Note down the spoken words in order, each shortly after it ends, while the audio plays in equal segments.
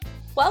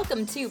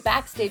Welcome to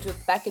Backstage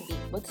with Becca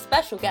with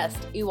special guest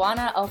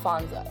Ioana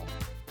Alfonso.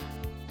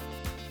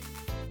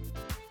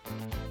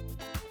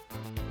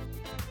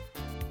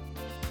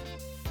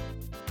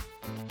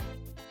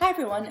 Hi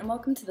everyone, and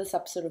welcome to this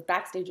episode of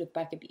Backstage with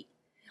Becca.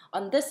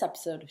 On this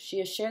episode, she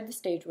has shared the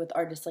stage with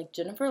artists like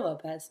Jennifer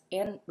Lopez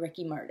and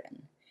Ricky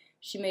Martin.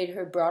 She made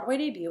her Broadway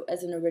debut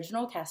as an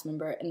original cast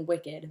member in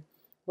Wicked,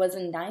 was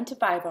in 9 to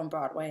 5 on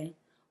Broadway,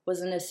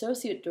 was an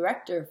associate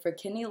director for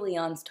Kenny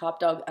Leon's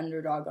Top Dog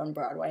Underdog on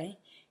Broadway,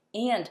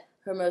 and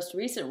her most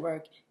recent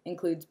work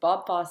includes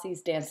Bob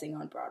Fosse's Dancing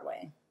on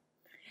Broadway.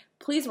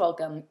 Please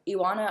welcome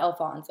Ioana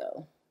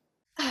Alfonso.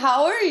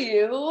 How are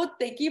you?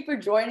 Thank you for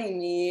joining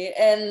me.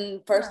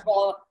 And first of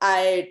all,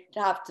 I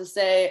have to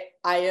say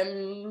I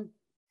am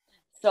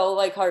so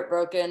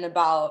heartbroken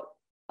about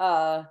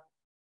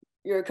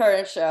your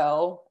current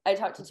show. I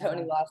talked to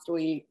Tony last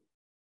week.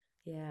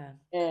 Yeah.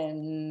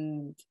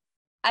 And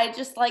I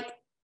just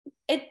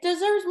it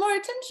deserves more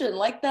attention.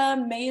 Like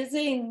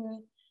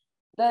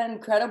the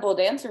incredible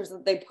dancers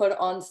that they put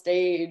on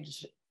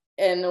stage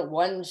in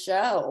one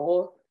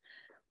show.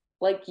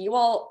 Like, you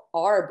all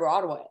are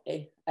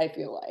Broadway, I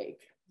feel like.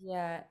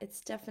 Yeah,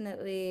 it's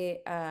definitely,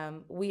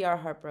 we are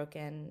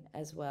heartbroken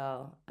as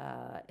well.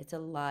 It's a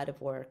lot of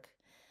work,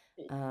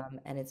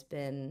 and it's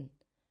been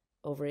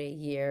over a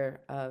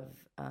year of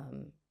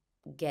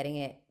getting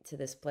it to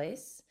this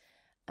place.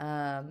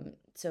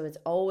 So it's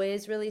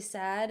always really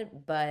sad,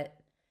 but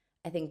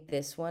I think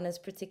this one is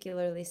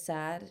particularly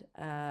sad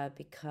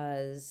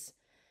because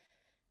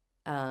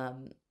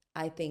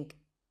I think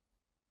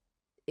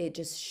it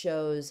just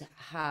shows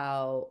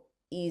how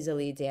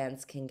easily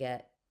dance can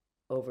get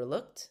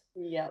overlooked.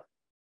 Yep.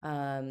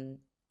 And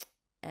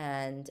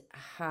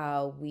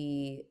how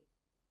we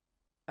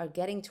are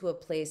getting to a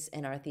place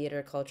in our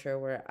theater culture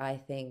where I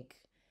think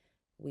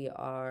we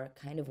are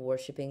kind of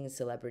worshiping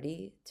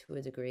celebrity to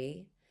a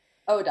degree.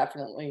 Oh,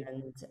 definitely.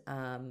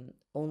 And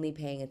only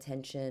paying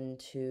attention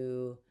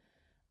to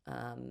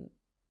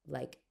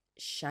like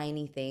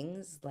shiny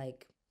things,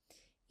 like,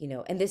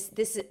 and this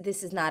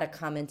is not a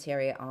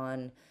commentary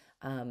on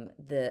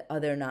the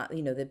other, not,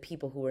 the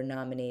people who were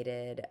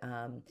nominated,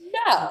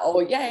 Yeah. Oh,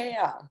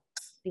 yeah.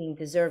 being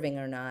deserving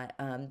or not.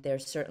 They're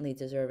certainly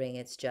deserving.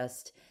 It's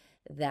just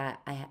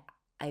that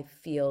I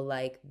feel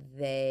like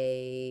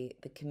the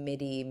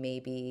committee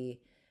maybe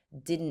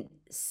didn't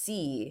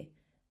see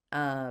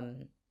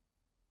um,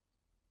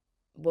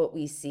 what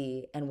we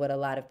see and what a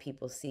lot of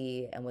people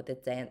see and what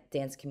the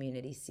dance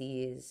community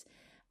sees.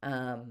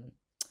 Um,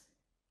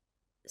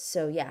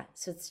 so yeah,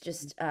 so it's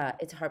just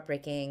it's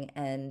heartbreaking,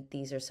 and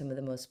these are some of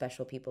the most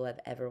special people I've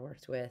ever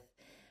worked with.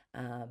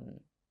 Um,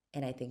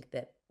 and I think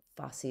that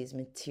Fosse's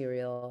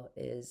material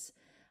is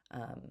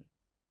um,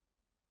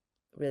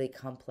 really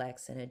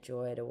complex and a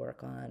joy to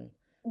work on.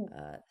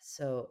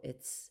 So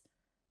it's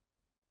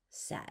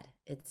sad.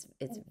 It's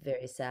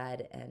very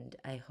sad, and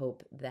I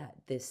hope that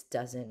this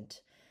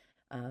doesn't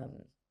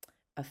um,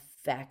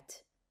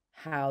 affect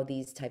how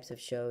these types of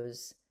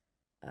shows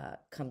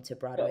come to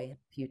Broadway in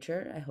the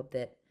future. I hope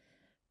that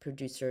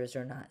producers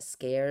are not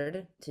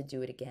scared to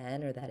do it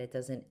again, or that it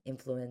doesn't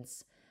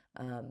influence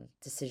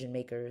decision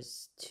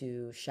makers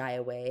to shy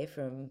away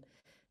from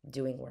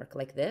doing work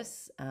like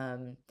this.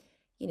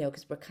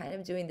 Because we're kind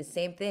of doing the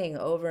same thing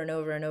over and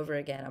over and over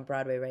again on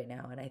Broadway right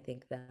now, and I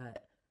think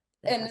that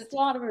And has it's a to,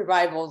 lot of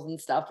revivals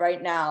and stuff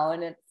right now,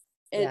 and it's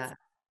yeah.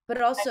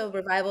 But also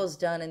revivals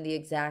done in the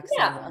exact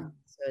same way, yeah.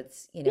 so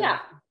it's Yeah.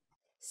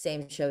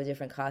 same show,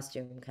 different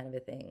costume kind of a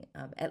thing,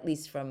 at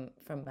least from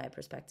my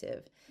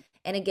perspective.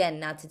 And again,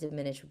 not to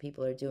diminish what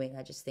people are doing,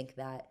 I just think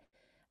that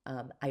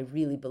I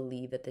really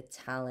believe that the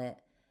talent,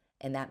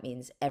 and that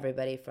means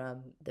everybody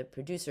from the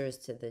producers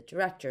to the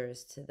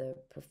directors to the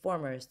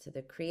performers to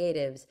the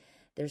creatives,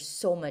 there's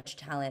so much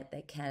talent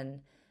that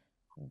can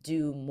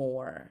do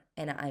more.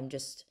 And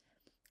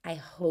I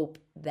hope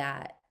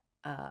that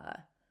uh,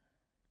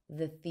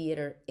 the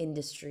theater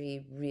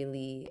industry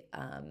really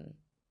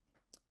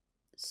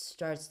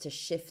starts to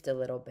shift a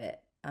little bit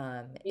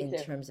Me in too.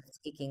 terms of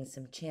taking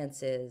some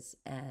chances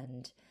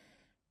and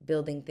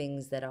building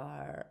things that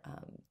are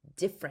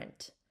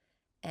different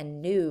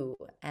and new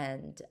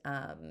and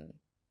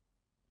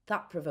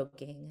thought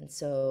provoking. And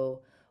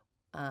so,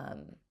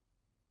 um,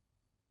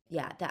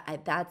 yeah,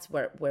 that's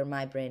where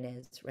my brain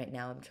is right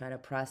now. I'm trying to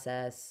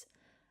process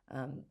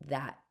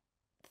that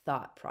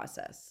thought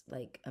process.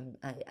 Like,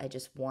 I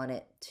just want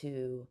it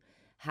to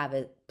have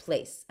a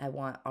place. I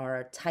want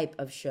our type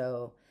of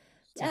show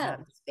to Yeah.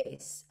 have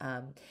space.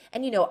 And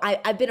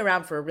I've been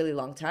around for a really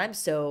long time,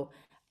 so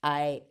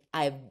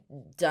I've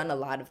done a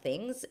lot of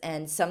things,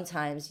 and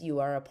sometimes you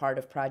are a part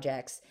of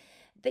projects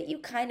that you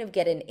kind of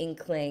get an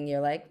inkling.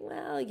 You're like,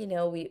 well,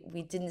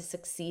 we didn't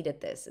succeed at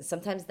this. And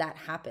sometimes that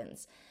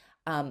happens.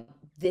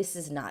 This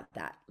is not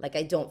that. Like,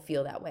 I don't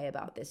feel that way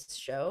about this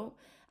show.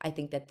 I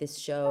think that this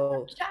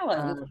show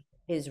Challenge.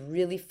 is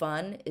really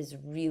fun, is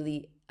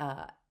really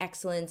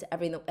excellent.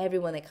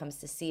 Everyone that comes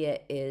to see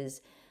it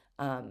is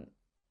um,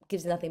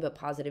 gives nothing but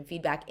positive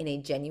feedback in a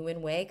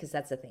genuine way, because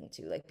that's the thing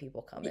too. Like,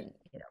 people come and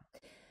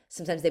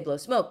sometimes they blow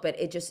smoke, but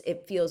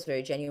it feels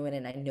very genuine,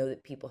 and I know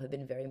that people have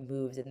been very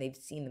moved and they've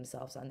seen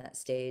themselves on that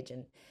stage,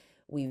 and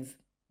we've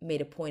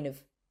made a point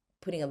of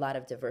putting a lot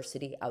of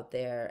diversity out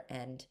there,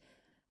 and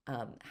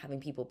having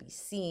people be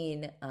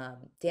seen,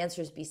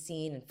 dancers be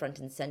seen and front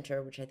and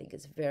center, which I think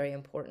is very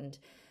important.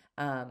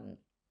 Um,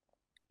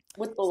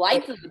 With the so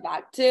lights in the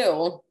back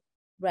too.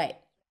 right,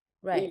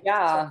 right.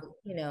 So,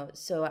 Yeah.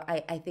 so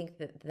I think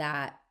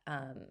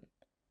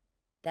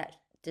that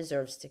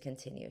deserves to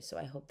continue. So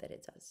I hope that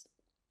it does.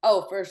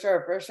 Oh, for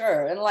sure, for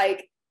sure. And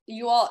like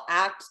you all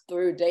act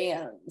through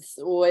dance,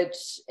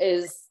 which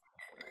is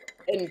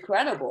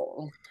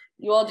incredible.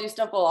 You all do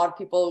stuff a lot of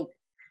people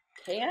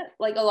can't.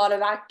 Like a lot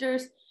of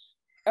actors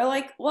are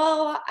like,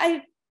 well,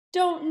 I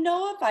don't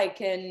know if I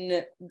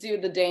can do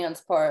the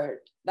dance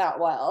part that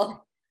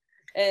well.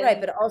 Right, And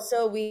but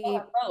also well, we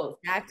both.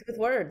 act with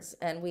words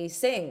and we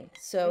sing.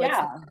 So it's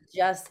not Yeah.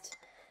 just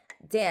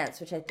dance,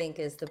 which I think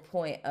is the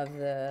point of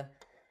the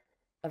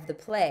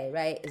play,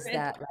 right? Is It's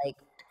that like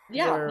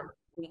yeah,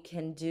 we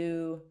can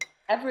do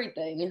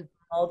everything.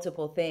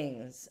 multiple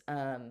things,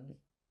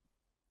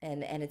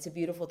 and it's a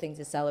beautiful thing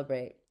to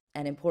celebrate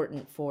and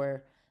important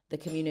for the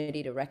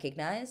community to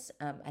recognize.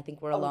 I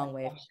think we're a Oh my long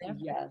way gosh, from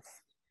yes.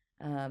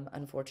 there.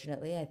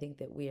 Unfortunately, I think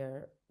that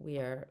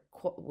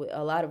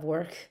a lot of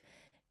work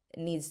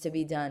needs to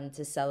be done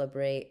to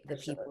celebrate For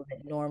the sure. people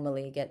that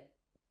normally get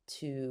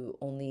to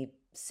only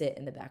sit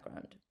in the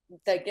background. So,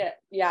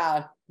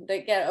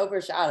 They get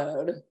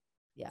overshadowed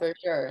yeah, for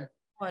sure.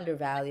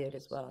 undervalued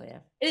as well.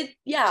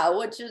 Yeah,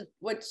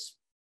 Which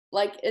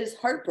like is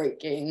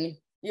heartbreaking.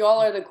 You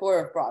all are the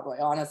core of Broadway,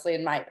 honestly,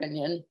 in my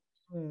opinion.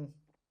 mm,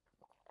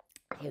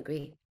 I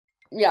agree.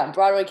 Yeah,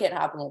 Broadway can't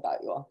happen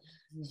without you all.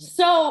 Mhm.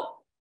 So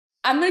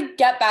I'm gonna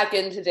get back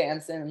into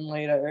dancing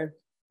later,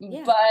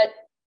 Yeah. but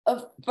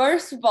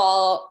first of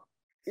all,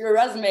 your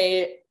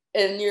resume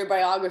and your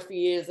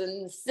biography is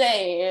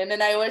insane,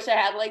 and I wish I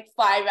had like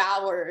 5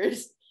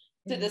 hours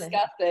to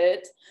discuss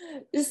it.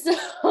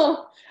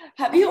 So,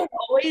 have you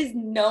always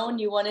known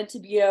you wanted to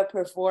be a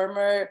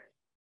performer?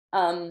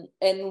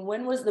 And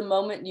when was the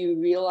moment you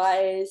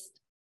realized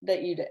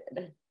that you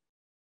did?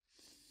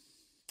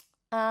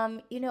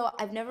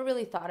 I've never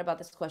really thought about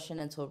this question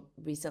until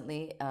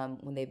recently,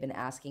 when they've been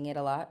asking it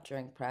a lot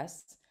during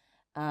press.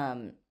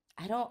 Um,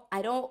 I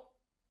don't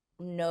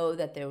know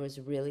that there was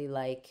really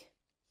like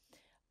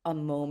a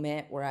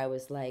moment where I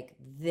was like,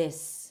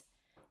 this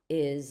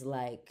is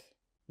like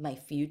my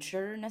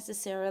future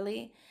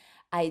necessarily.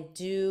 I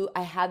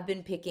have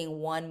been picking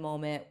one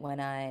moment when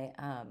I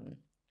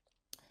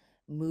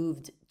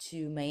moved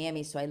to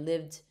Miami.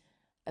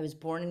 I was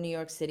born in New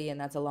York City, and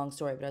that's a long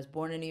story, but I was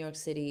born in New York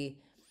City.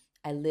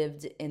 I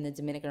lived in the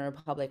Dominican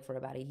Republic for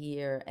about a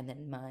year, and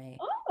then my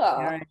Oh,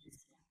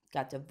 parents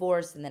got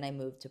divorced, and then I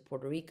moved to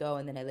Puerto Rico,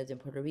 and then I lived in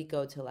Puerto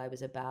Rico till I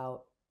was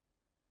about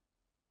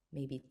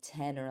maybe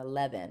 10 or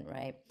 11,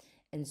 right?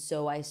 And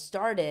so I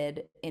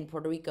started in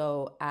Puerto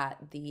Rico at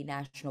the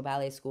National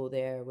Ballet School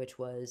there, which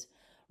was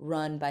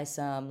run by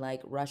some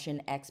like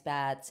Russian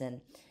expats. And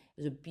it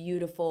was a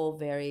beautiful,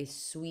 very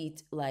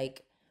sweet,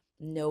 like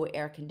no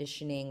air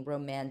conditioning,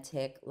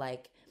 romantic,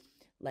 like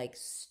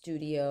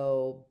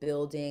studio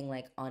building,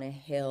 like on a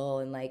hill.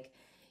 And like,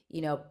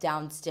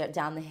 down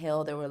the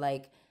hill, there were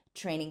like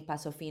training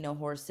Pasofino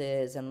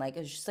horses. And like, it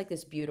was just like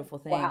this beautiful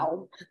thing.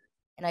 wow.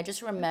 And I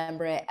just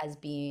remember it as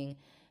being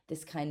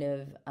this kind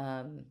of,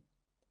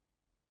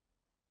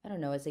 I don't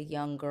know, as a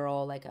young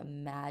girl, like a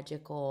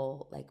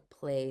magical like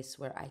place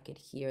where I could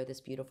hear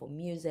this beautiful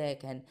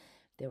music, and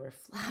there were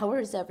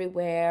flowers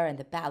everywhere, and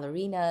the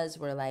ballerinas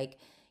were like,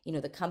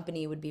 the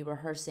company would be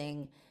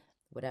rehearsing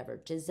whatever,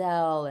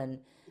 Giselle, and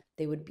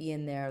they would be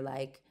in their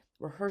like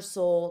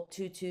rehearsal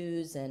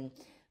tutus and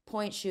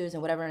point shoes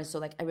and whatever. And so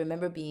like I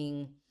remember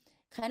being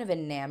kind of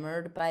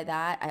enamored by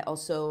that. I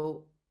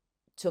also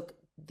took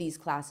these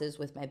classes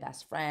with my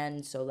best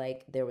friend. So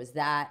like there was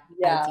that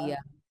Yeah. idea.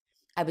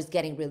 I was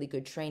getting really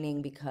good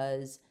training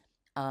because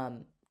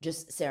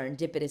just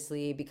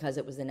serendipitously, because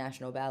it was the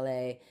National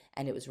Ballet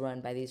and it was run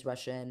by these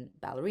Russian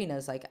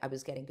ballerinas, like I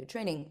was getting good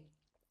training.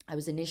 I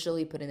was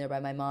initially put in there by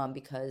my mom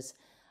because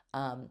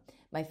um,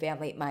 my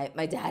family,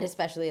 my dad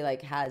especially,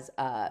 like has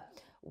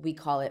we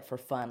call it for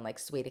fun like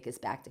Swadicus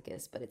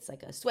Bacticus, but it's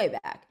like a sway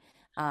back.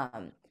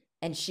 Um,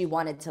 and she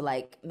wanted to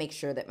like make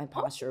sure that my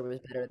posture was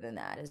better than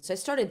that. And so I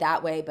started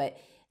that way, but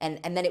and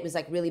then it was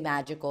like really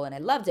magical and I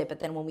loved it. But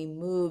then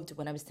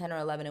when I was 10 or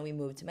 11 and we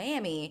moved to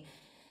Miami,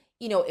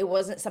 it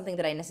wasn't something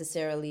that I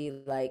necessarily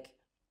like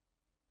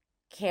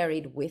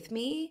carried with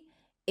me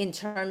in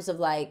terms of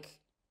like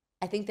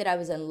I think that I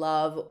was in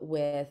love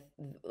with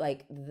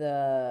like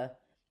the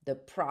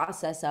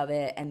process of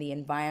it and the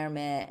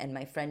environment and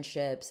my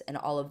friendships and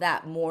all of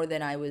that more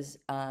than I was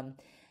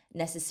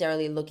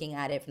necessarily looking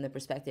at it from the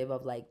perspective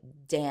of like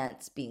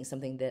dance being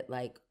something that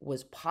like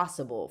was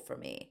possible for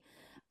me.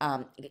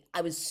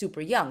 I was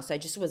super young, so I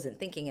just wasn't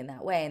thinking in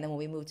that way. And then when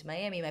we moved to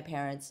Miami, my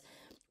parents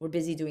were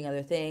busy doing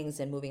other things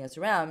and moving us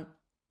around.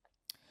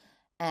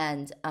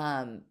 And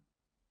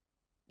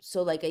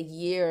so like a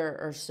year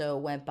or so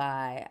went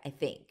by, I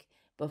think,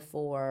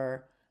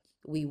 before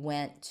we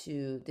went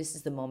to, this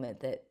is the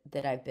moment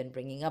that I've been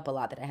bringing up a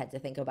lot that I had to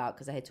think about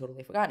because I had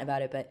totally forgotten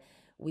about it, but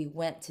we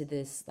went to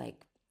this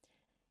like,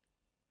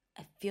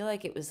 I feel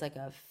like it was like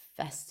a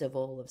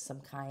festival of some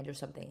kind or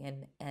something,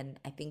 and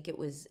I think it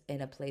was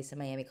in a place in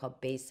Miami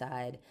called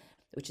Bayside,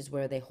 which is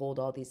where they hold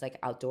all these like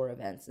outdoor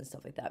events and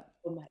stuff like that.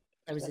 Oh my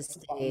There gosh, was a that's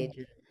so fun. stage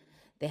and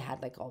they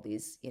had like all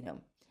these,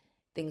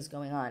 things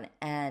going on.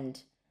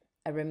 And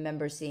I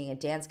remember seeing a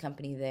dance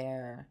company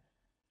there.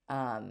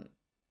 Um,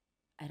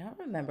 I don't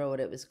remember what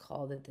it was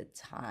called at the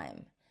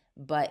time,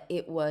 but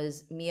it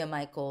was Mia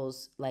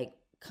Michaels' like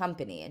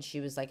company, and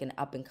she was like an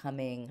up and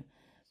coming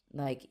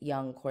like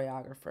young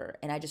choreographer.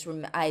 And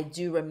I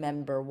do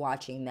remember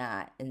watching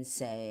that and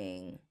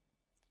saying,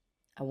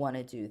 I want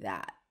to do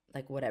that,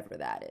 like whatever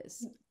that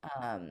is.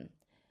 Um,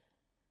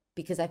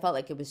 because I felt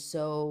like it was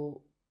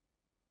so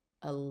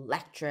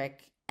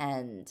electric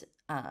and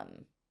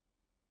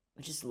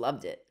I just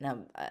loved it.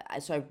 Now,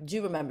 so I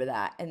do remember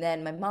that. And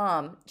then my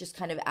mom just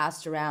kind of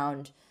asked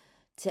around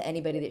to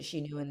anybody that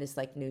she knew in this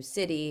like new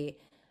city,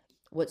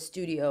 what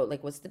studio,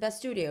 like what's the best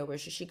studio, where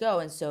should she go?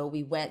 And so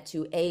we went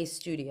to a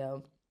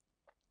studio.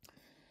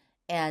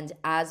 And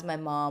as my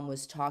mom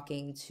was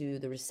talking to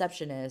the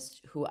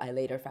receptionist, who I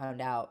later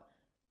found out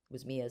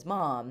was Mia's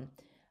mom,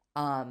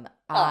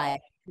 Oh,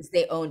 because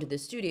they owned the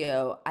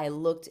studio, I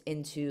looked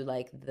into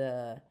like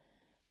the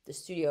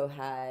studio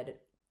had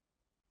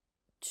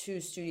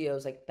two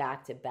studios like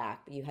back to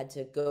back, but you had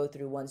to go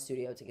through one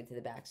studio to get to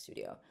the back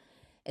studio.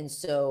 And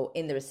so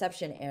in the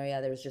reception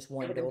area, there was just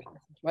it one would have door, been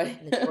right.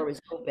 and the door was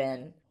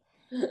open.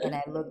 And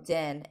I looked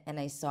in and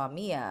I saw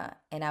Mia,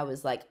 and I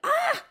was like,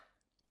 ah,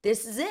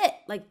 this is it.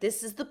 Like,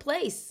 this is the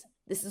place.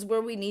 This is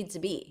where we need to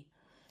be.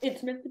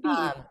 It's meant to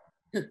be. Um,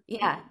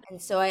 yeah.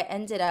 And so I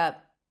ended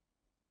up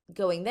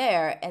going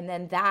there. And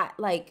then that,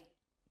 like,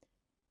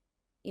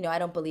 I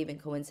don't believe in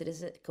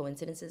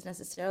coincidences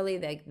necessarily.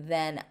 Like,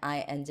 then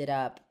I ended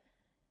up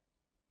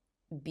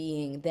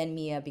then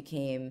Mia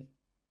became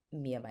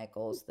Mia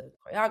Michaels, the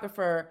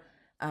choreographer.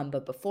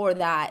 But before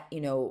that,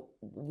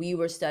 we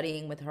were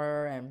studying with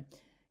her, and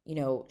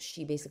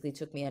she basically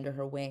took me under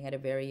her wing at a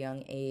very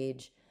young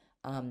age.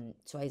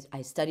 So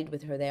I studied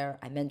with her there.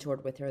 I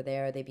mentored with her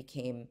there. They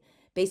became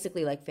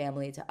basically like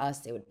family to us.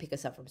 They would pick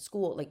us up from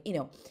school, like,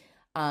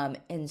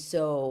 and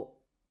so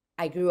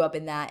I grew up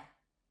in that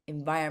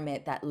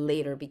environment that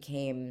later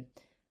became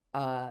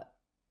uh,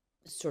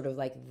 sort of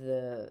like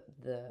the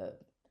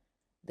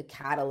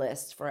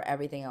catalyst for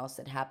everything else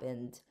that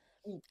happened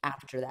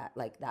after that.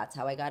 Like that's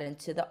how I got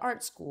into the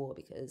art school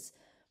because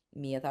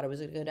Mia thought it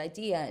was a good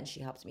idea and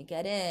she helped me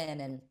get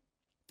in, and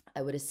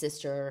I would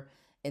assist her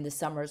in the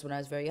summers when I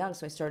was very young.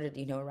 So I started,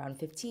 around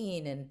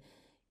 15, and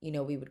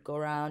we would go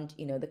around,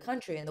 the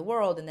country and the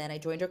world, and then I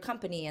joined her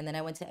company and then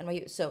I went to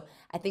NYU. So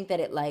I think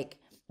that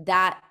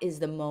that is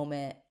the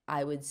moment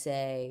I would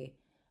say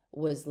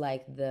was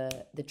like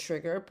the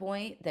trigger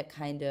point that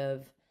kind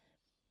of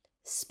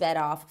sped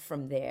off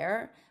from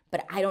there.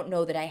 But I don't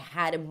know that I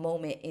had a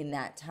moment in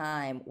that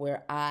time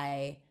where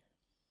I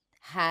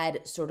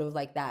had sort of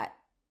like that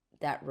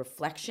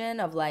reflection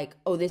of like,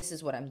 oh, this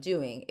is what I'm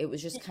doing. It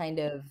was just kind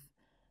of,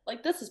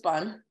 Like, this is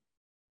fun.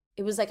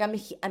 it was like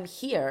I'm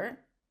here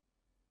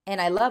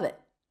and I love it.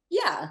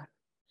 Yeah.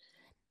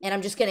 And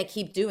I'm just going to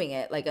keep doing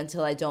it like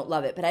until I don't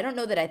love it. But I don't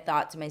know that I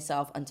thought to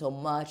myself until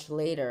much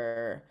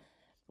later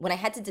when I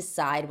had to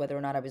decide whether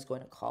or not I was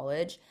going to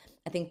college.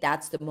 I think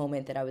that's the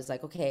moment that I was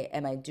like, okay,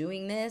 am I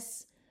doing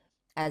this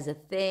as a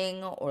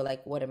thing, or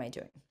like what am I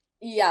doing?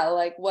 Yeah,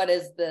 like, what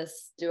is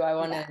this? Do I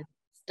want Yeah. to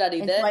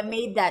study And so this? I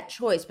made that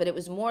choice, but it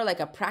was more like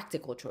a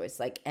practical choice.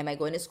 Like, am I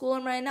going to school or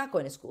am I not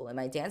going to school? Am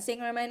I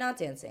dancing or am I not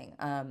dancing?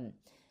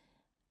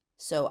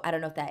 So I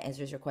don't know if that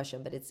answers your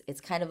question, but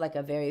it's kind of like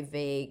a very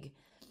vague.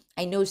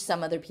 I know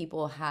some other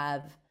people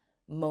have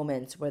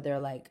moments where they're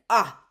like,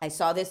 ah, I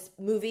saw this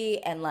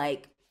movie and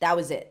like that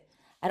was it.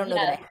 I don't know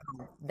that I Yeah.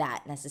 have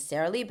that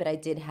necessarily, but I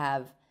did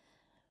have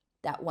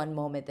that one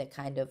moment that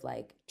kind of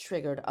like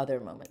triggered other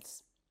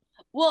moments.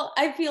 Well,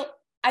 I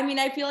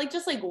feel like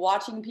just like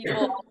watching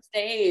people on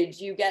stage,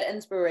 you get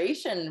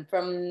inspiration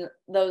from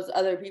those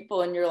other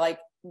people, and you're like,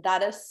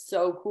 that is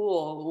so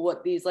cool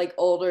what these like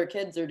older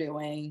kids are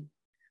doing.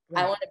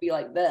 I Right, want to be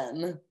like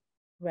them.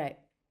 right.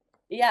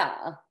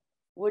 Yeah,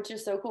 which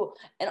is so cool.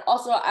 And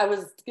also, I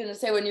was gonna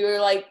say when you were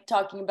like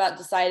talking about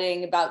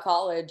deciding about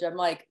college, I'm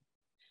like,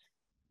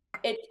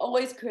 it's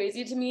always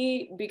crazy to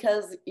me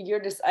because you're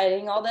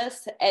deciding all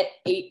this at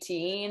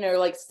 18 or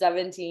like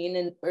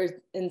 17 or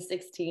in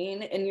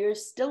 16, and you're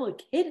still a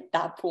kid at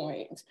that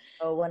point.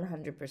 Oh,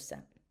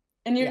 100%.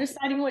 And you're Yeah,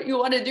 deciding what you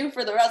want to do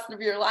for the rest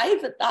of your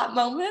life at that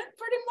moment,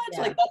 pretty much.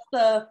 yeah, Like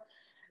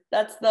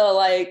that's the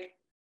like,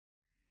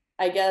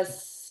 I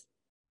guess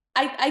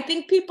I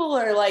think people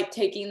are like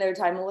taking their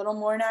time a little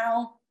more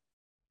now,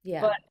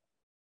 yeah. but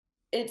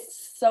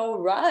it's so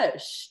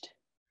rushed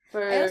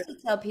I for also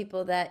tell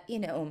people that,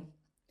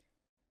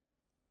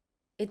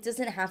 it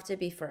doesn't have to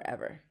be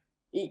forever.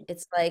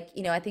 It's like,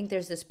 I think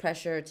there's this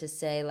pressure to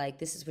say, like,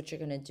 this is what you're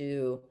going to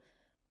do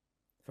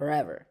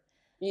forever.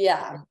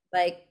 Yeah.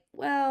 Like,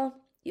 well,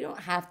 you don't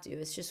have to.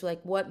 It's just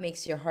like what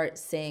makes your heart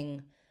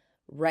sing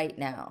right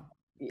now.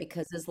 Yeah.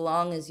 Because as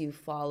long as you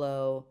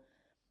follow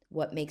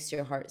what makes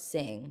your heart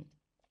sing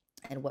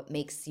and what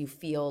makes you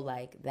feel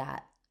like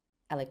that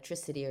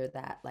electricity or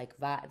that like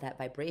that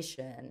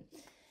vibration,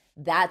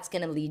 that's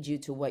going to lead you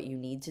to what you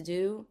need to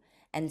do.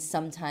 And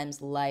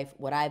sometimes life,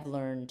 what I've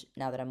learned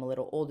now that I'm a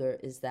little older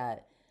is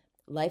that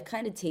life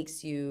kind of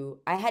takes you.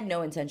 I had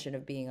no intention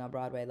of being on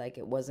Broadway, like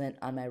it wasn't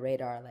on my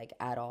radar like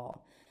at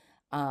all.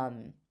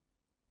 Um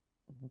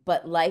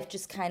but life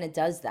just kind of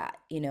does that,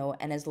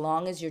 and as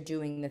long as you're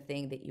doing the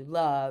thing that you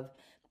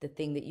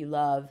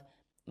love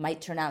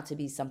might turn out to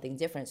be something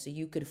different. So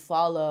you could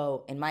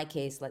follow, in my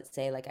case, let's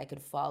say, like I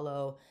could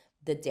follow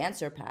the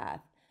dancer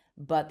path,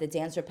 but the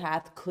dancer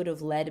path could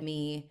have led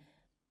me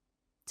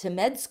to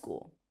med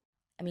school.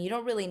 I mean, you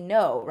don't really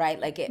know, right?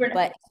 Like it,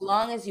 but as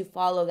long as you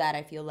follow that,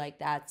 I feel like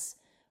that's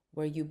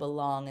where you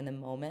belong in the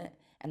moment,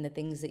 and the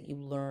things that you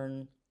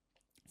learn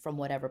from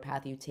whatever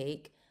path you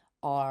take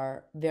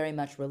are very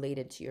much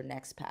related to your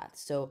next path.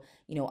 So,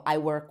 I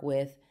work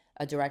with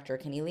a director,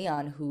 Kenny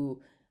Leon,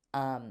 who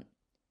um,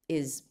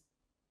 is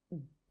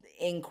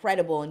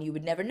incredible, and you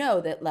would never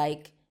know that,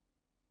 like,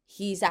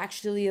 he's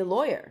actually a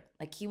lawyer.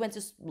 Like, he went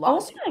to law Oh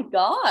school. my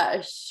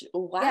gosh.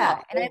 Wow.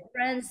 Yeah, and I have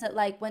friends that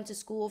like went to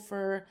school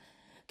for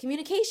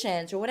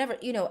communications or whatever,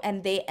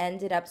 and they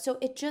ended up so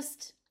it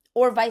just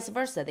or vice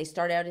versa. They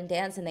start out in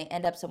dance and they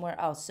end up somewhere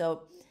else.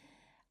 So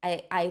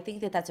I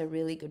think that that's a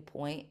really good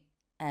point,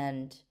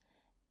 and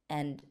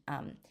and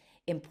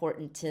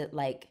important to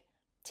like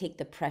take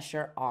the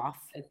pressure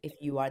off if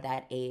you are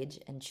that age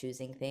and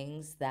choosing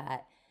things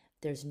that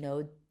there's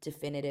no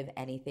definitive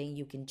anything.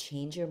 You can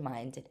change your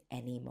mind at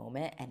any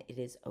moment and it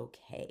is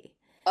okay.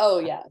 Oh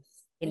yes.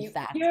 In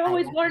fact, You're I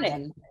always recommend,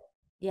 learning.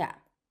 yeah,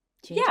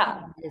 changing your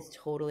Yeah. mind is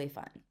totally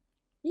fun.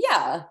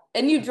 Yeah.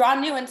 And you draw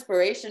new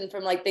inspiration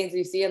from like things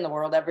you see in the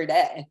world every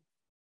day.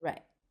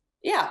 Right.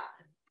 Yeah.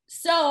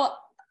 So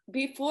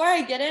before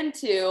I get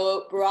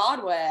into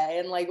Broadway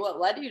and like what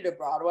led you to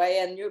Broadway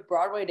and your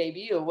Broadway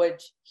debut,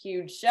 which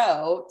huge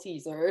show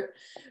teaser,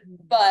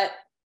 but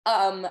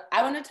I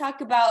want to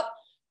talk about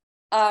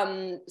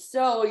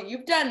so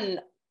you've done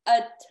a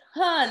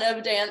ton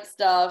of dance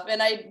stuff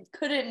and I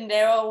couldn't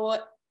narrow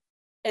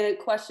a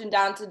question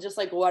down to just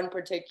like one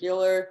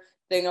particular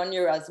thing on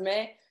your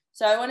resume.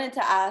 So I wanted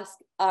to ask,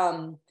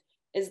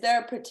 is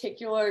there a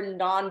particular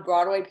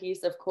non-Broadway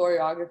piece of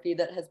choreography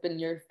that has been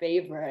your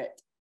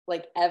favorite,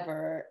 like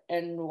ever,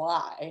 and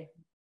why?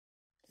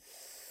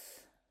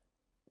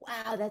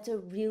 Wow, that's a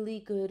really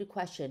good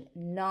question.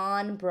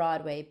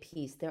 Non-Broadway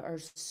piece. There are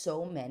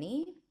so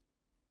many.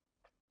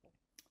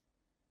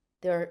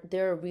 There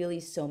are really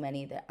so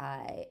many that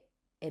I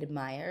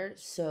admire.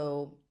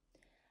 So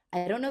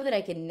I don't know that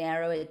I can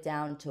narrow it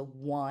down to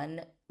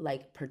one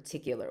like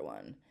particular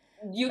one.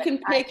 You But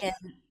can I pick can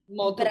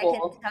but I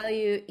can multiple. tell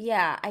you,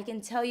 yeah, I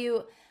can tell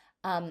you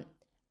um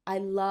I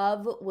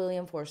love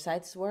William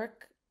Forsythe's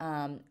work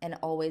and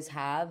always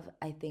have.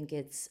 I think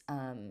it's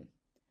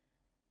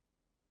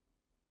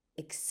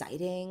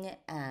exciting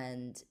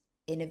and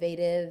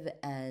innovative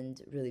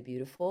and really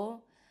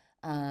beautiful.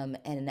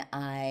 And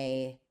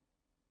I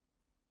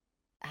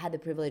had the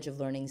privilege of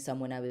learning some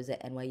when I was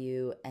at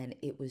NYU, and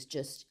it was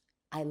just,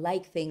 I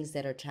like things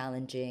that are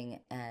challenging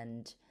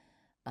and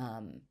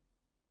um,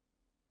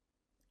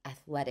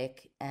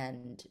 athletic,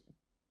 and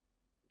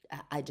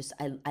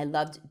I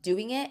loved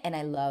doing it, and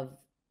I love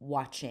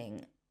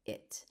watching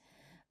it.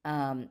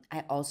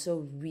 I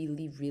also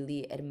really,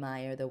 really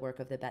admire the work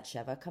of the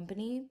Batsheva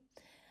Company.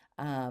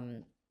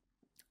 Um,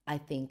 I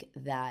think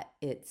that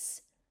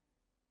it's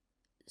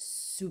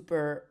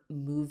super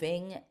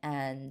moving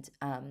and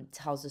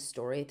tells a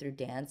story through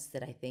dance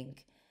that I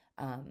think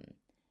um,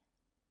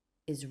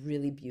 is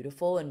really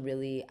beautiful and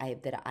really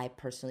I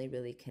personally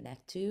really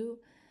connect to.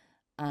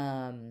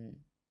 Um,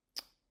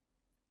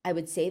 I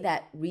would say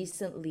that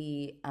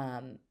recently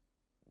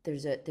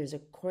there's a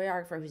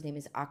choreographer whose name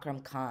is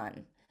Akram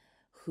Khan,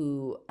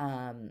 who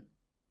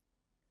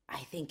I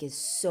think is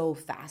so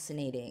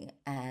fascinating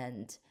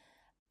and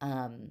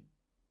um,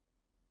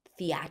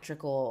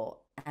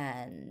 theatrical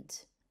and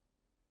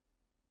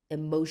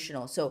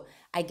emotional. So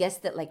I guess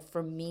that like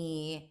for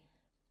me,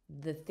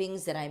 the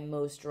things that I'm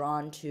most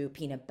drawn to,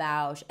 Pina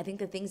Bausch, I think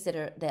the things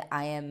that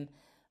I am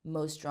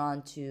most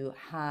drawn to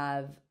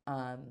have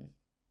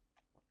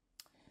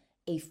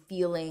a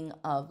feeling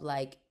of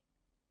like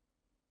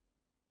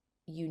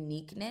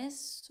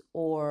uniqueness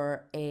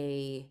or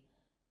a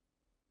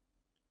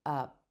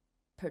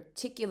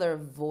particular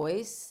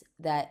voice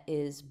that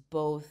is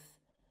both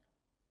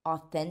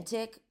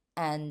authentic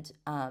and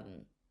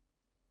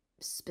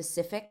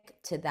specific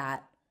to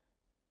that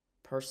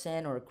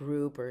person or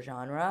group or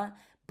genre,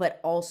 but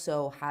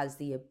also has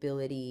the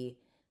ability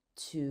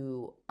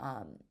to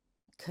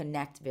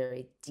connect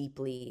very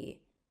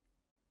deeply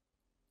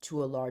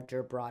to a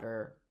larger,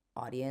 broader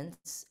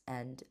audience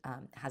and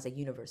has a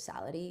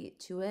universality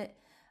to it.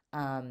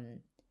 Um,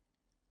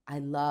 I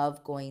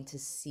love going to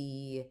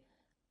see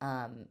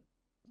um,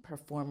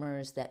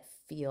 performers that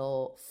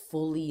feel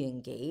fully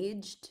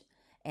engaged.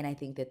 And I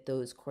think that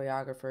those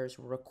choreographers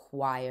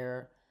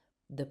require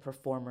the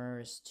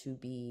performers to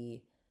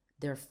be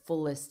their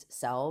fullest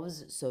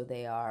selves. So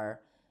they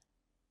are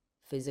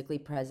physically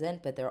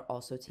present, but they're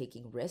also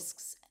taking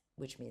risks,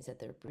 which means that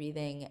they're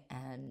breathing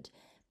and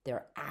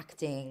they're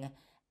acting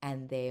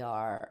and they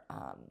are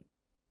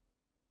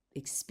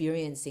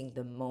experiencing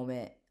the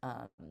moment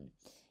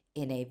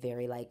in a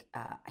very like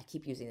I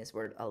keep using this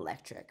word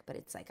electric, but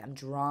it's like I'm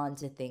drawn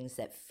to things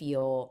that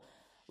feel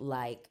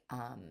like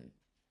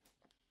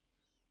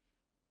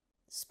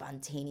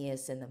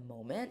spontaneous in the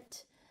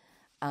moment.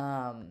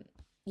 Um,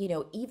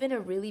 even a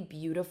really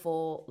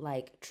beautiful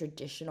like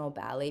traditional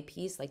ballet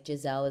piece, like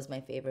Giselle is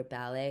my favorite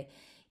ballet.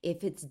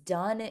 If it's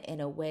done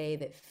in a way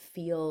that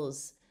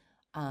feels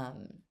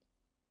um,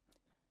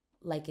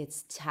 like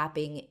it's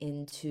tapping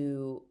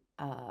into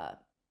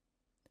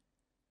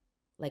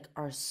like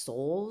our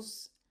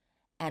souls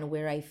and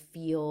where I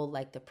feel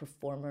like the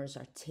performers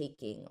are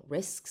taking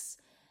risks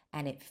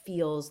and it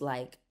feels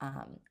like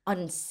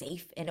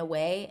unsafe in a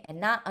way, and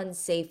not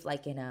unsafe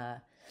like in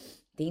a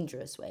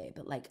dangerous way,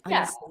 but like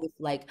Yeah, unsafe,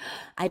 like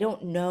I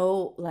don't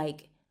know,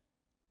 like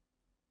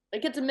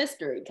like it's a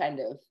mystery kind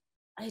of.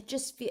 it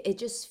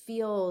just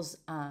feels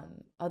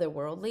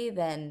otherworldly,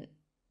 then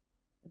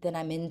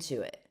I'm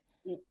into it.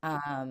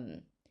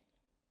 Um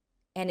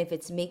and if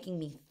it's making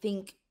me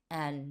think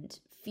and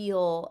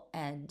feel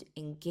and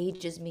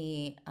engages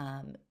me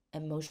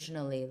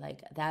emotionally,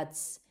 like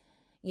that's,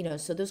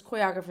 so those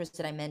choreographers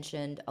that I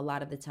mentioned, a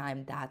lot of the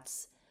time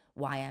that's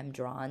why I'm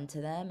drawn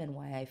to them and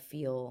why I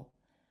feel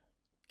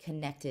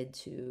connected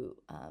to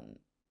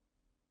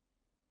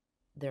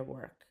their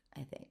work,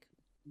 I think.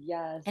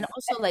 And Yes.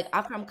 also like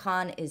Akram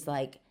Khan is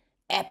like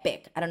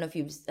epic. I don't know if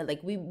you've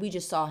like we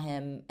just saw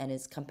him and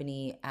his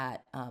company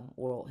at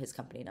or his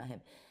company, not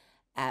him,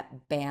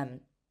 at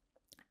BAM,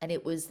 and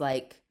it was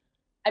like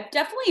I've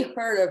definitely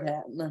heard of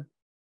him.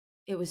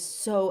 it was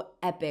so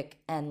epic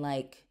and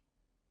like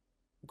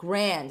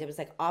grand. It was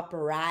like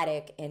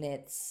operatic in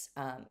its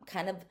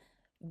kind of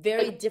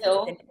very Like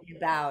different than still, Peter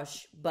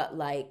Bausch, but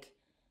like,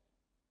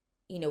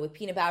 with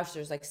Pina Bausch,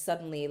 there's like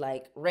suddenly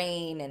like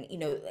rain and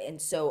and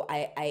so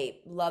I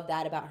love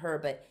that about her.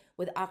 But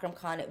with Akram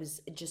Khan, it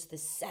was just the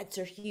sets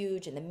are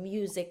huge and the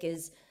music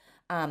is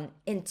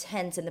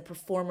intense and the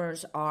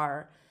performers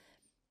are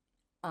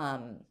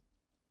um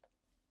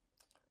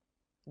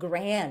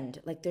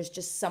grand. Like there's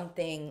just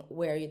something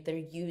where they're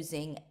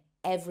using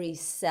every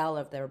cell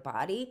of their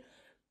body,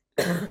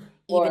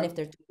 even if or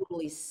they're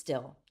totally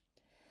still.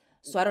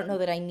 So I don't know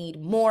that I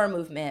need more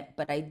movement,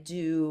 but I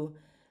do.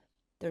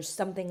 There's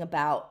something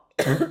about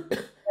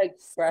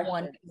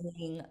someone expression.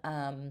 being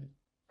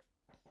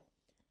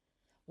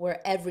where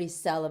every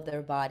cell of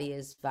their body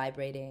is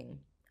vibrating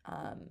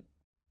um,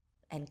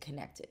 and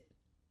connected.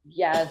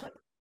 Yes.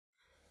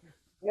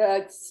 Yeah,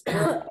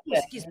 Oh,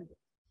 excuse me. expression.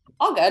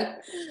 All good.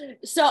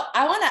 So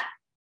I want to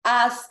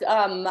ask,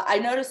 I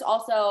noticed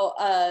also,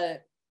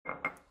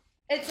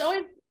 it's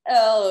always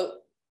a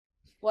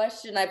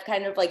question I've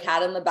kind of like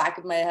had in the back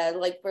of my head,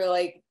 like for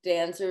like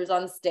dancers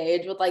on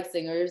stage with like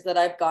singers that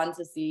I've gone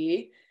to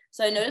see.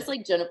 So I noticed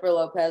like Jennifer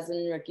Lopez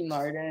and Ricky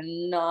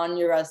Martin on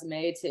your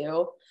resume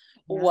too.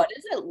 Yeah. What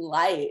is it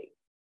like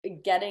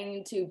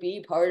getting to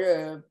be part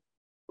of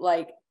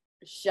like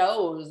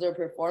shows or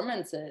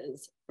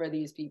performances for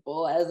these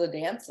people as a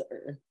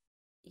dancer?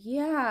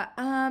 Yeah,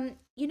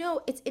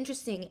 it's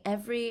interesting.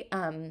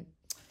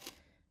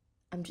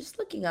 I'm just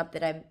looking up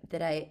that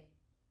I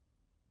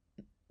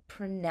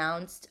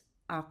pronounced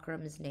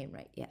Akram's name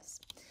right. Yes.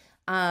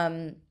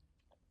 Um,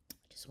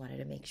 just wanted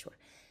to make sure.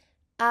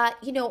 Uh,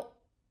 you know,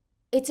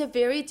 it's a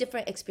very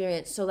different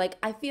experience. So like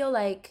I feel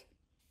like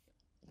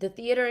the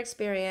theater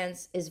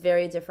experience is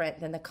very different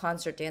than the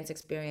concert dance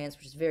experience,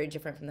 which is very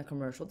different from the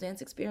commercial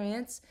dance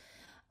experience.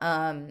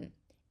 Um,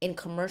 in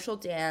commercial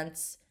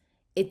dance,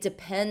 it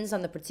depends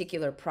on the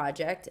particular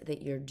project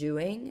that you're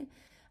doing,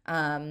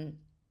 um,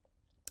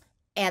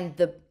 and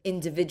the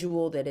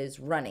individual that is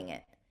running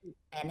it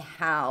and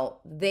how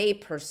they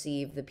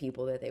perceive the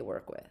people that they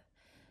work with.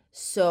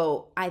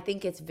 So I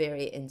think it's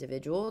very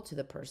individual to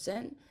the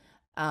person.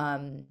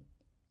 Um,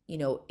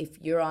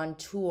 if you're on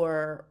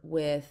tour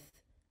with,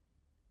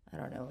 I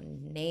don't know,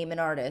 name an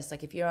artist,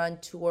 like if you're on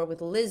tour with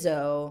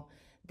Lizzo,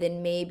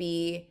 then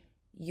maybe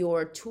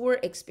your tour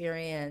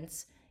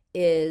experience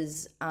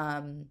is,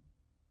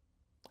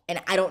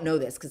 and I don't know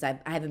this because I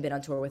haven't been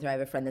on tour with her. I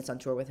have a friend that's on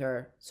tour with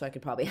her, so I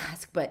could probably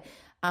ask, but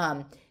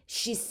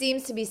she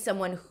seems to be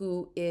someone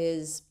who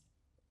is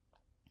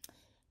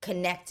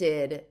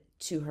connected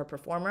to her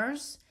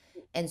performers.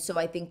 And so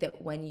I think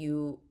that when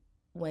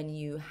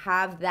you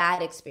have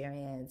that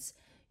experience,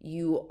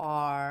 you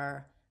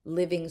are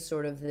living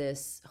sort of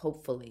this,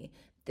 hopefully,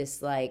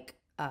 this like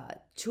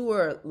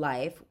tour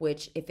life,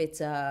 which if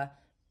it's a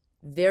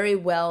very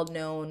well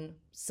known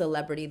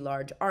celebrity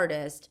large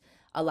artist,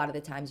 a lot of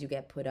the times you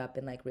get put up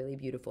in like really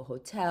beautiful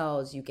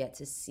hotels, you get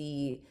to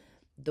see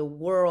the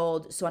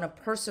world. So on a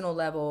personal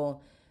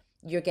level,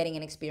 you're getting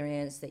an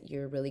experience that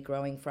you're really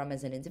growing from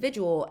as an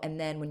individual. And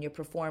then when you're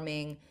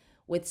performing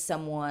with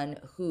someone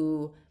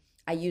who,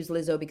 I use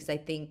Lizzo because I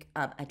think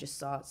I just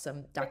saw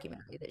some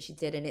documentary that she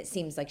did, and it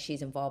seems like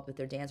she's involved with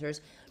their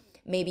dancers.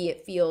 Maybe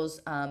it feels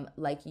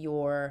like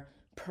your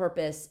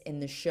purpose in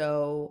the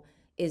show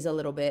is a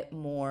little bit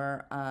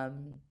more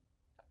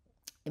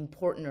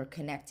important or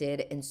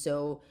connected, and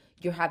so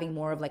you're having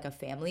more of like a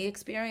family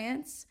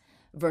experience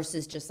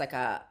versus just like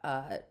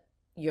a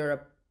you're a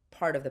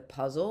part of the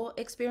puzzle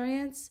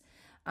experience.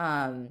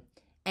 um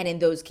and in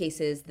those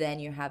cases then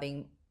you're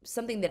having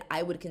something that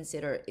I would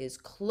consider is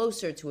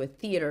closer to a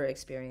theater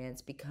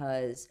experience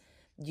because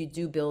you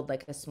do build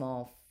like a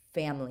small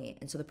family,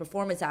 and so the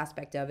performance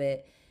aspect of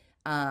it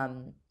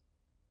um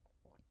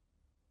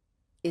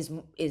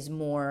is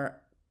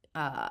more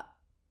uh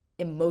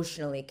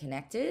emotionally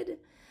connected.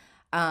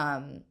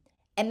 um,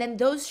 and then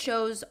those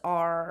shows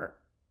are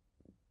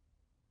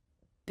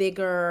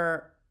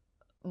bigger,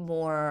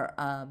 more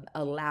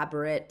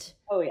elaborate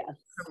Oh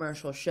yes.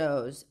 commercial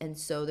shows. And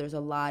so there's a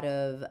lot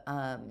of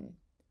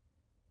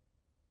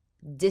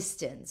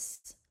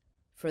distance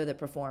for the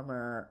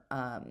performer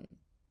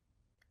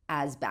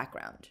as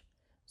background.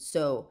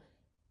 So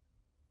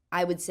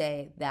I would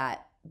say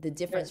that the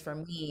difference for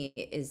me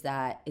is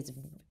that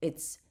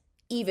it's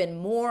even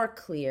more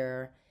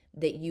clear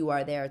that you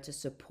are there to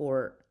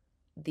support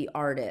the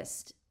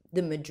artist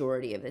the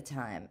majority of the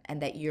time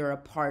and that you're a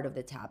part of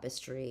the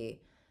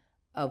tapestry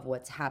of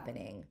what's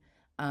happening.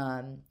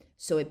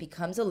 So it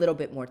becomes a little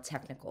bit more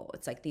technical.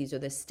 It's like these are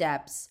the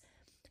steps.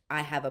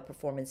 I have a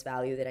performance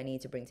value that I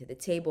need to bring to the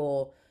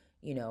table.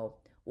 You know,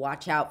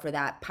 watch out for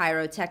that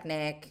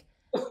pyrotechnic,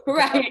 go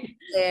Right.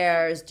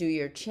 upstairs, do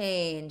your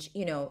change,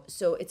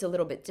 so it's a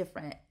little bit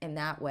different in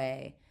that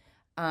way.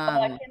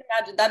 Oh, I Um, can't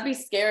imagine. That'd be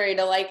scary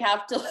to like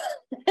have to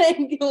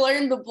like,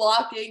 learn the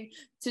blocking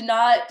to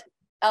not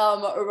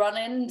run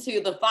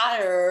into the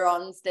fire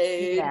on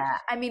stage. yeah,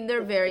 I mean,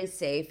 they're very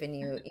safe and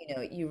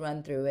you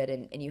run through it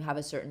and you have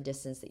a certain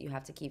distance that you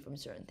have to keep from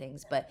certain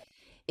things, but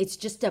it's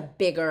just a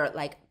bigger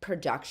like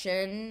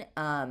production.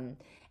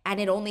 And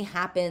it only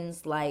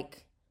happens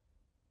like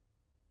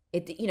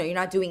you're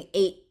not doing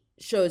 8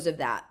 shows of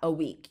that a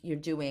week. You're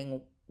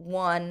doing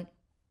one,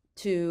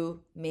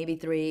 two, maybe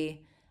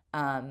three,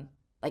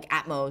 like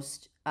at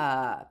most,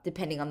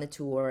 depending on the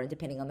tour and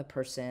depending on the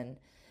person.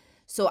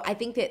 So I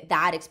think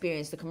that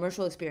experience, the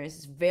commercial experience,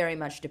 is very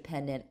much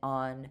dependent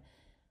on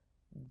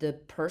the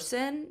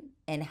person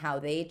and how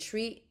they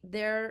treat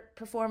their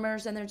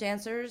performers and their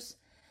dancers,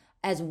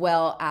 as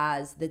well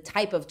as the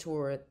type of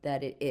tour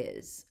that it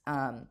is.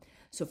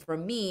 So for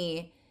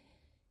me,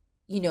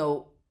 you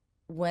know,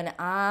 when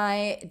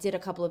I did a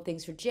couple of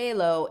things for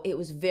Lo, it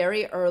was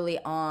very early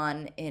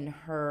on in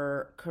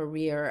her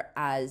career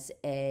as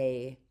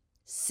a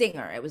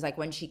singer. It was like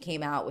when she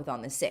came out with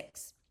On the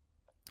Six.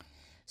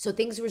 So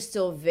things were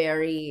still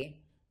very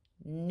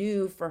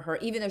new for her,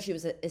 even though she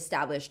was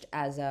established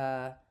as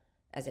an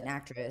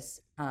actress.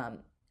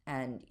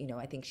 And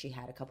I think she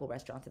had a couple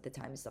restaurants at the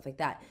time and stuff like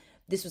that.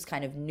 This was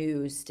kind of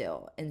new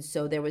still, and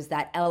so there was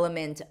that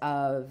element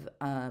of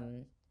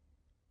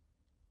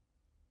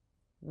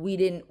we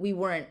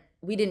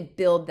didn't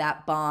build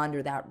that bond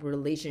or that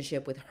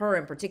relationship with her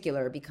in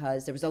particular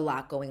because there was a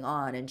lot going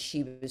on and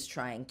she was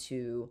trying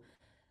to,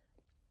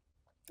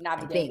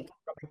 I Navigate. think,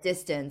 from a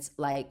distance,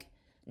 like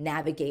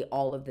navigate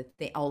all of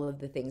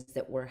the things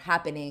that were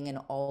happening and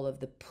all of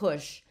the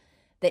push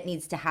that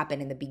needs to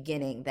happen in the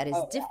beginning that is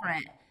Oh yeah.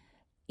 different.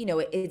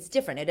 It's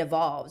different. It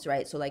evolves,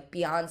 right? So like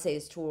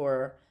Beyonce's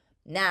tour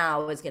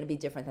now is going to be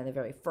different than the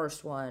very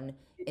first one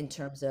in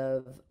terms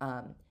of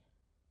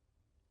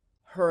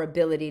her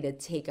ability to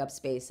take up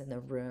space in the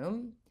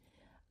room.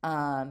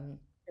 Um,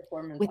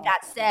 Performance with art.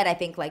 that said, I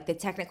think like the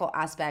technical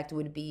aspect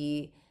would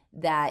be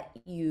that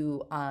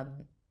you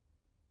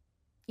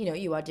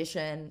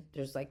audition,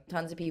 there's like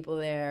tons of people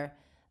there.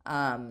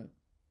 Um,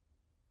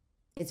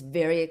 it's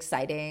very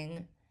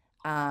exciting.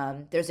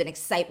 There's an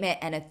excitement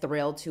and a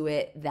thrill to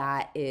it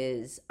that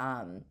is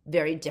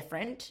very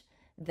different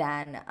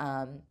than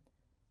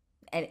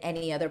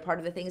any other part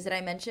of the things that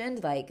I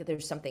mentioned. Like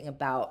there's something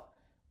about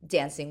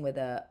dancing with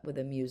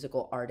a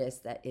musical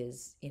artist that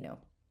is,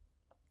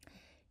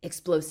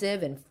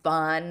 explosive and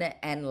fun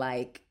and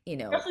like,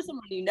 Especially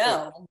someone you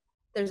it, know.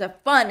 there's a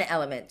fun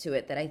element to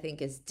it that I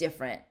think is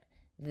different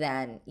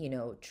than,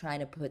 trying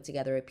to put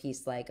together a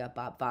piece like a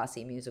Bob Fosse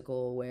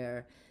musical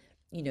where,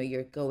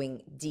 you're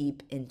going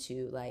deep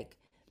into like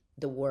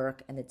the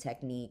work and the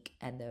technique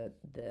and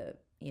the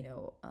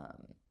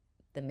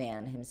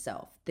man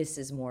himself. This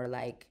is more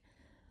like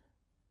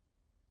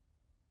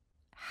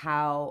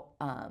how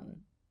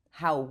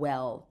how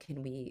well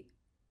can we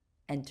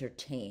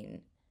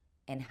entertain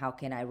and how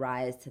can I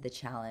rise to the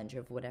challenge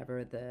of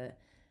whatever the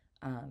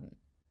um,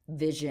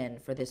 vision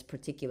for this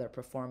particular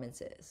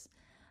performance is.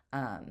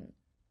 Um,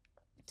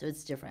 so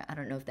it's different. I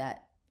don't know if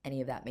that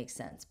any of that makes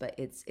sense, but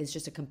it's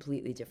just a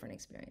completely different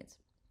experience.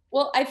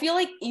 Well, I feel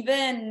like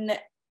even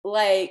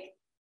like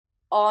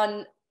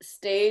on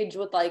stage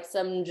with like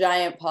some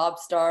giant pop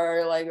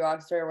star, like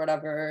rock star or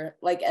whatever,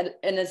 like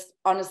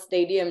on a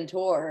stadium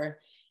tour,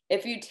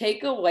 if you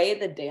take away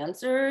the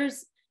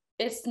dancers,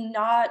 it's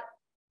not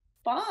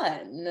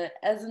fun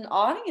as an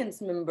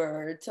audience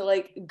member to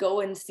like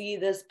go and see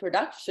this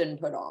production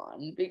put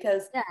on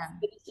because Yeah.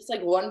 it's just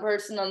like one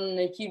person on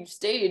a huge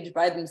stage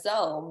by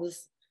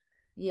themselves.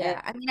 And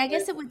Yeah. I mean, I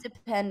guess it would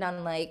depend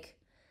on like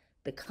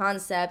the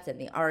concept and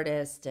the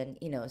artist and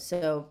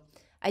so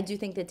I do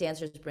think that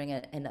dancers bring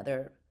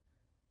another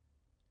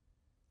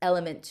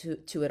element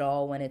to it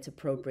all when it's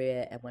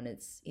appropriate and when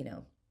it's,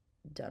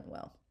 done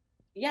well.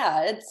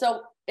 yeah,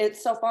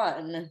 it's so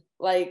fun.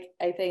 Like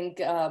I think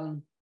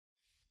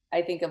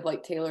of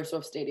like Taylor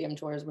Swift stadium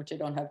tours, which I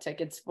don't have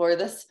tickets for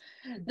this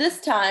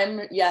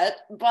time yet,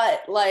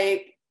 but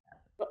like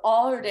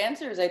all her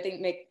dancers I think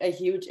make a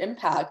huge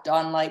impact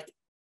on like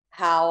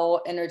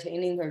how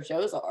entertaining her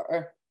shows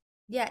are.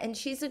 Yeah, and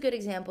she's a good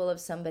example of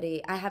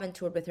somebody. I haven't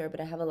toured with her, but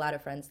I have a lot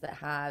of friends that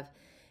have.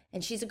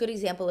 And she's a good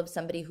example of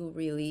somebody who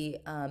really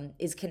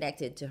is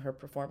connected to her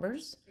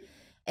performers.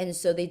 And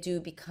so they do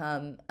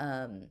become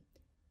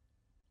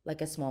like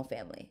a small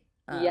family.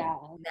 Yeah.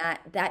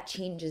 That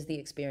changes the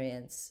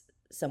experience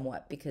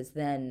somewhat because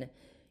then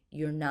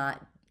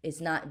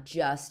it's not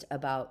just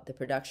about the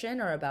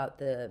production or about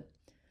the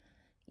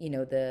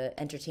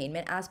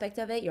entertainment aspect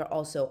of it. You're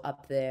also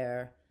up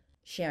there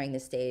sharing the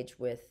stage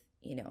with,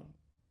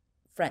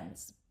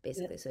 friends,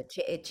 basically. So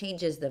it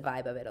changes the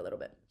vibe of it a little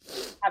bit.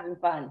 Having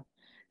fun.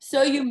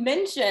 So you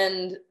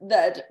mentioned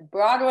that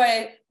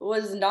Broadway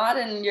was not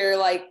in your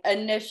like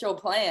initial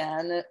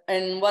plan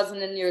and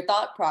wasn't in your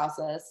thought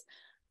process,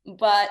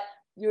 but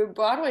your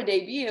Broadway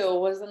debut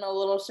was in a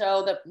little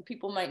show that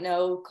people might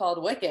know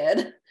called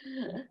Wicked.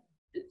 Yeah.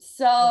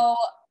 So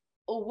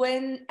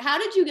how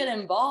did you get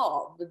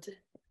involved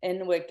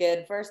in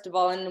Wicked, first of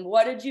all, and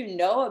what did you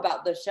know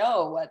about the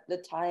show at the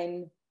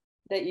time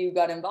that you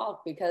got involved?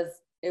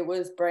 Because it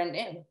was brand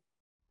new.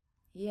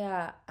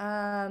 Yeah.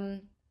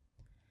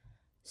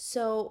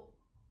 So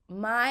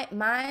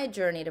my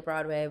journey to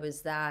Broadway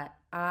was that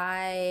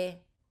I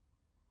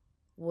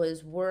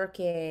was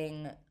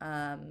working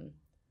I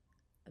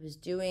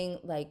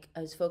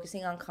was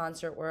focusing on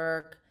concert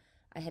work.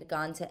 I had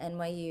gone to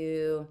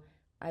NYU.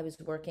 I was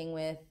working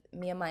with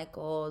Mia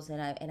Michaels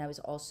and I was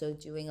also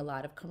doing a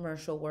lot of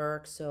commercial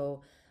work.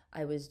 So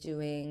I was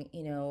doing,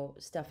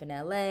 stuff in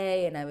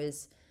LA and I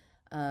was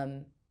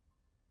um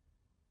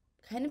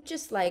kind of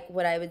just like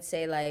what I would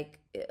say like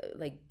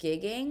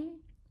gigging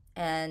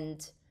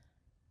and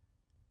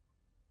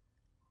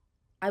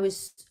I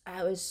was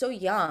so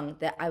young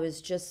that I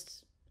was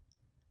just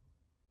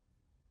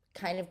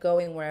kind of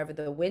going wherever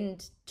the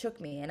wind took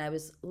me. And I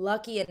was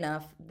lucky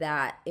enough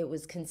that it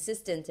was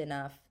consistent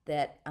enough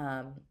that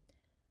I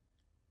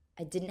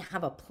didn't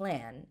have a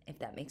plan, if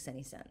that makes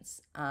any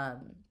sense.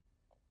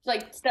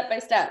 Like step by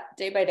step,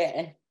 day by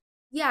day.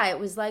 Yeah, it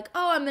was like,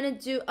 oh, I'm gonna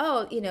do,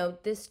 oh,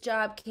 this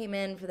job came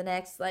in for the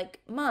next like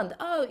month.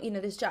 Oh,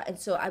 this job. And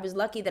so I was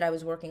lucky that I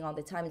was working all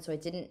the time. And so I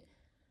didn't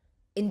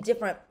in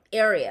different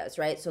areas,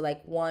 right? So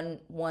like one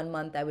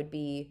month I would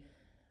be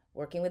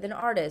working with an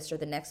artist, or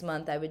the next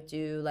month I would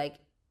do like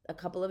a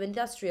couple of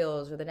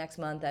industrials, or the next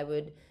month I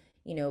would,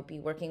 be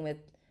working with,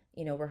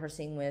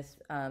 rehearsing with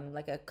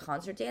like a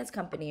concert dance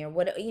company or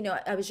what,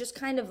 I was just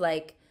kind of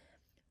like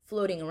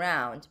floating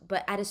around.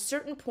 But at a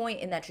certain point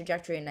in that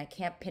trajectory, and I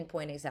can't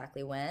pinpoint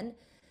exactly when,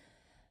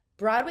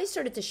 Broadway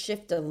started to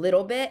shift a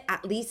little bit,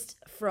 at least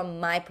from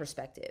my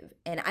perspective.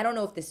 And I don't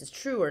know if this is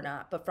true or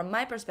not, but from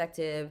my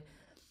perspective,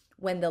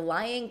 when The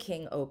Lion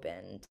King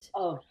opened,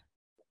 Oh,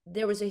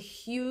 there was a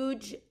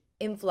huge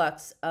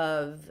influx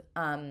of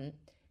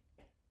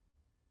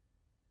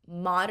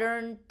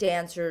modern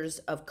dancers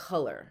of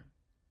color.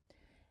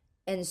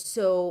 And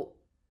so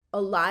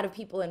a lot of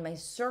people in my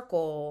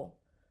circle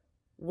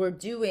were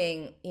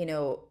doing,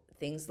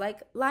 things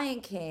like Lion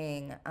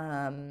King,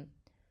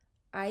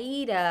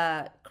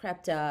 Aida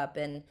crept up.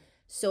 And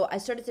so I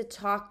started to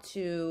talk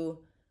to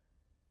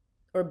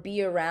or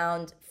be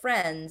around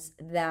friends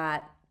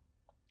that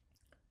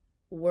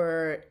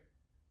were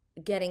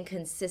getting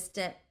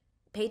consistent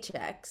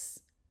paychecks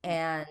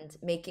and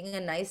making a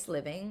nice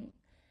living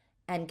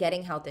and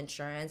getting health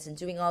insurance and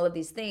doing all of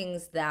these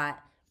things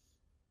that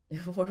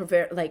were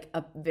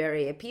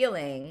very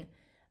appealing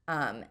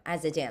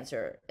as a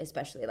dancer,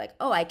 especially like,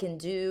 oh, I can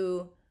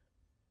do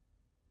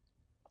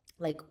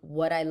like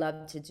what I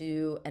love to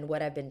do and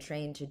what I've been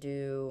trained to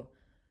do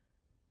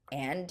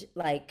and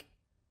like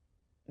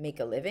make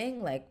a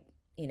living. Like,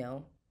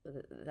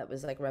 that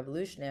was like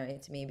revolutionary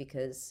to me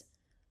because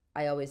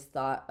I always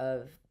thought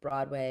of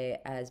Broadway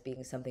as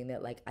being something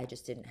that like I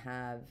just didn't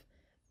have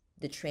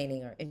the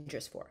training or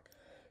interest for.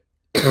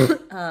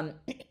 um,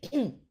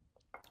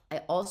 I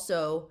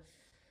also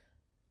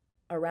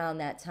around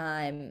that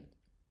time,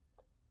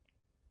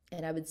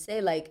 and I would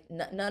say like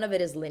none of it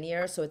is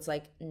linear, so it's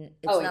like it's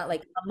oh, not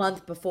like a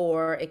month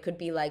before. It could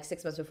be like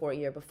 6 months before, a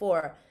year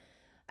before.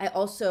 I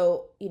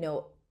also,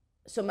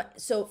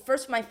 so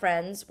first my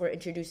friends were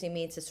introducing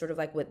me to sort of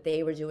like what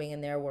they were doing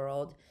in their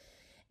world.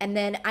 And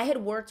then I had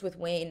worked with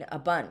Wayne a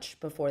bunch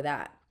before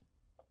that.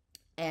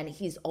 And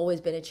he's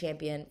always been a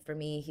champion for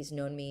me. He's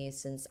known me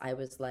since I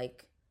was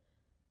like,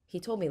 he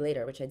told me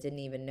later, which I didn't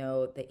even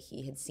know, that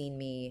he had seen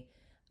me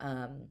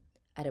um,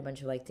 at a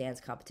bunch of like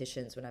dance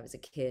competitions when I was a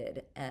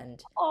kid.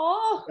 And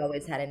Oh, he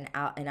always had an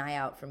eye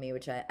out for me,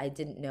 which I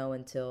didn't know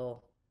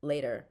until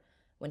later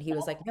when he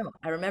was like, no,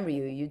 I remember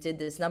you. You did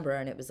this number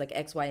and it was like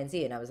X, Y, and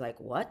Z. And I was like,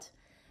 what?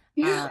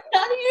 Um,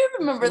 how do you it's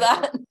remember really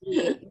that?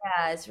 sweet.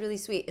 Yeah, it's really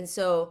sweet. And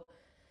so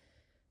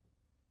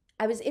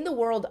I was in the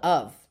world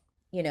of,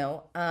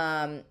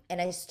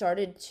 and I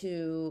started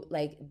to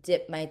like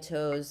dip my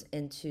toes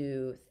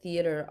into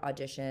theater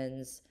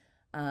auditions.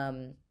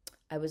 Um,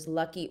 I was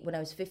lucky when I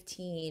was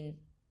 15,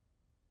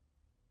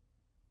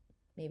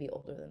 maybe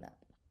older than that.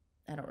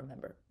 I don't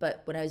remember.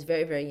 But when I was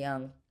very, very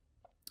young,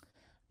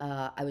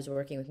 I was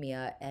working with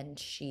Mia and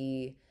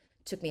she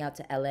took me out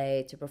to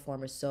LA to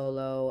perform a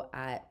solo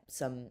at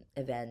some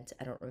event.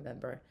 I don't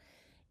remember.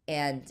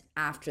 And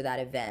after that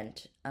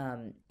event,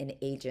 an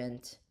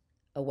agent,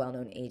 a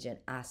well-known agent,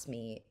 asked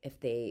me if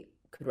they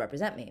could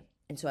represent me.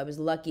 And so I was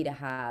lucky to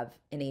have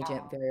an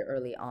agent Wow. very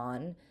early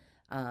on,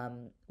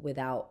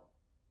 without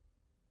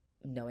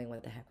knowing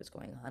what the heck was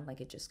going on.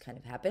 Like it just kind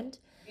of happened.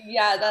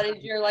 Yeah, that is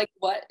Um, you're like,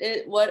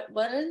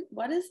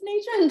 what is an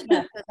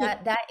yeah, agent? so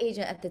that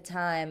agent at the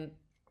time,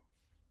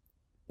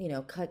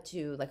 cut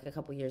to like a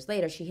couple years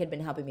later, she had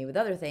been helping me with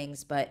other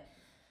things, but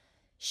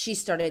she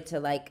started to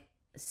like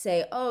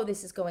say, "Oh,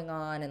 this is going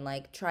on," and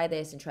like try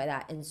this and try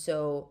that. And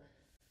so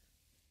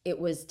it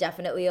was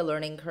definitely a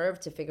learning curve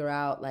to figure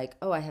out like,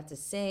 oh, I have to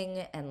sing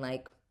and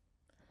like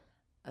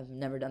I've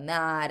never done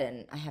that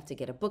and I have to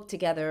get a book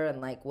together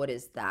and like what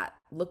does that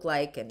look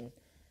like? And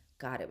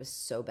God, it was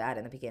so bad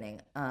in the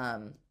beginning.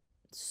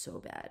 So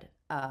bad.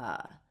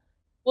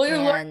 Well, you're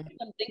learning And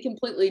something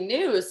completely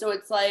new, so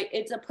it's like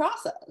it's a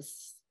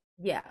process.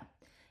 yeah.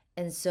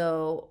 And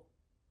so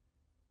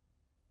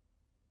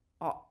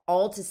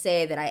all to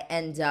say that I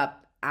end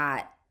up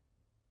at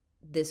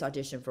this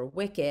audition for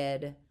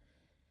Wicked,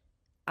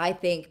 I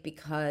think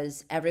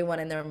because everyone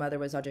and their mother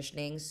was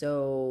auditioning,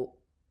 so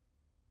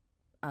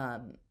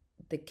um,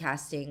 the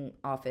casting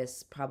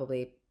office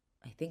probably,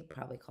 I think,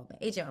 probably called my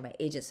agent or my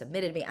agent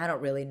submitted me. I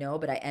don't really know,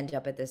 but I end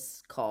up at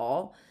this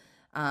call.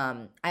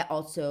 I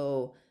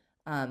also,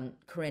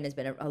 Corinne has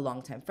been a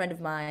longtime friend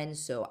of mine,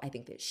 so I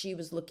think that she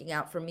was looking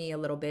out for me a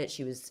little bit.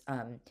 She was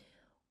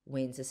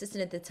Wayne's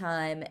assistant at the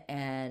time,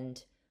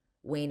 and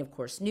Wayne, of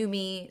course, knew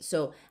me.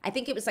 So I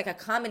think it was like a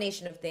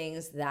combination of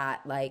things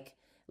that like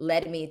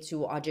led me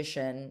to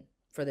audition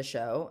for the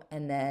show,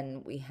 and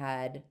then we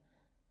had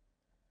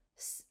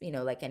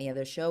like any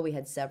other show, we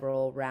had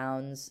several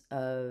rounds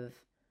of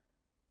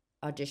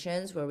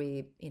auditions where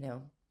we,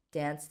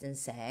 danced and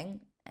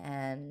sang,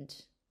 and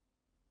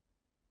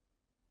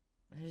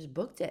I just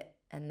booked it.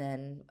 And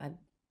then I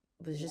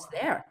was just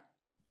there.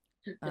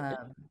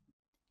 Um,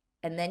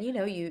 and then,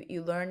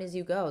 you learn as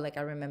you go. Like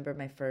I remember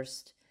my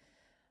first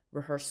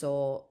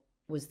rehearsal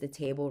was the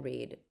table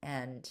read,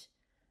 and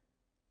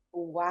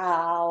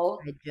Wow.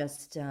 I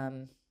just,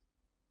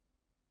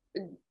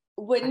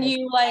 When I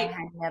you I like,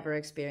 had never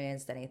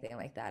experienced anything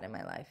like that in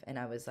my life, and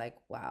I was like,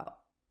 wow,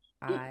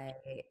 y-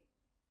 I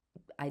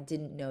I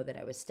didn't know that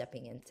I was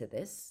stepping into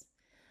this.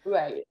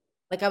 right.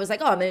 Like I was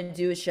like, oh, I'm gonna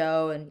do a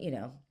show, and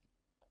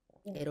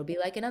it'll be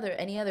like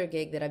any other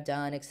gig that I've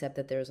done, except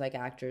that there's like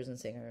actors and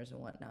singers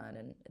and whatnot,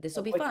 and this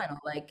will be Like, fun.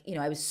 Like,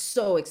 I was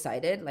so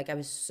excited. Like I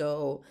was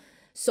so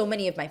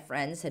many of my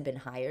friends had been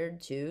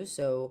hired too,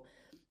 so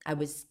I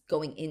was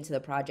going into the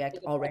project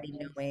the already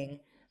preference. knowing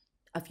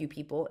a few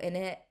people in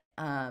it.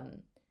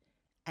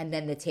 And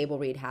then the table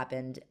read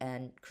happened,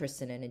 and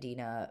Kristen and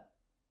Adina.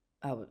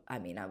 I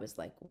mean, I was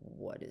like,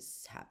 what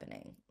is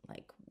happening?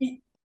 Like, You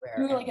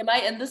where were am like, I? am I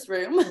in this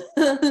room?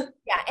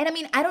 Yeah, and I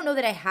mean, I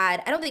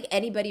don't think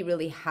anybody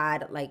really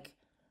had like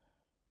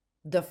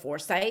the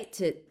foresight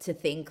to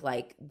think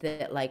like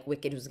that like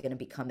Wicked was going to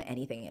become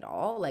anything at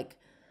all. Like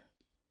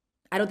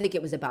I don't think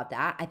it was about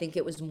that. I think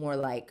it was more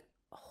like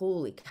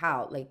holy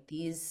cow, like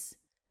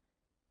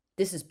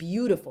this is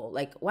beautiful.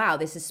 Like wow,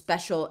 this is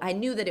special. I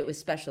knew that it was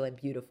special and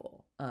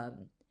beautiful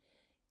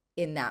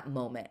in that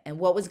moment. And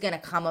what was going to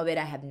come of it,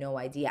 I have no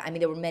idea. I mean,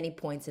 there were many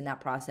points in that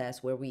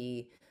process where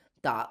we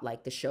thought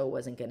like the show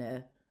wasn't going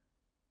to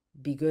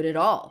be good at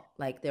all.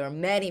 Like there were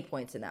many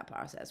points in that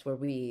process where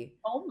we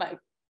Oh my,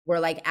 were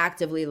like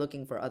actively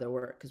looking for other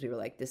work because we were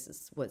like, this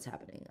is what's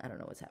happening. I don't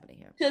know what's happening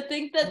here. to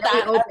think And that then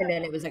we that opened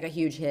and it was like a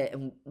huge hit.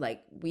 And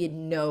like we had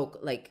no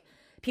like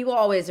people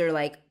always are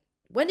like,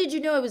 when did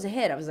you know it was a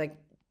hit? I was like,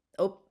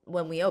 oh,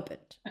 when we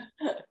opened.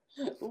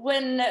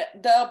 when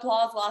the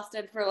applause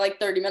lasted for like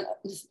 30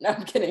 minutes. No,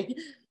 I'm kidding.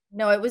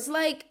 No, it was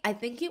like I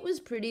think it was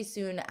pretty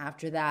soon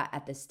after that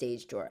at the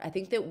stage door. I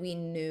think that we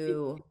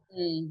knew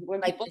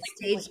When like people the like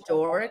really stage jump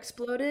door on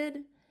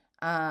exploded.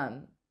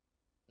 Um,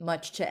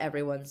 much to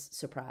everyone's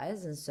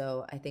surprise. And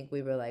so I think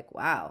we were like,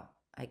 wow,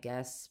 I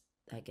guess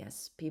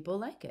people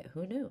like it.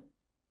 Who knew?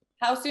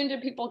 how soon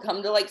did people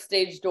come to like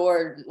stage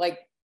door like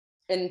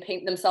and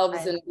paint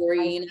themselves I in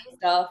I green and think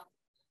stuff?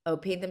 Oh,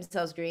 paint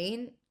themselves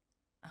green?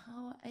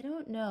 Oh, I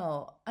don't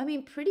know. I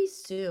mean, pretty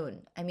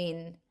soon. I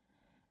mean,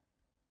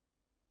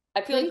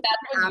 I feel like pretty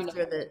that's soon when you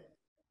after the,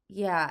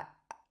 yeah,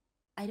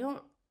 I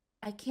don't,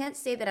 I can't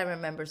say that I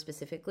remember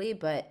specifically,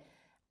 but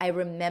I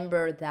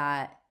remember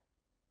that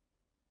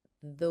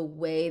the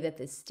way that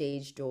the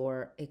stage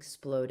door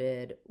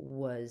exploded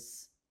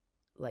was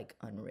like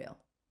unreal.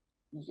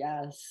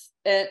 yes.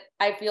 And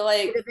I feel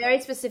With like a very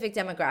specific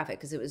demographic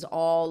because it was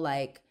all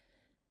like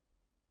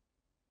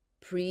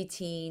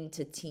preteen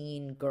to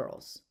teen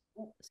girls.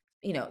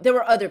 You know, there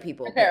were other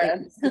people, my but it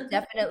parents. it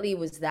definitely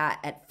was that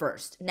at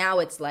first. Now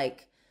it's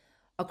like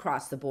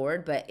across the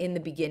board, but in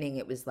the beginning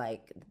it was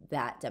like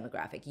that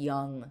demographic,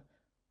 young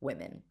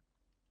women.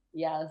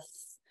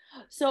 Yes.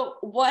 So,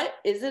 what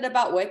is it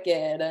about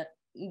Wicked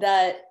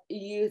that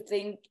you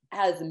think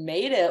has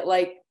made it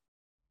like,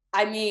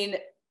 I mean,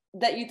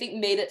 that you think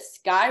made it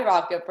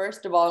skyrocket,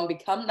 first of all, and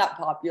become that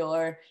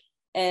popular,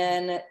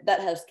 and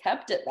that has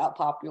kept it that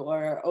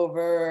popular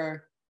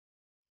over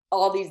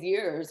all these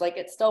years? Like,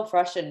 it's still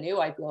fresh and new,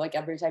 I feel like,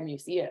 every time you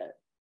see it.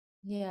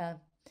 Yeah.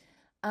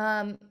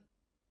 Um,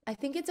 I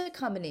think it's a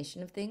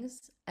combination of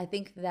things. I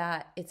think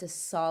that it's a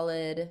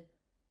solid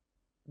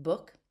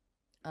book.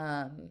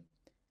 Um,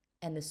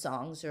 and the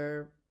songs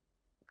are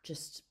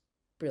just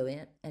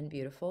brilliant and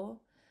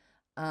beautiful.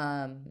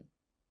 Um,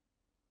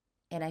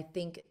 and I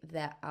think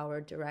that our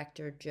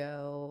director,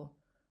 Joe,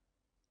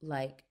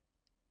 like,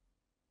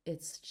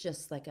 it's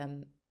just like a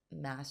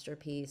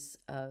masterpiece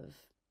of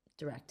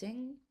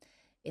directing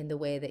in the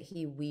way that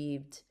he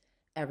weaved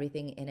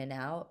everything in and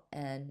out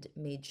and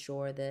made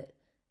sure that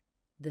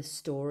the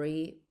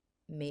story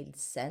made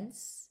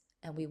sense.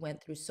 And we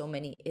went through so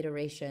many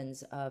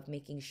iterations of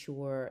making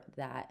sure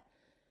that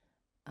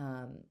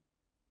um,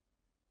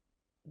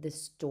 the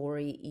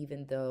story,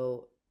 even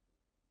though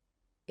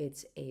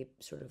it's a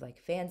sort of like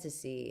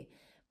fantasy,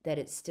 that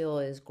it still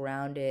is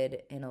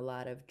grounded in a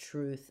lot of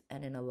truth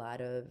and in a lot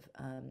of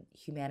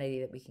humanity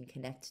that we can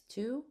connect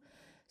to.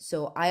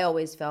 So I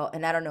always felt,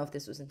 and I don't know if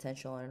this was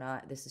intentional or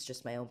not, this is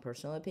just my own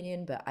personal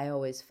opinion, but I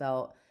always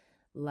felt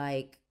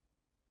like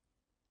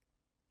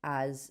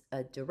as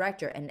a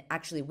director, and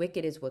actually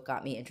Wicked is what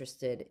got me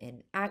interested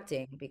in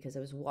acting because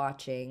I was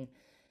watching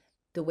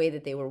the way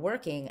that they were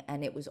working,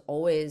 and it was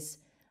always,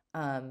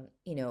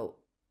 you know,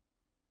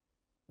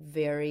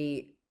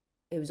 very,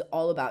 it was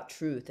all about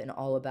truth and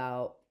all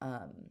about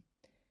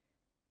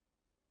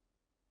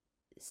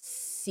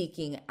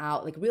seeking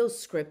out like real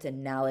script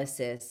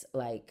analysis,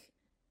 like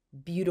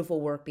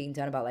beautiful work being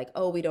done about like,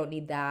 oh, we don't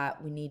need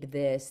that, we need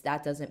this,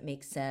 that doesn't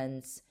make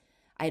sense,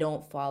 I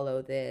don't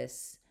follow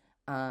this.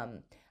 um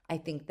I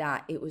think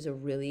that it was a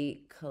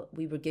really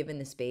we were given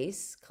the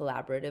space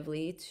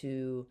collaboratively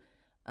to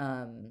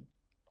um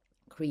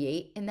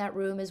create in that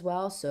room as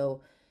well.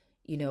 So,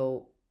 you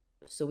know,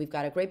 so we've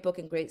got a great book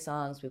and great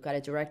songs. We've got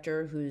a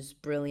director who's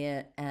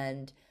brilliant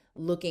and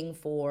looking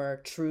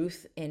for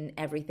truth in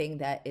everything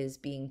that is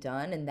being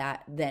done. And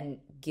that then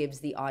gives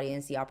the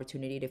audience the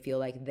opportunity to feel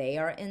like they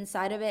are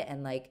inside of it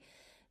and like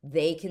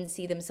they can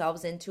see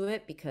themselves into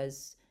it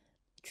because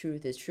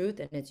truth is truth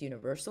and it's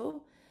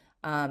universal.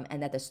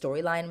 And that the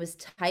storyline was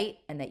tight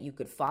and that you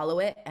could follow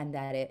it and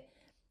that it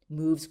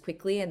moves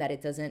quickly and that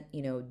it doesn't,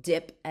 you know,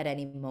 dip at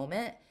any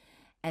moment.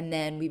 And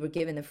then we were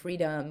given the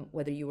freedom,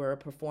 whether you were a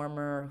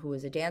performer who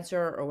was a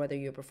dancer or whether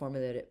you were a performer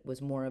that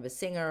was more of a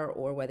singer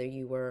or whether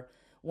you were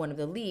one of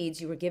the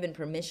leads, you were given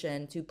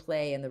permission to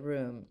play in the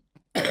room.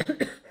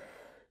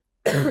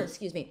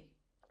 Excuse me.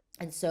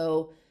 And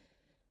so,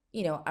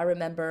 you know, I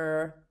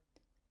remember,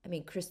 I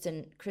mean,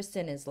 Kristen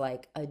is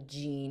like a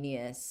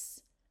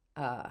genius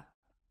uh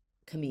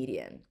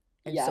comedian.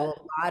 And so Yes.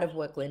 a lot of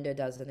what Glinda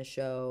does in the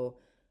show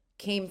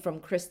came from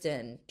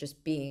Kristen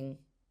just being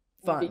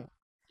Be- fun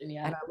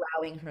Yeah. and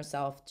allowing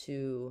herself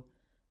to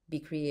be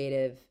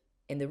creative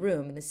in the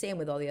room. And the same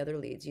with all the other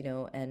leads, you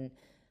know, and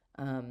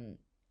um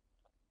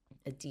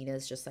Adina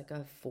is just like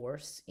a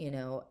force, you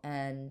know,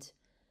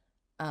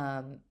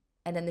 um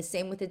and then the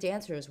same with the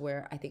dancers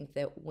where I think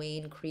that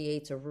Wayne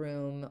creates a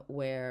room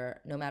where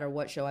no matter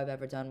what show I've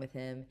ever done with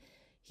him,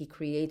 he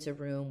creates a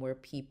room where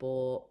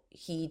people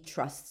he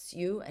trusts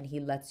you and he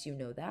lets you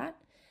know that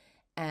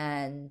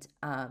and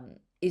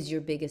is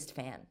your biggest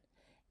fan.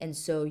 And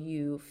so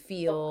you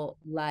feel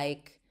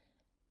like,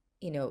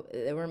 you know,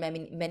 there were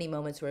many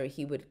moments where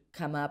he would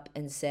come up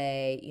and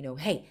say, you know,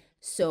 hey,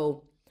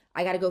 so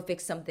I got to go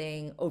fix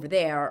something over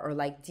there or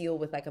like deal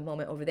with like a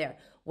moment over there.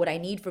 What I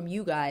need from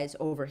you guys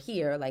over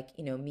here, like,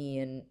 you know, me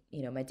and,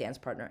 you know, my dance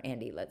partner,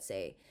 Andy, let's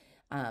say,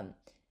 um,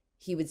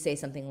 he would say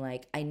something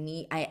like,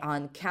 I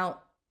on count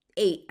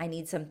 8, I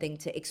need something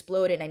to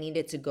explode and I need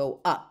it to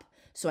go up.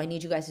 So I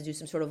need you guys to do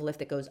some sort of lift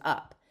that goes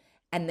up.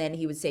 And then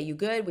he would say, you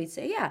good? We'd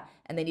say, yeah.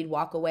 And then he'd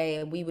walk away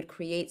and we would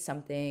create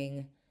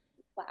something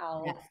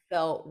that Wow.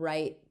 felt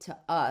right to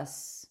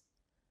us.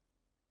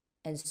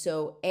 And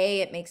so,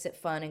 A, it makes it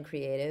fun and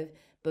creative,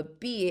 but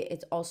B,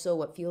 it's also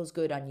what feels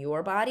good on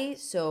your body.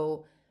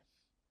 So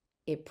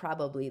it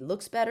probably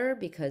looks better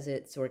because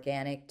it's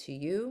organic to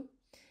you.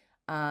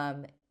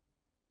 Um,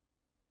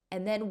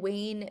 And then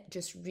Wayne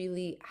just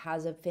really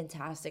has a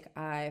fantastic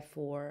eye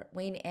for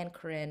Wayne and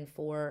Corinne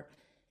for,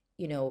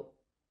 you know,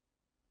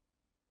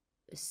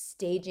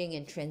 staging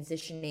and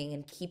transitioning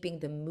and keeping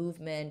the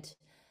movement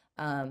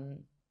um,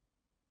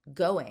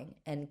 going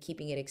and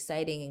keeping it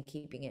exciting and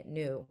keeping it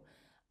new.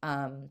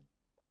 Um,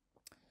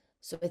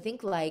 so I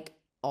think like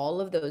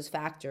all of those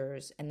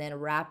factors and then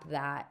wrap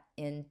that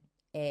in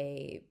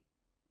a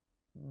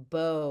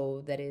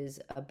bow that is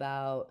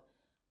about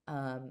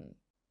um,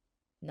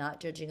 not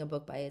judging a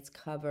book by its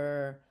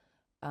cover,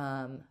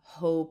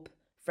 hope,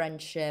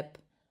 friendship,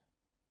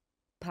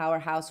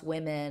 powerhouse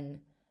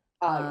women.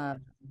 Oh, yeah.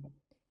 Um,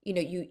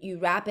 you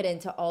wrap it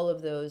into all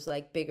of those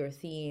like bigger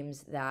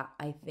themes that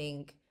I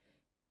think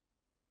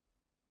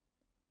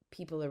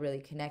people are really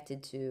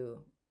connected to.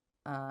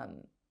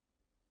 Um,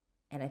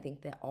 and I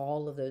think that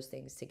all of those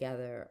things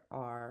together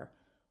are,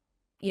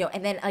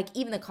 and then like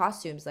even the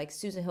costumes, like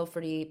Susan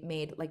Hilferty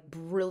made like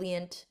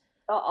brilliant,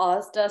 The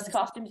Ozdust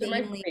costumes are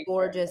my insanely favorite.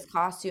 gorgeous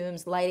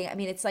costumes, lighting. I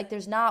mean, it's like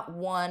there's not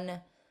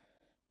one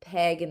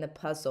peg in the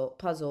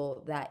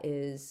puzzle that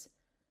is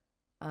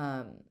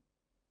um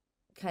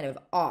kind of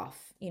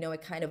off.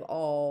 It kind of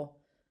all,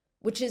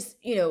 which is,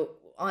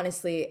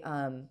 honestly,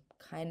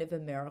 kind of a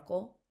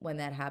miracle when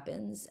that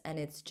happens. And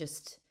it's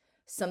just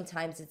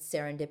sometimes it's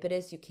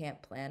serendipitous. You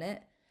can't plan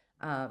it.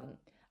 Um,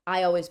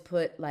 I always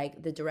put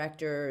like the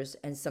directors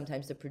and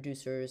sometimes the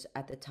producers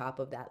at the top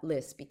of that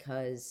list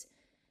because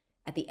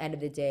at the end of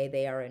the day,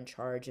 they are in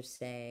charge of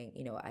saying,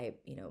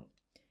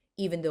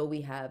 even though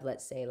we have,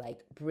 let's say,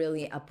 like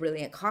a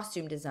brilliant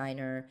costume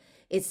designer,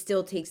 it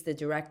still takes the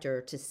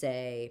director to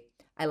say,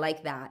 I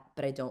like that,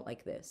 but I don't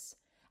like this.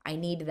 I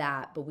need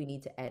that, but we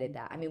need to edit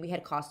that. I mean, we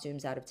had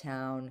costumes out of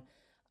town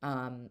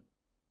um,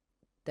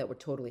 that were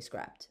totally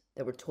scrapped,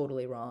 that were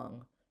totally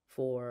wrong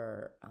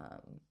for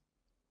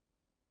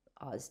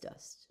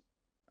Ozdust.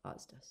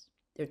 Ozdust.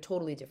 They're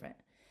totally different.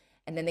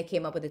 And then they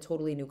came up with a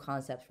totally new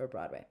concept for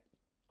Broadway.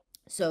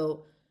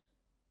 So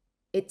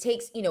it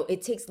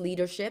takes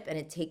leadership and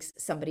it takes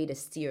somebody to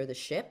steer the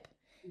ship.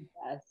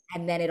 Yes.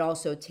 And then it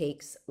also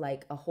takes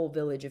like a whole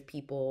village of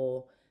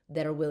people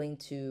that are willing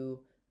to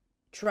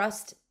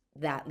trust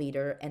that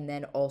leader and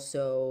then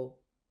also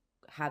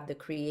have the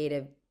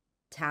creative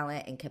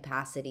talent and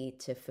capacity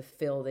to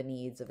fulfill the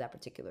needs of that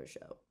particular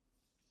show.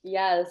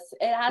 Yes.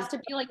 It has It's to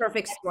be a like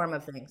perfect storm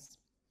of things,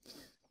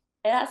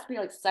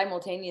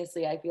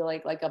 simultaneously, I feel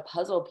like a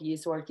puzzle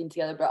piece working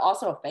together, but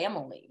also a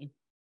family.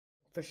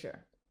 for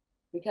sure.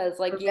 Because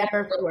like For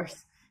better, for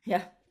worse.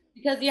 Yeah.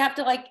 you have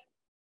to like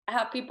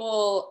have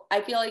people.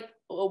 I feel like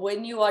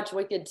when you watch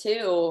Wicked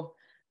 2,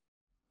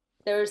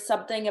 there's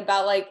something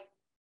about like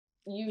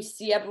you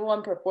see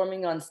everyone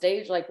performing on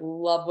stage, like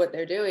love what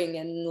they're doing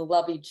and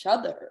love each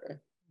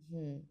other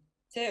Mhm.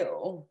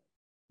 too,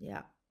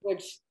 Yeah.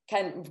 which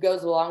kind of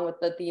goes along with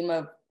the theme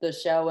of the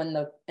show and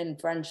the and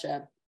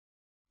friendship.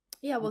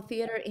 Yeah, well,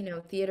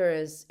 theater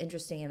is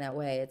interesting in that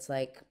way. It's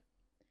like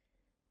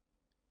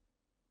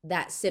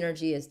that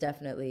synergy is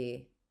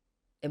definitely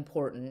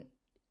important,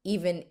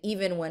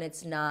 even when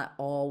it's not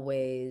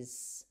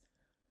always,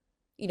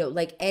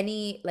 like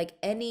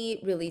any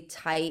really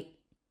tight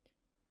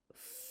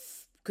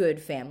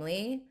good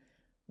family,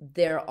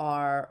 there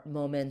are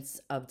moments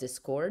of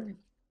discord.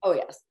 Oh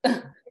yes.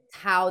 It's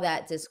how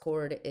that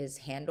discord is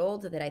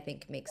handled that I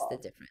think makes the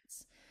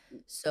difference.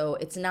 So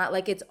it's not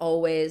like it's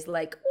always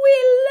like we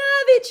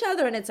love each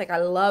other and it's like a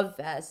love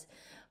fest,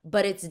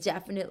 but it's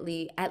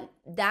definitely at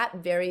that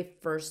very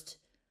first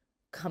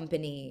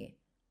company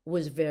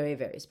was very,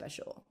 very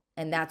special.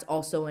 And that's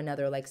also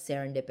another like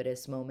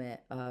serendipitous moment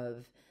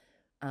of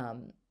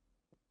um,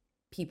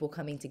 people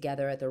coming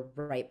together at the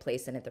right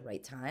place and at the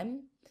right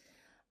time.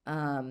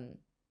 Um,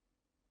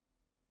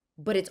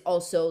 but it's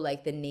also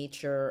like the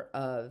nature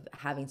of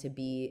having to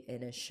be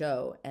in a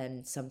show.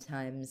 And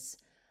sometimes,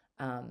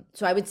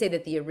 so I would say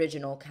that the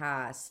original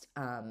cast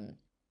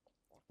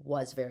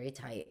was very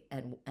tight.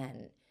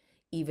 And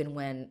even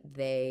when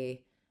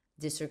they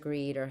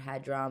disagreed or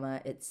had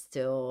drama, it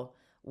still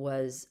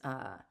was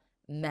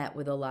met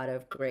with a lot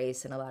of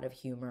grace and a lot of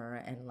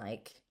humor and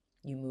like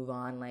you move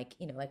on like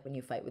like when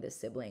you fight with a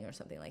sibling or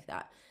something like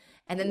that.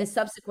 And then the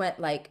subsequent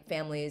like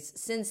families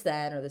since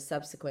then or the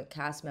subsequent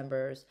cast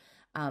members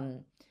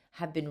um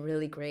have been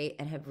really great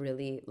and have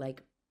really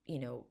like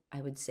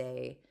I would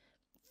say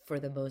for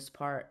the most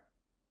part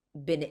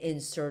been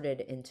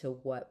inserted into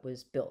what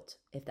was built,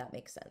 if that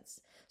makes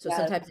sense. So Yes.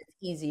 sometimes it's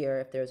easier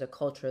if there's a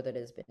culture that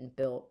has been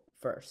built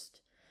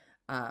first.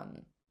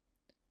 Um,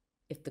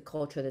 if the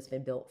culture that's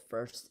been built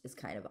first is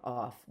kind of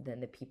off, then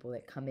the people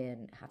that come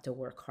in have to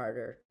work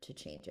harder to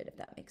change it, if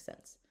that makes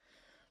sense.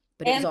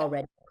 But it was And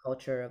already a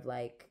culture of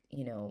like,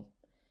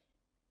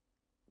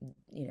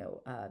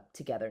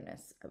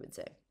 togetherness, I would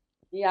say.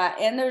 yeah,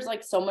 and there's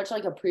like so much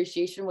like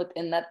appreciation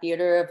within that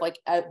theater of like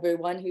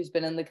everyone who's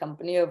been in the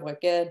company of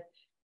Wicked.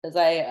 Because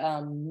I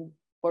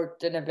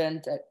worked an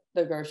event at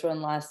the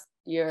Gershwin last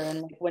year,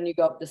 and like, when you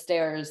go up the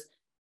stairs,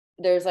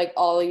 there's like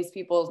all these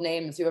people's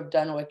names who have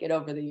done Wicked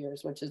over the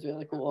years, which is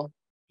really cool.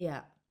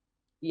 Yeah.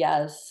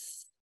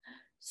 Yes.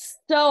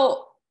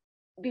 So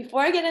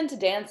before I get into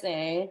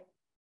dancing,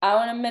 I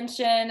want to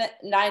mention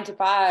 9 to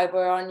 5,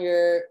 where in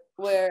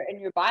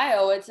your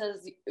bio it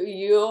says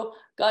you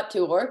got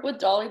to work with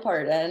Dolly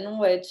Parton,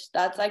 which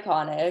that's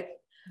iconic.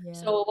 Yeah.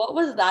 So what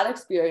was that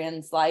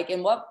experience like,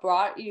 and what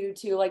brought you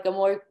to like a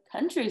more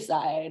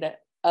countryside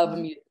of a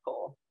Mhm.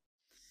 musical?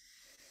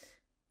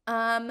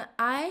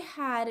 I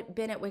had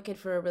been at Wicked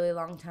for a really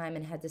long time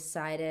and had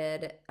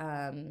decided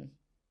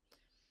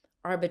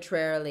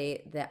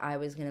arbitrarily that I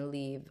was going to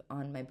leave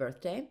on my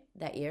birthday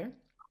that year.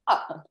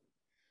 Ah,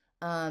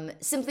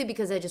 Simply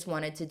because I just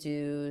wanted to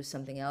do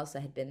something else. I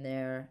had been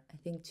there, I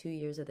think, 2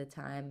 years at the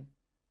time,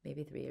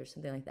 maybe 3 years,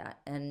 something like that.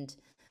 And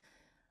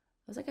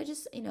I was like,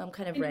 I'm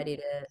kind of ready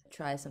to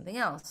try something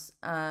else.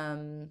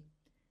 And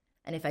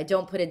if I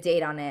don't put a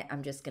date on it,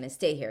 I'm just going to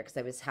stay here because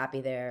I was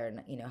happy there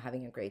and,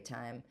 having a great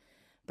time.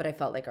 But I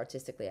felt like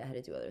artistically I had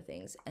to do other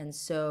things. And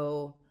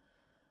so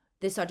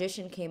this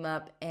audition came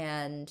up,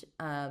 and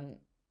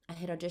I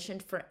had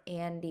auditioned for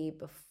Andy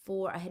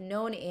before. I had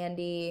known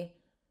Andy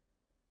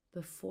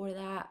before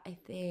that, I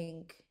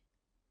think.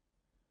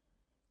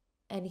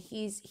 And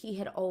he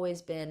had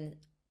always been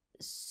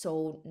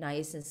so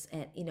nice,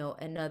 and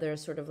another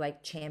sort of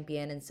like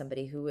champion, and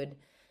somebody who would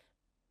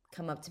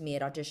come up to me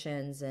at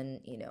auditions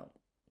and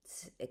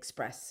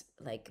express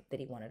like that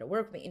he wanted to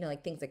work with me,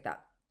 like things like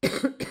that.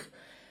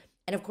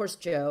 And of course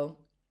Joe,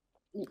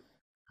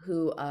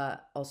 who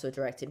also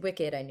directed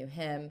Wicked, I knew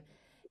him.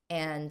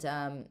 And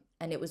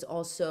it was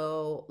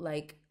also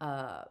like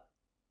a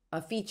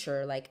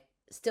feature, like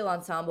still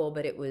ensemble,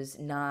 but it was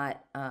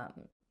not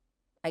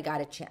I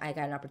got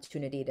an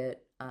opportunity to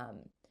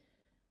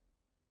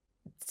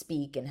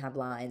speak and have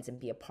lines and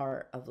be a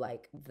part of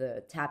like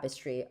the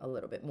tapestry a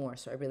little bit more.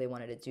 So I really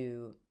wanted to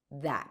do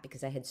that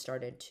because I had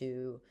started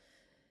to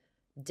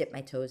dip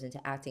my toes into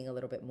acting a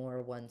little bit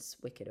more once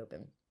Wicked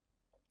opened.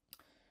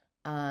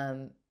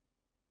 Um,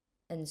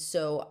 and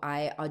so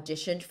I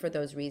auditioned for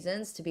those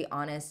reasons. To be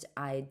honest,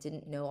 I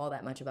didn't know all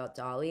that much about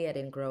Dolly. I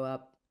didn't grow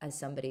up as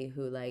somebody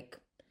who like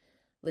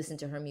listened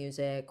to her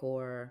music,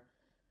 or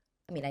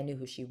I mean, I knew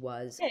who she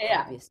was, yeah,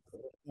 yeah.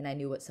 obviously, and I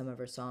knew what some of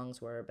her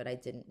songs were, but I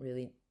didn't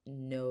really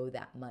know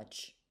that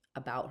much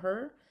about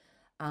her,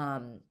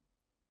 um,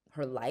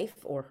 her life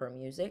or her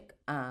music.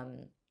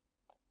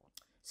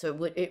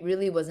 So it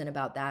really wasn't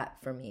about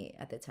that for me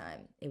at the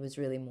time. It was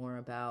really more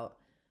about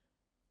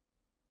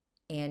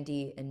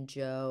Andy and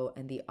Joe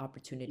and the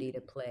opportunity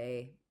to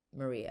play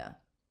Maria.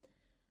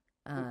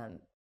 Um,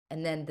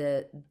 and then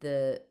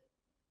the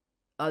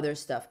other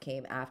stuff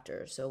came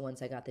after. So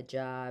once I got the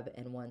job,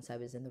 and once I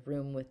was in the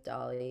room with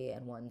Dolly,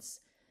 and once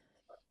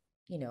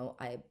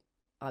I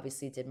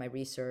obviously did my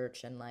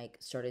research and like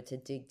started to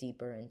dig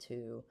deeper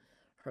into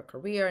her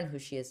career and who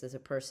she is as a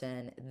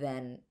person,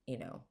 then,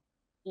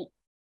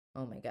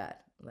 oh my God,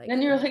 Then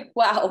like you're like,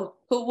 wow,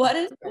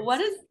 yes.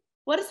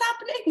 what is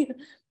happening?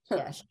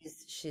 Yeah,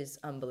 she's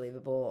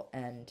unbelievable,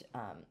 and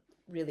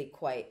really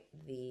quite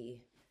the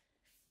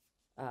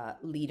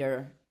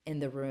leader in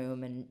the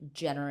room, and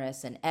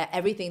generous, and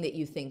everything that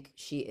you think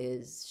she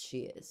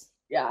is.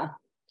 Yeah.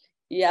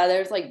 Yeah,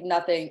 there's like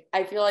nothing.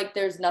 I feel like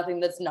there's nothing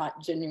that's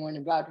not genuine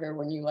about her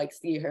when you like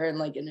see her in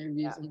like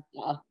interviews Yeah, and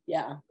stuff.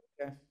 Yeah.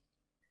 sure.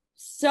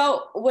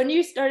 So when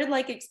you started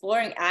like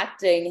exploring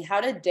acting, how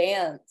did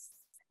dance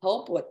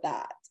help with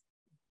that?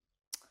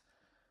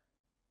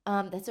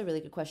 That's a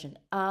really good question.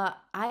 I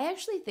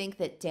actually think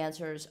that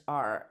dancers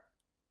are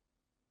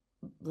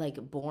like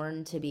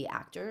born to be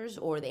actors,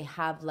 or they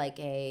have like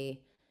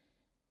a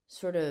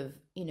sort of,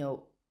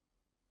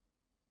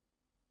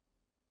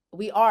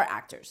 we are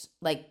actors.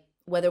 Like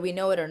whether we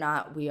know it or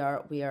not, we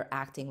are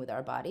acting with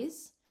our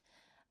bodies.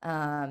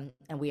 And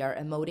we are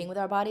emoting with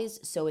our bodies.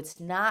 So it's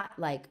not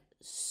like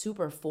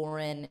super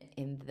foreign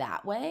in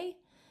that way.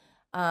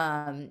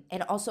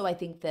 And also I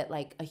think that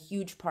like a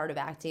huge part of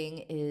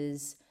acting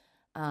is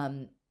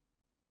um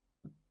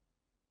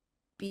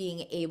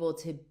being able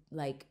to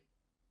like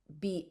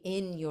be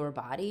in your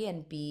body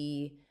and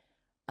be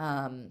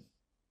um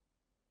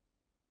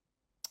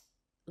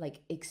like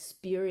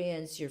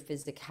experience your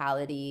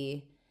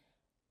physicality,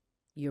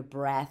 your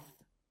breath,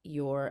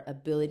 your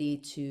ability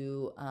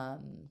to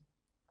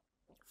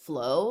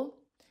flow.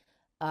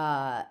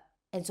 Uh,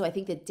 and so I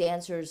think that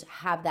dancers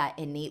have that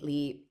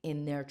innately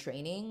in their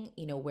training,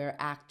 where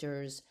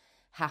actors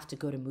have to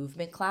go to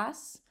movement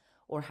class,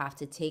 or have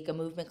to take a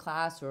movement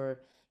class,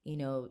 or,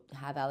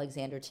 have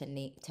Alexander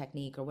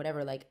technique or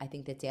whatever. Like, I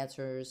think that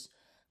dancers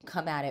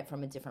come at it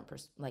from a different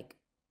like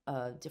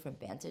a different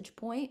vantage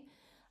point.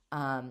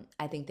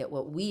 I think that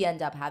what we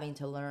end up having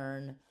to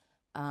learn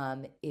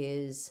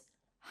is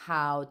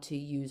how to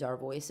use our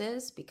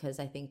voices, because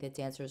I think that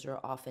dancers are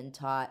often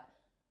taught,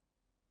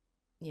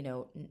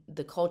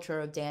 the culture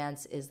of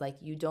dance is like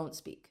you don't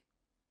speak,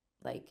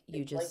 like you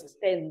Like just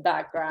stay in the do what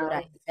I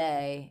background.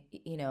 say,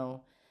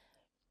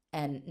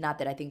 and not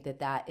that I think that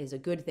that is a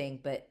good thing,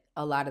 but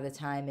a lot of the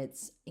time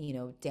it's,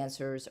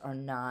 dancers are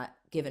not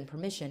given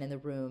permission in the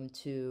room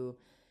to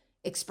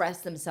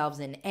express themselves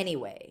in any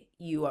way.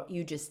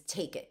 You just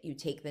take it. You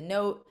take the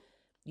note,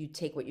 you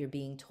take what you're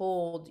being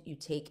told, you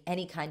take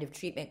any kind of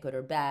treatment, good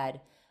or bad,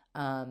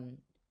 um,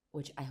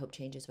 which I hope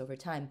changes over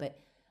time. But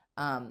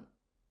um,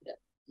 Yeah.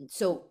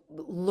 so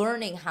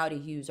learning how to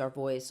use our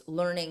voice,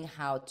 learning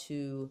how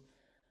to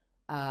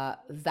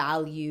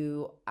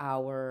value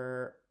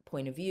our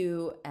point of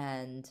view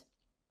and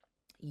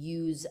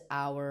use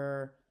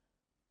our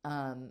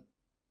um,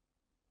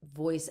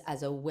 voice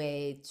as a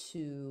way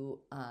to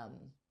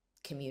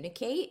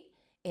communicate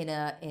in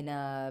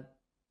a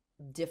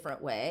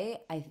different way,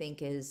 I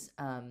think is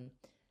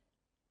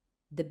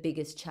the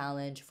biggest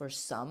challenge for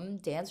some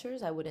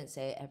dancers. I wouldn't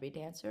say every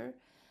dancer.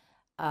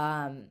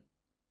 Um,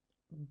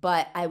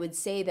 but I would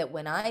say that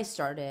when I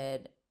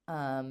started,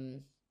 I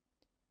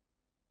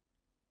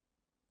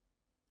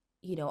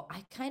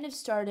kind of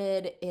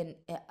started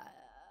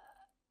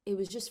it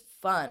was just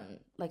fun.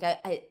 Like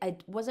I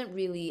wasn't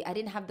really, I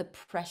didn't have the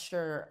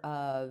pressure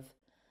of,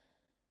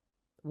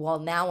 well,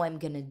 now I'm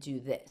gonna do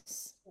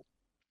this.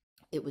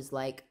 It was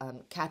like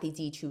Kathy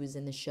Deach, who was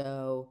in the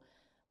show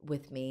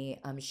with me,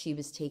 she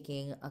was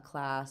taking a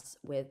class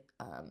with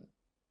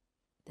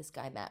this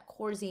guy, Matt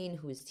Corzine,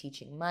 who was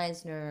teaching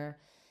Meisner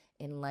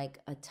in like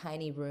a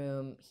tiny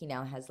room. He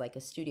now has like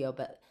a studio,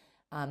 but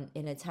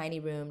in a tiny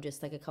room,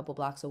 just like a couple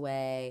blocks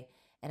away.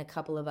 And a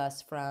couple of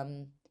us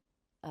from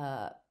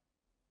uh,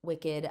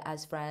 Wicked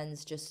as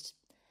friends just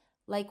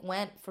like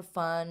went for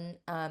fun.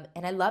 And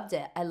I loved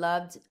it. I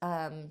loved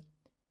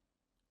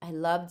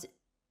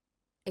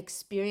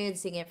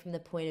experiencing it from the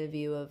point of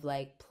view of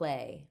like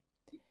play,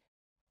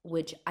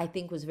 which I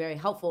think was very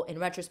helpful in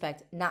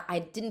retrospect. Not, I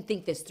didn't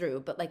think this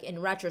through, but like in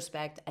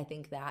retrospect, I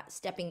think that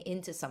stepping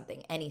into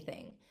something,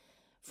 anything,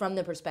 from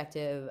the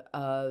perspective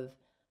of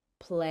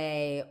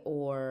play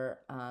or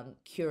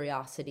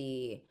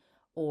curiosity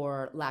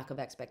or lack of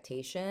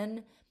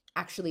expectation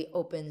actually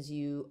opens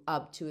you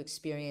up to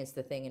experience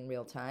the thing in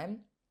real time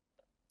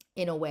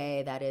in a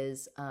way that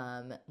is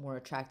more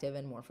attractive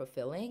and more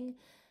fulfilling,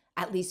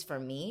 at least for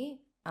me.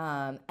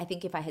 I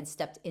think if I had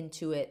stepped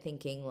into it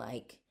thinking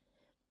like,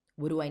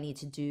 what do I need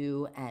to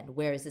do and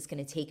where is this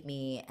going to take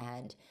me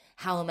and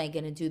how am I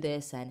going to do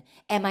this and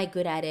am I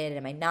good at it?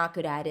 Am I not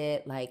good at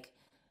it? Like,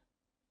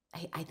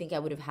 I think I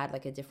would have had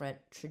like a different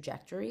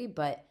trajectory.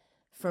 But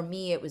for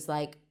me, it was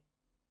like,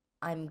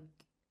 I'm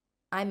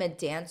I'm a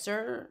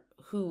dancer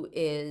who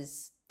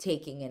is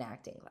taking an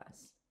acting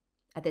class.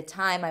 At the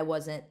time, I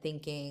wasn't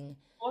thinking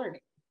Lord.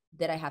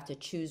 that I have to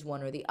choose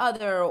one or the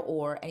other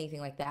or anything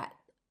like that.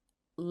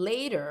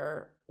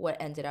 Later, what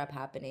ended up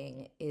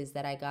happening is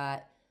that I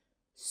got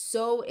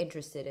so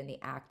interested in the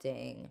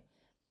acting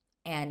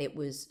and it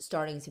was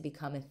starting to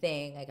become a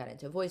thing. I got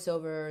into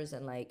voiceovers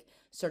and like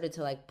started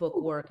to like book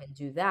work and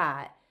do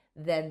that.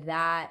 Then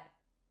that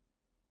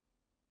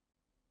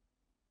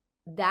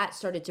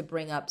started to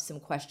bring up some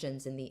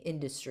questions in the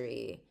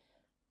industry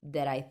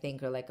that I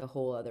think are like a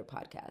whole other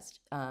podcast.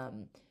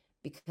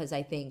 Because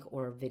I think,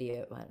 or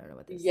video, I don't know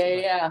what this, Yeah,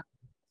 yeah,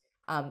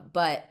 what, yeah.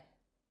 but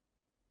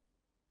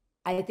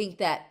I think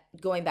that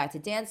going back to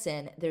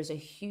dancing, there's a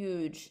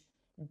huge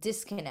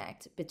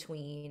disconnect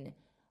between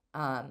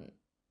um,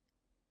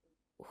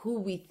 who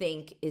we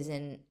think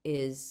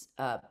is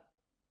a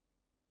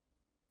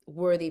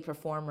worthy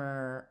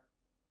performer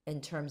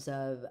in terms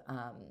of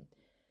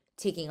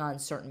taking on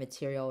certain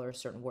material or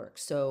certain work.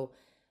 So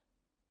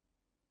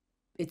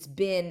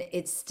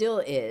it still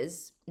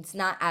is. It's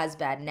not as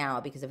bad now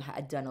because I've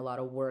had done a lot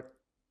of work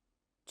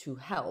to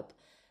help.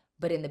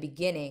 But in the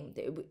beginning,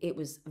 it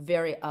was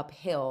very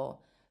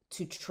uphill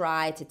to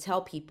try to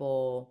tell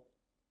people,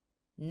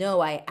 no,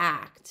 I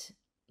act.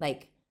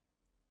 Like,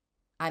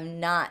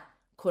 I'm not,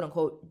 quote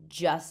unquote,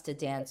 just a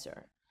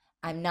dancer.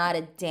 I'm not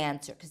a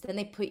dancer. Because then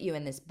they put you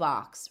in this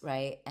box,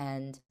 right?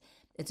 And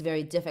it's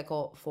very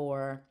difficult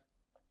for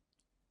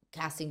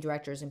casting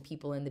directors and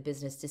people in the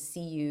business to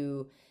see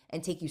you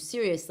and take you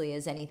seriously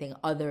as anything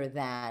other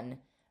than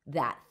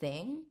that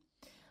thing.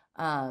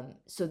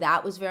 So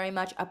that was very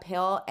much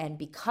uphill. And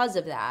because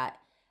of that,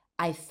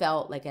 I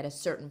felt like at a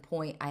certain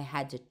point I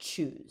had to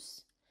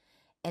choose.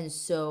 And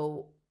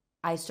so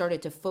I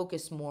started to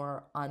focus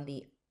more on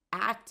the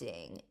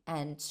acting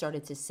and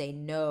started to say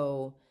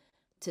no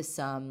to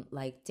some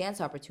like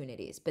dance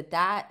opportunities. But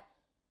that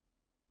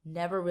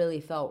never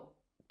really felt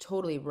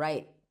totally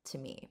right to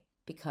me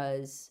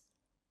because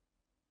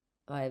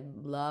I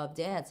love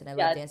dance and I love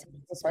Yeah, dancing.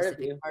 It's a it's a part of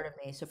specific you. part of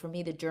me. So for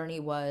me, the journey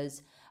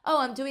was, oh,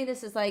 I'm doing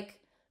this as like,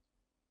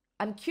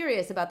 I'm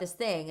curious about this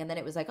thing. And then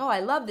it was like, oh, I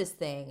love this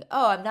thing.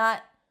 Oh,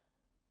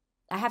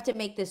 I have to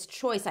make this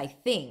choice, I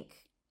think,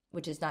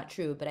 which is not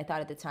true. But I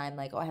thought at the time,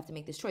 like, oh, I have to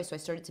make this choice. So I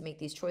started to make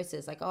these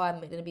choices like, oh, I'm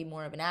going to be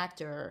more of an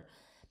actor.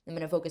 I'm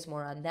going to focus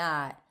more on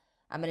that.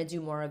 I'm going to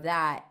do more of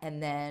that.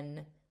 And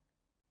then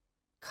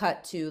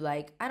cut to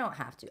like, I don't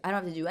have to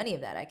do any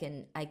of that. I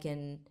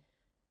can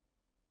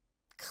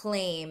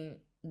claim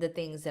the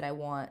things that I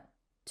want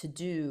to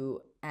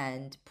do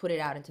and put it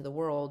out into the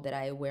world that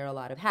I wear a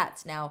lot of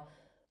hats. Now,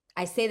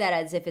 I say that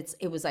as if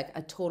it was like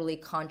a totally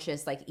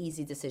conscious, like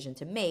easy decision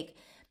to make,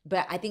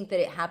 but I think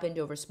that it happened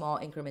over small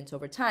increments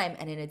over time.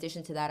 And in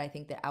addition to that, I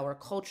think that our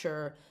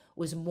culture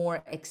was more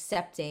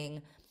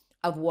accepting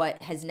of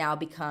what has now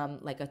become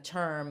like a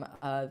term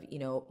of,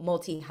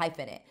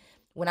 multi-hyphenate.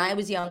 When I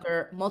was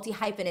younger,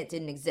 multi-hyphenate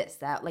didn't exist.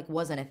 That like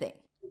wasn't a thing.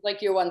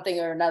 Like you're one thing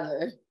or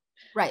another.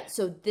 Right.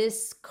 So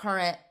this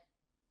current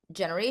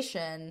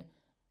generation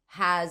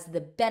has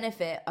the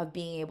benefit of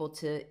being able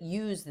to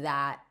use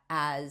that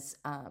as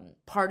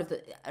part of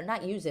the, or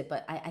not use it,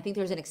 but I think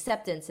there's an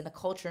acceptance in the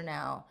culture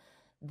now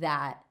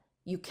that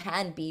you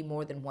can be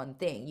more than one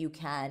thing. You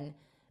can,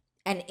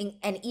 and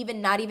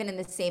even not even in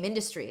the same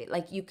industry,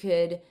 like you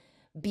could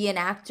be an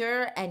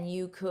actor and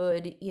you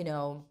could,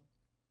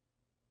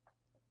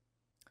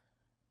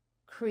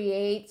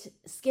 create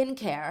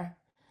skincare.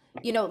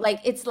 Like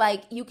it's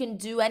like you can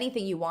do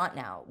anything you want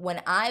now.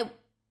 When I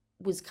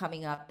was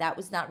coming up, that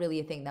was not really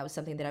a thing. That was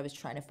something that I was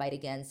trying to fight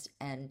against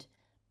and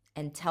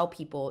tell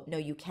people, no,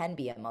 you can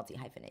be a multi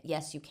hyphenate.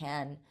 Yes, you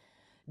can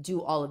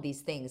do all of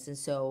these things. And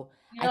so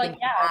You're I like,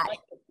 think yeah, I'd that, like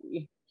to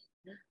be.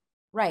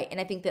 right. And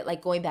I think that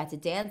like going back to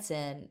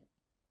dancing,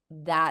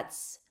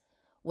 that's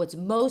what's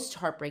most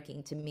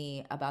heartbreaking to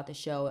me about the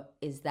show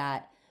is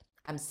that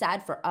I'm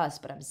sad for us,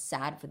 but I'm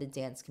sad for the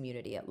dance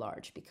community at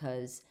large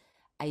because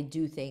I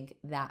do think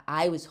that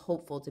I was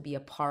hopeful to be a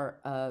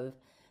part of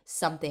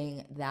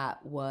something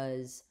that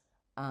was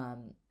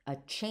a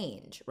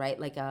change, right?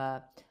 Like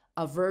a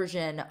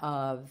version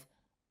of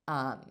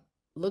um,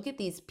 look at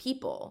these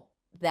people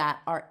that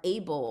are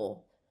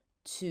able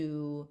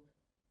to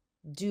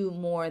do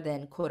more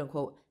than quote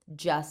unquote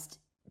just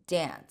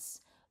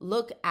dance.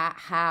 Look at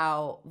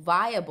how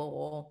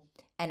viable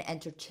and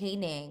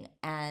entertaining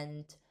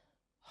and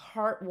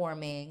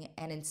heartwarming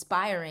and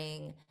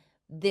inspiring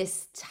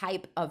this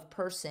type of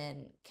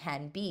person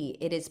can be.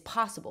 It is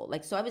possible.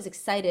 Like, so I was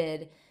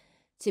excited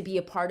to be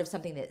a part of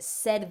something that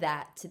said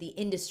that to the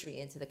industry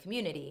and to the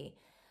community,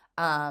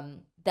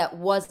 that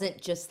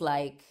wasn't just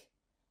like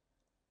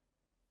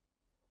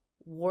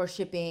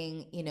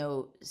worshiping,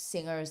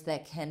 singers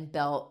that can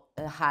belt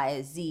a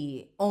high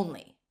Z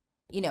only.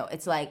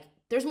 It's like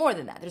there's more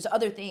than that. There's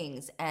other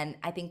things, and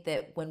I think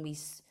that when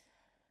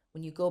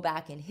you go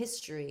back in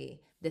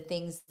history, the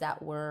things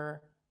that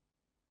were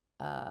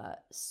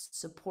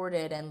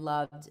supported and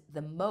loved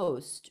the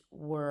most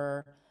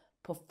were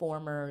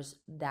performers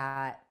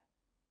that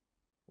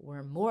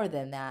were more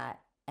than that,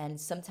 and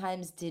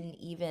sometimes didn't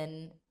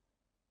even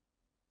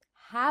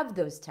have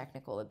those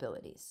technical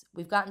abilities.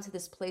 We've gotten to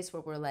this place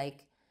where we're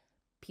like,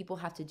 people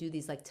have to do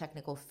these like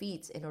technical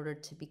feats in order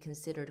to be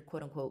considered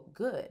quote unquote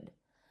good,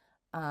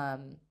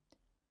 um,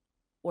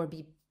 or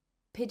be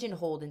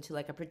pigeonholed into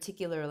like a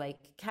particular like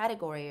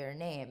category or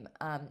name.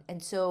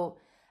 And so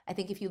I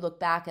think if you look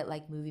back at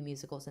like movie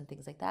musicals and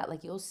things like that,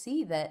 like you'll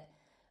see that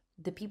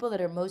the people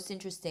that are most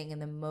interesting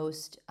and the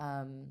most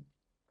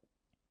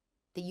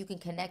that you can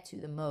connect to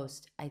the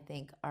most, I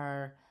think,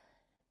 are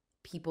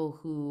people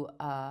who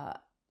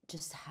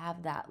just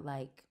have that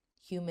like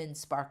human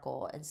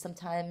sparkle. And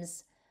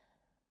sometimes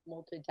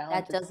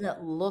that Multi-talented.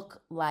 doesn't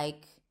look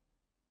like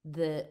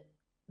the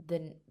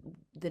the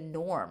the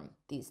norm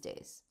these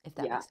days, if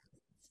that Yeah. makes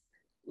sense.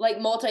 Like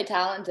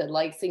multi-talented,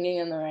 like singing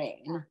in the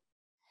rain.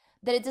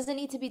 That it doesn't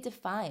need to be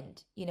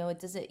defined. It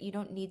doesn't, you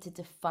don't need to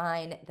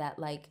define that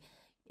like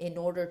in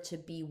order to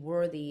be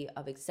worthy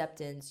of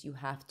acceptance, you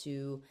have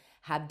to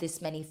have this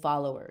many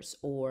followers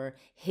or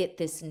hit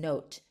this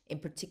note in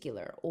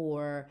particular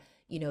or,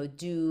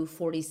 do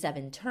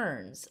 47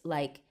 turns.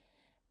 Like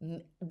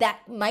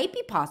that might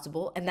be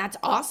possible and that's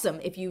awesome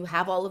if you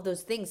have all of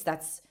those things.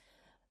 That's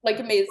Like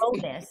amazing.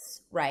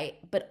 bonus, right?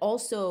 But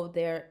also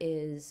there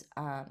is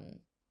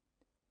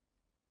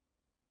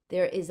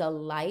a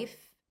life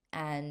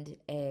and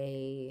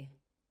a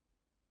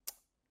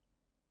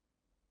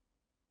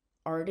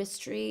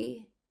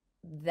artistry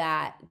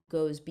that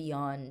goes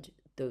beyond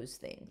those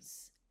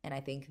things. And I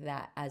think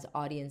that as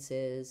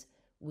audiences,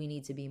 we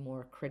need to be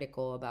more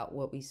critical about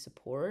what we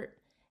support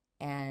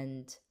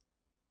and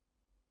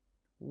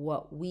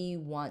what we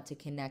want to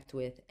connect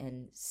with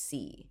and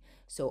see.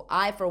 So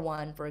I, for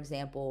one, for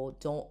example,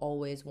 don't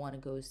always want to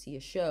go see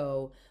a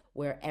show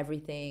where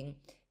everything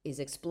is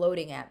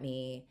exploding at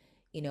me,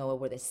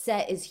 where the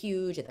set is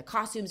huge and the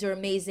costumes are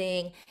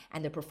amazing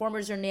and the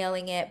performers are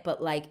nailing it,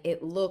 but like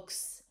it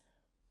looks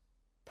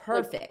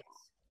Like, perfect.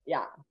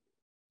 yeah.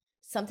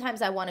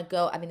 Sometimes I want to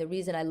go, I mean, the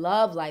reason I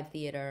love live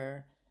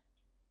theater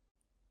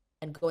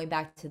and going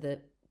back to the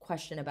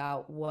question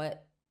about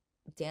what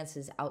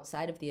dances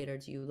outside of theater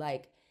do you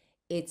like,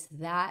 it's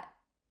that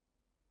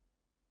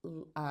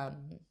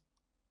um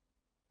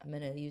I'm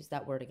going to use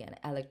that word again,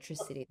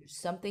 electricity. There's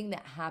something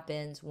that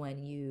happens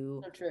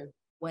So true.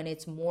 when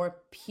it's more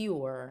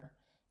pure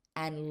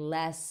and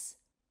less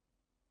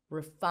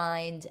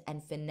refined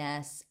and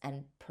finesse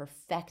and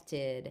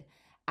perfected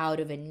out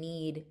of a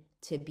need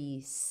to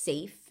be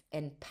safe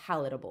and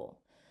palatable.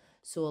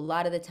 So a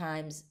lot of the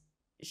times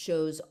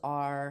shows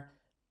are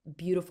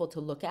beautiful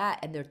to look at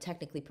and they're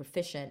technically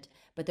proficient,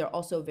 but they're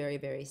also very,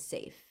 very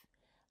safe.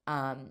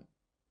 Um,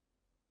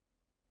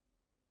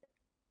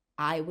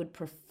 I would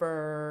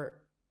prefer,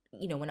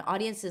 when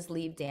audiences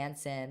leave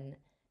dancing,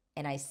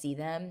 and I see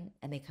them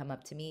and they come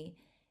up to me,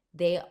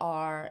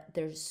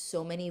 there's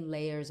so many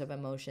layers of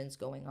emotions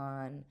going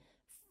on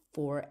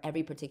for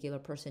every particular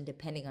person,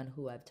 depending on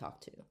who I've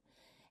talked to.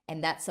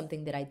 And that's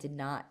something that I did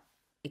not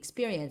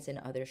experience in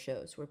other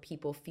shows where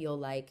people feel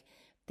like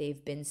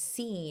they've been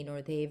seen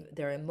or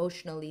they're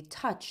emotionally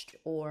touched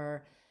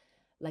or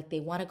like they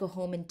want to go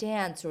home and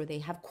dance or they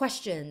have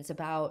questions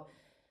about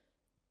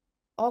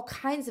all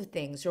kinds of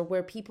things, or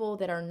where people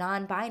that are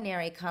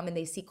non-binary come and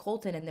they see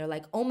Colton and they're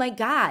like, "Oh my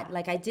God,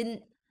 like I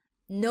didn't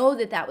know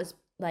that that was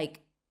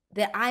like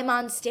that I'm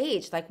on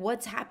stage. Like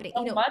what's happening?"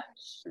 So much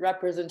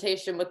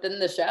representation within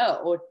the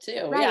show too.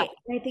 Yeah. Right.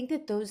 And I think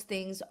that those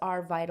things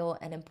are vital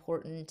and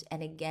important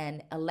and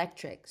again,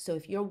 electric. So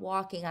if you're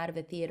walking out of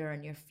a theater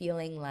and you're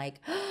feeling like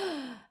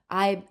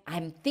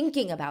I'm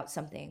thinking about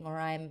something or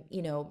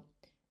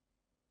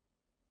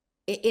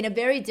in a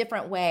very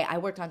different way. I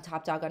worked on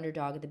Top Dog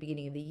Underdog at the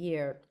beginning of the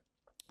year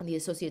on the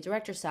associate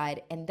director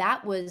side, and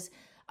that was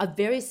a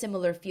very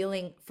similar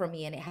feeling for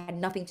me, and it had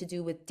nothing to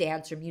do with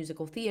dance or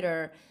musical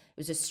theater. It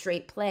was a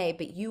straight play,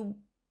 but you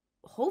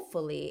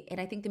hopefully, and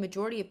I think the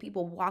majority of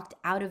people walked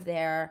out of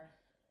there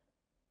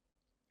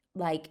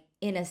like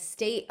in a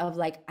state of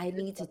like, I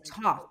need to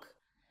talk.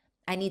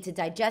 I need to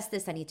digest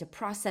this. I need to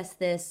process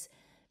this.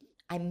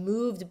 I'm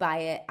moved by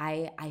it.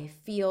 I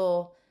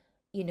feel,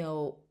 you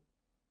know,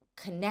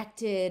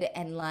 connected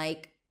and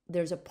like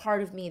there's a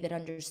part of me that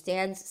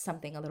understands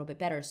something a little bit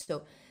better.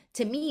 So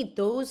to me,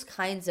 those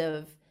kinds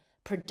of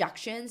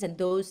productions and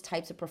those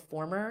types of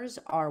performers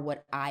are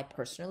what I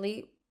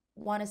personally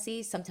want to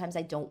see. Sometimes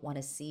I don't want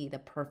to see the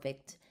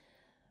perfect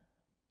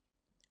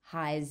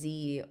high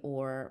Z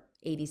or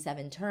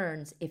 87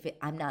 turns if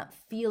I'm not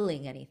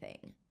feeling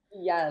anything.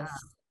 Yes.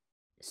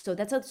 So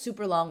that's a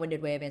super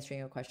long-winded way of answering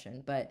your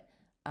question, but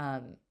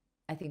um,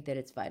 I think that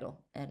it's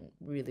vital and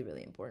really,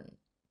 really important.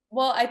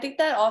 Well, I think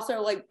that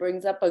also like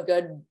brings up a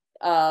good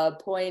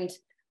point.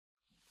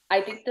 I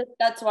think that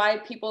that's why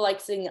people like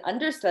seeing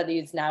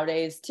understudies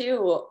nowadays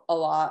too a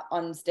lot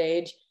on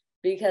stage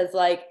because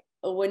like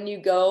when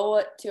you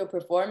go to a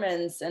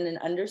performance and an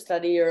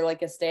understudy or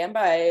like a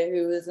standby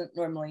who isn't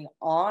normally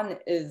on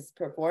is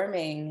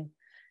performing,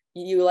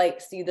 you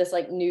like see this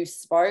like new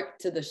spark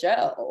to the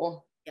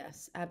show,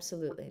 Yes,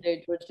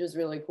 absolutely. which is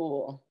really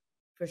cool.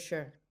 For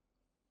sure.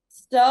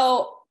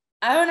 So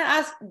I want to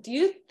ask, do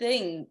you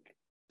think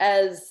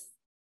as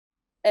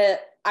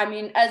I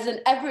mean, as in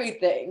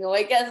everything,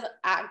 like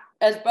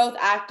as both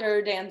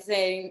actor,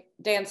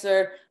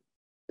 dancer,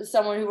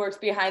 someone who works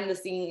behind the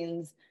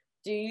scenes,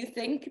 do you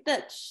think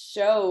that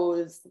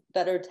shows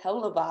that are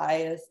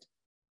televised,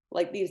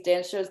 like these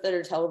dance shows that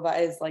are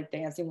televised, like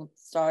Dancing with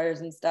the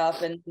Stars and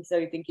stuff, and So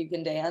You Think You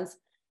Can Dance,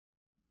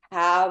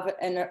 have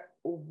and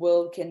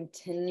will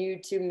continue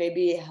to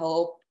maybe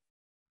help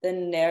the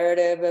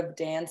narrative of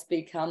dance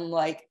become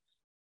like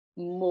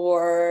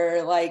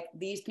more like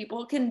these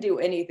people can do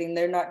anything.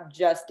 They're not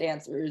just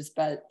dancers,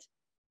 but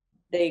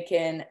they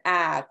can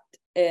act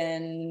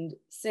and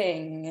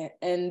sing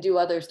and do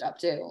other stuff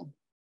too.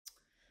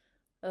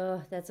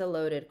 Oh, that's a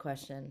loaded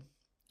question.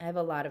 I have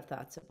a lot of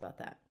thoughts about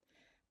that.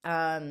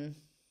 Um,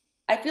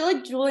 I feel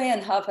like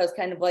Julianne Hough has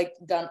kind of like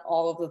done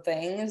all of the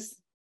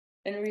things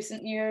in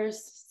recent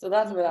years. So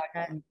that's where that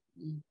yeah, comes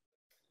from.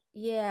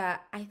 yeah,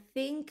 I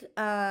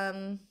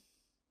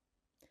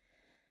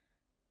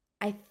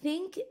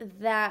think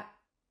that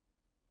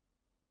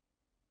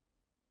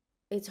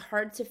it's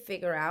hard to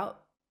figure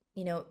out,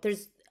 and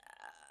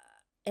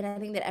I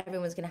think that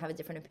everyone's going to have a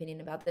different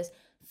opinion about this.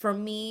 For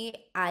me,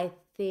 I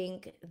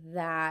think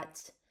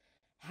that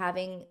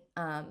having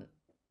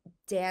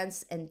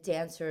dance and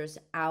dancers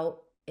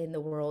out in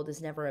the world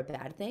is never a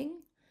bad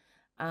thing.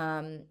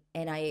 And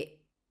I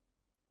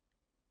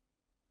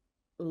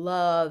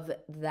love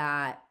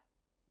that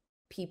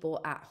people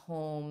at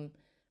home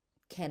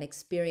can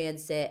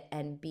experience it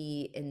and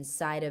be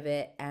inside of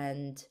it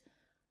and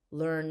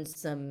learn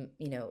some,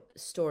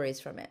 stories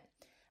from it.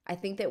 I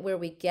think that where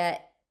we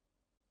get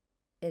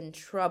in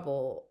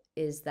trouble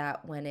is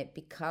that when it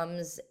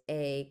becomes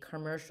a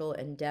commercial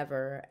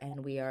endeavor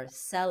and we are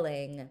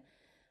selling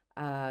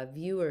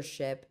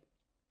viewership,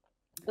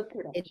 The it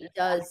production.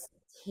 does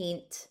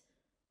taint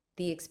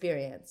the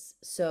experience.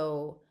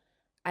 So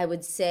I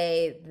would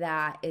say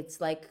that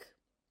it's like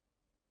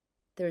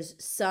there's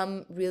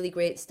some really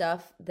great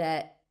stuff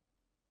that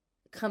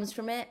comes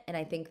from it. And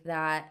I think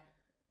that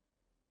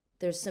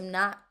there's some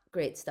not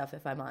great stuff,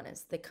 if I'm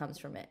honest, that comes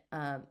from it.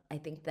 I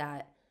think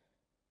that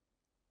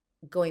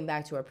going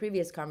back to our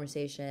previous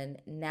conversation,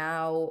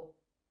 now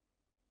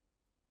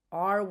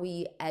are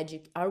we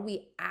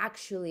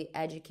actually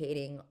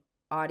educating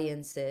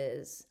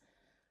audiences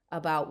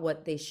about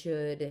what they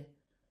should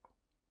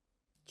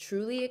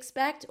truly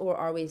expect, or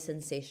are we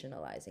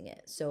sensationalizing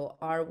it? So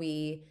are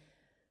we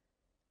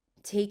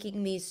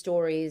taking these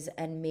stories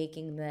and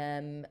making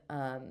them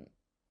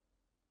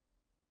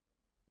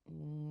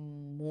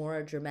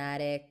more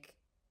dramatic?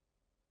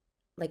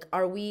 Like,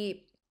 are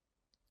we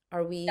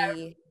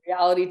Reality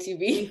are TV.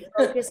 we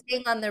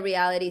focusing on the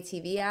reality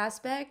TV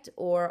aspect,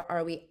 or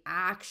are we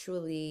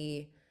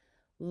actually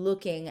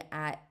looking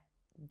at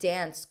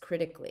dance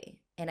critically.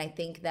 And I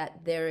think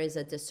that there is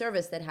a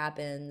disservice that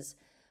happens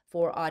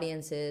for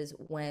audiences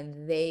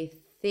when they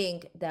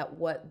think that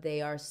what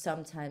they are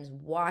sometimes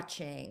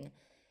watching,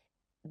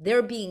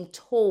 they're being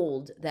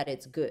told that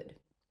it's good,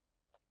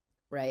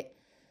 right?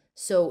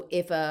 So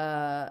if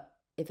a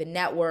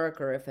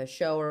network or if a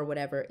show or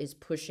whatever is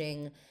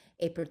pushing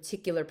a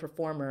particular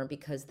performer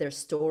because their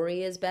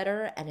story is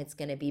better and it's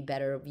going to be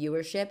better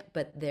viewership,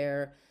 but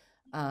their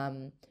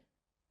um,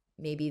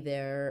 maybe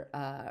their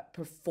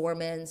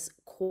performance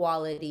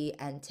quality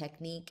and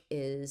technique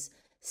is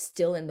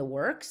still in the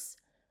works,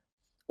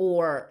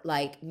 or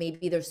like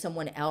maybe there's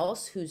someone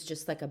else who's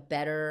just like a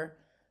better,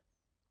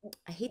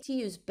 I hate to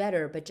use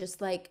better, but just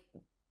like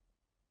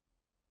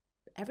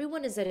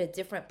everyone is at a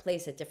different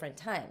place at different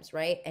times,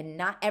 right? And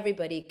not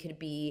everybody could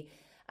be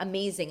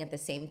amazing at the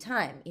same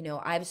time.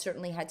 I've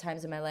certainly had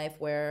times in my life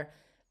where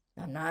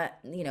I'm not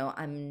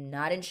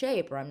in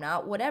shape or I'm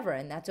not whatever,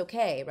 and that's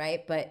okay,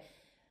 right? But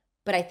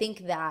I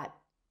think that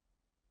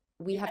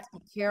we Yeah. have to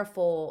be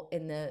careful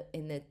in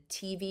the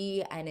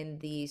TV and in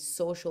the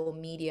social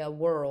media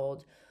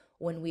world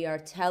when we are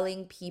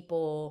telling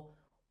people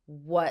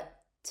what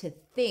to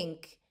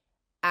think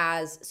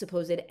as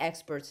supposed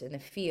experts in the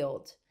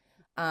field.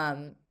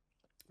 Um,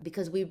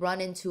 because we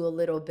run into a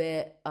little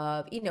bit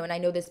of, and I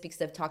know this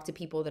because I've talked to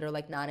people that are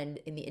like not in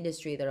the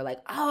industry that are like,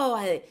 oh,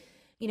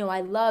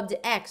 I loved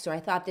X, or I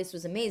thought this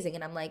was amazing.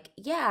 And I'm like,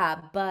 yeah,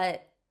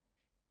 but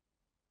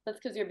That's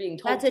because you're being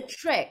that's told. a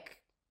trick,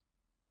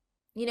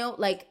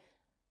 like,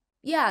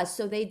 yeah,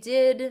 so they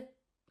did,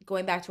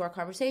 going back to our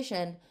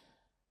conversation,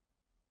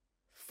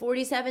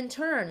 47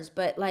 turns,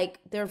 but like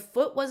their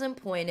foot wasn't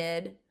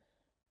pointed.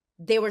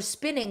 They were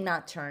spinning,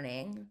 not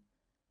turning.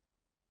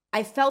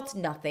 I felt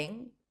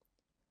nothing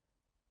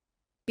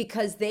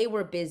because they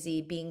were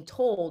busy being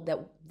told that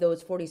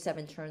those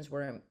 47 turns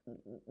were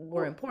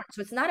To. important.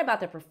 So it's not about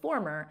the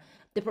performer.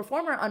 The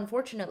performer,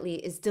 unfortunately,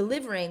 is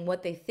delivering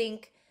what they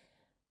think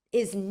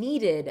is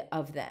needed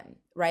of them,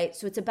 right?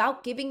 So it's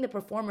about giving the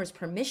performers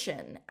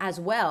permission as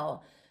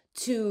well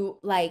to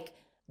like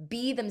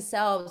be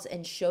themselves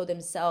and show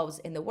themselves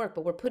in the work.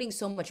 But we're putting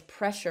so much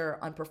pressure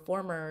on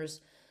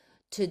performers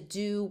to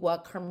do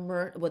what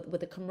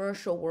the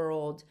commercial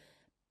world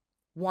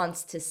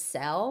wants to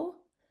sell,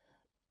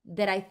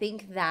 that I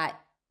think that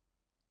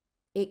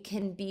it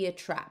can be a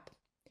trap.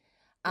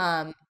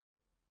 Um,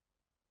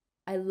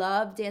 I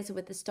love Dancing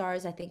with the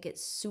Stars. I think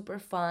it's super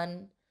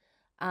fun.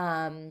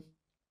 Um,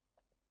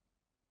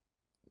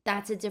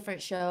 that's a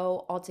different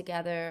show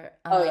altogether.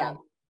 Oh yeah,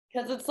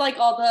 because it's like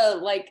all the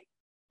like,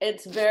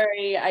 it's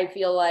very. I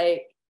feel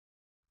like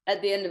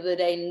at the end of the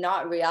day,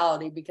 not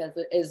reality because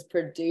it is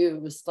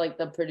produced. Like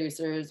the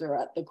producers are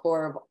at the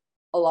core of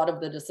a lot of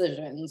the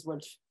decisions,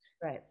 which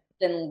Right.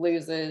 then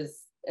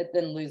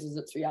loses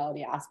its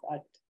reality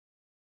aspect.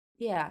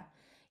 Yeah.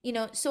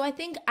 So I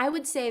think I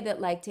would say that,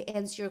 like, to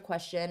answer your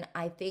question,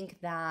 I think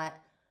that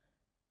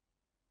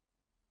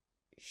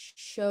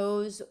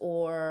shows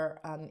or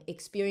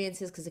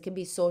experiences, because it can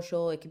be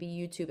social, it could be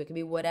YouTube, it could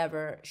be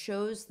whatever,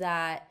 shows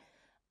that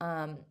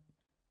um,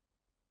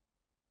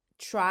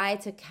 try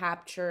to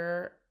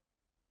capture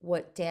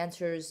what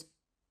dancers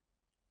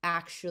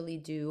actually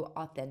do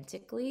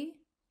authentically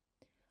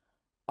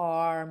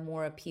are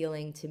more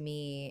appealing to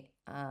me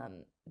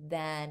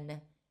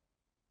than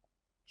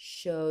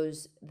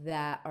shows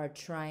that are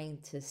trying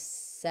to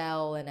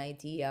sell an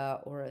idea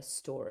or a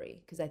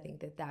story, because I think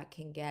that that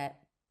can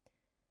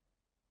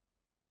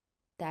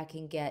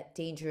get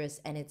dangerous,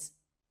 and it's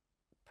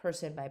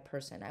person by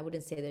person. I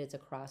wouldn't say that it's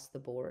across the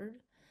board.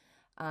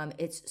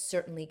 It's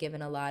certainly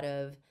given a lot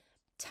of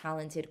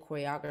talented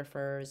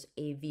choreographers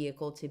a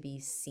vehicle to be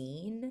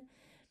seen.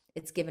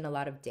 It's given a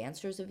lot of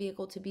dancers a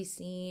vehicle to be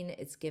seen.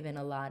 It's given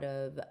a lot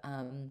of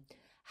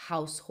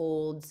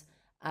households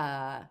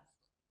uh,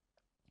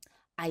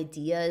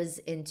 ideas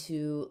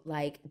into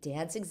like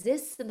dance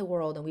exists in the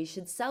world and we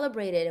should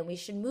celebrate it and we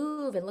should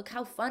move and look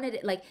how fun it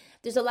is. Like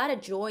there's a lot of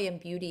joy and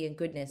beauty and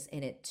goodness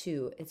in it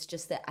too. It's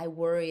just that I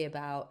worry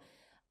about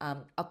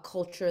a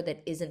culture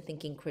that isn't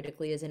thinking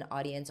critically as an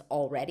audience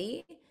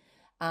already,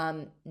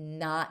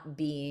 not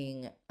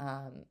being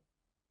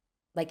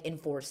like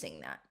enforcing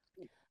that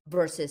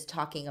versus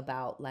talking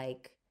about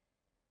like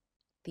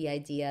the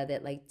idea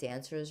that like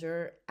dancers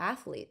are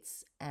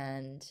athletes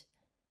and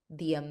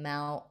the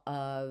amount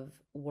of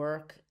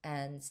work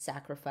and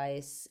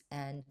sacrifice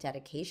and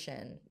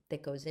dedication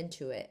that goes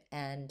into it,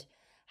 and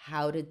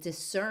how to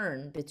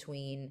discern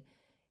between,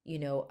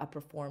 a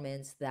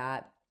performance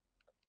that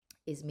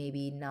is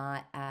maybe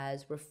not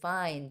as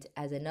refined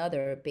as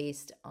another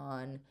based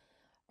on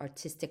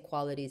artistic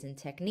qualities and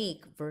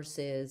technique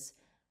versus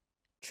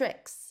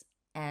tricks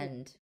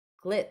and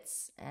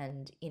glitz.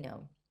 And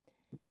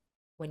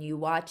when you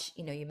watch,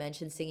 you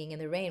mentioned Singing in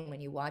the Rain,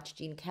 when you watch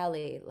Gene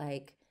Kelly,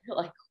 like You're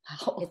like,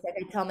 wow. it's like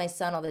I tell my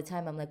son all the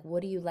time, I'm like,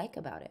 what do you like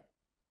about it?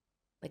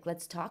 Like,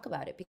 let's talk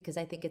about it, because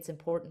I think it's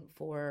important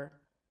for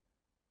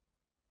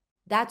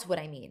That's what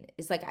I mean.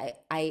 It's like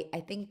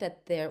I think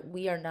that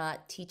we are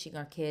not teaching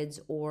our kids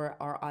or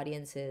our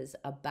audiences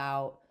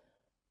about,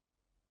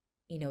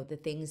 the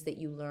things that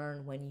you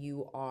learn when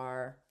you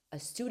are a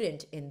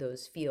student in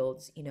those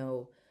fields,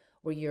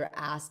 where you're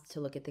asked to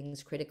look at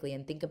things critically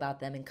and think about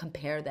them and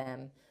compare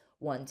them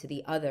one to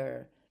the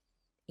other.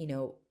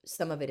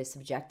 Some of it is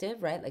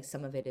subjective, right? Like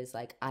some of it is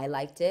like, I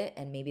liked it,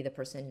 and maybe the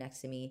person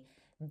next to me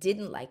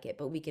didn't like it,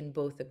 but we can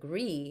both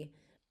agree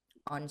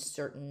on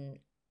certain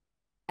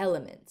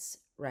elements,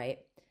 right?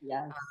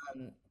 Yes.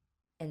 Um,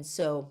 and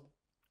so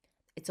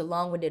it's a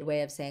long-winded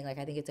way of saying, like,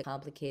 I think it's a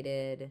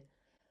complicated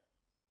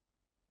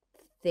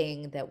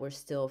thing that we're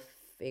still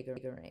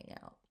figuring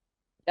out.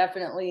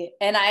 Definitely.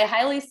 And I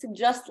highly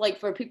suggest like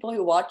for people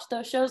who watch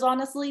those shows,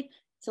 honestly,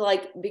 to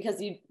like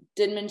because you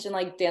did mention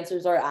like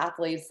dancers are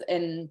athletes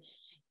and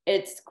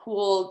it's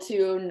cool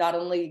to not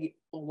only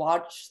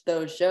watch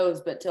those shows,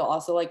 but to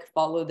also like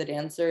follow the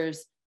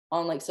dancers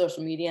on like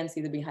social media and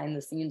see the behind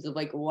the scenes of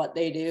like what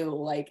they do,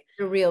 like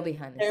The real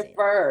behind the their scenes.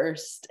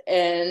 first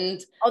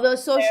and Although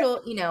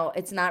social,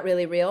 it's not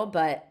really real,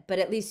 but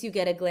at least you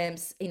get a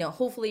glimpse.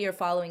 Hopefully you're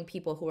following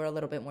people who are a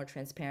little bit more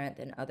transparent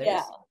than yeah.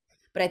 others.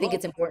 But I think Well,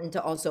 it's important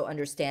to also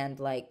understand,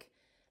 like,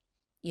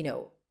 you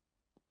know,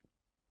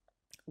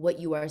 what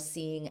you are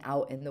seeing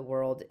out in the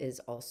world is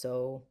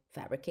also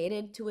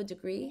fabricated to a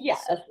degree. So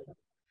yes.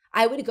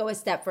 I would go a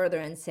step further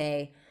and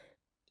say,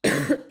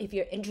 if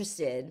you're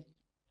interested,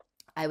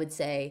 I would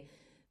say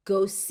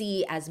go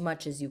see as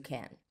much as you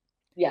can.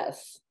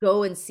 Yes.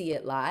 Go and see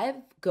it live,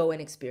 go and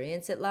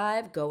experience it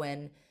live, go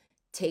and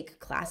take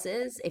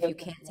classes. If you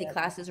can't take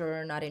classes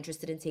or are not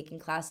interested in taking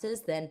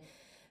classes, then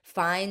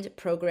find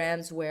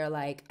programs where,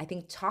 like, I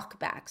think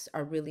talkbacks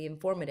are really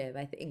informative.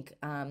 I think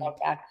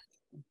Okay.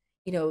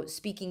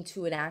 speaking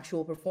to an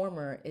actual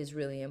performer is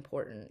really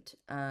important.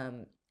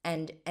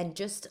 And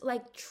just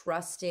like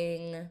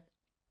trusting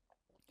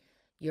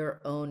your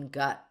own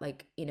gut.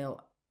 Like,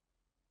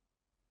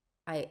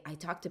 I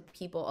talk to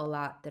people a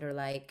lot that are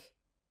like,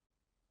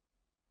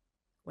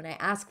 when I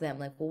ask them,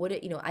 like, well,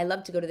 I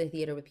love to go to the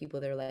theater with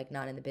people that are like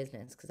not in the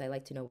business because I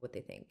like to know what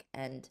they think.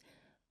 And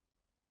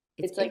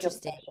it's It's like a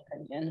interesting. fresh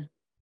opinion.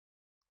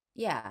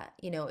 Yeah,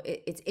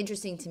 it's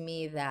interesting to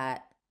me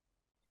that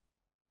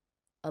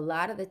a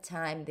lot of the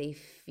time they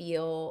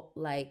feel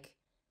like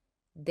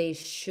they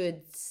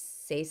should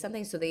say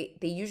something. So they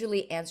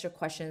usually answer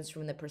questions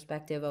from the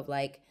perspective of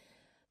like,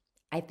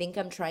 I think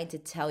I'm trying to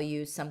tell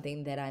you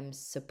something that I'm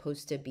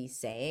supposed to be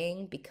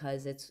saying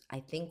because I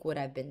think what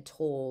I've been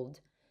told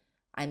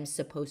I'm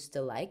supposed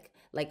to like,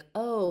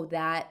 oh,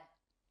 that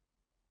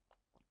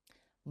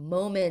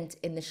moment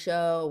in the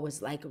show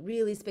was like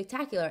really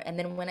spectacular. And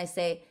then when I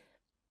say,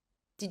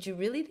 did you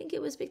really think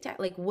it was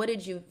spectacular? Like, what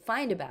did you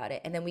find about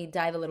it? And then we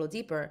dive a little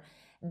deeper.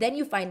 Then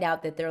you find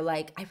out that they're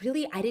like, I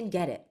didn't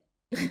get it.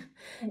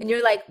 And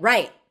you're like,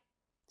 right.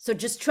 So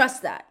just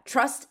trust that.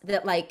 Trust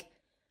that, like,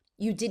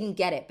 you didn't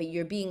get it, but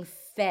you're being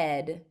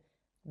fed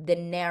the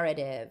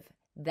narrative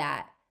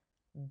that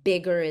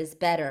bigger is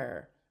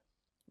better,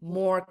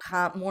 more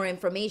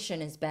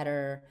information is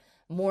better,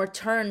 more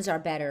turns are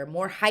better,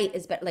 more height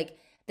is better. Like,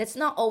 that's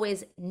not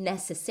always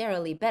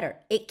necessarily better.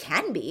 It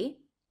can be,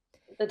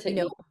 The you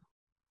know,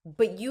 technique.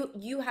 but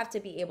you have to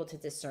be able to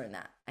discern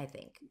that, I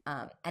think.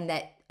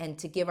 And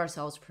to give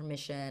ourselves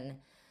permission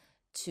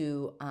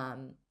to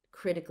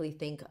critically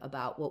think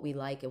about what we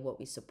like and what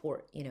we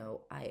support.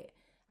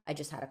 I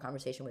just had a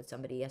conversation with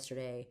somebody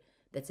yesterday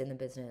that's in the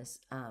business,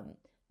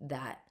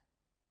 that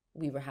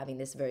we were having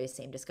this very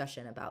same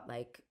discussion about,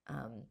 like,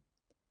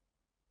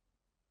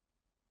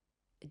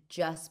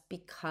 just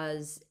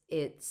because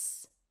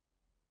it's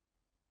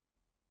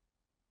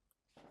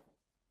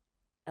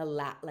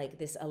like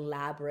this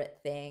elaborate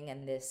thing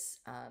and this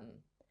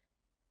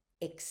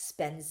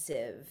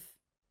expensive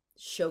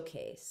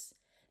showcase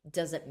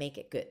doesn't make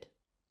it good.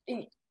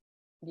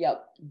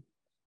 Yep.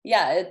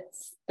 Yeah,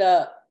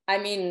 I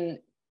mean,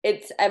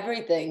 it's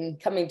everything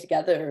coming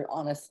together,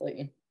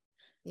 honestly.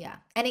 Yeah.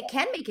 And it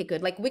can make it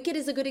good. Like Wicked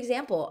is a good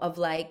example of,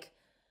 like,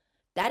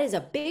 that is a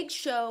big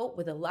show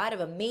with a lot of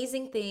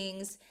amazing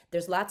things.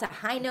 There's lots of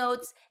high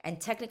notes and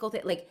technical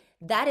things. Like,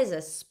 that is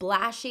it's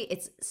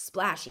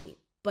splashy,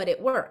 but it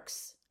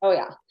works. Oh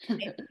yeah.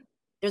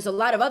 There's a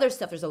lot of other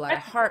stuff. There's a lot of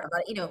heart,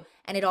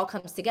 and it all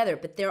comes together.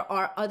 But there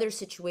are other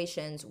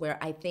situations where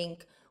I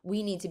think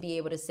we need to be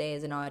able to say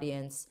as an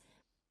audience,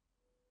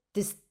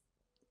 this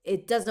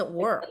it doesn't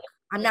work.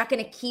 I'm not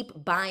going to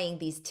keep buying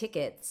these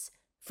tickets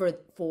for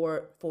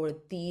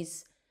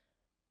these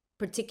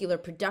particular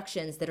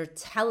productions that are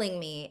telling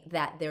me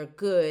that they're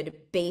good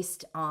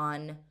based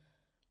on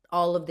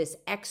all of this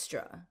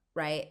extra,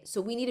 right?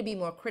 So we need to be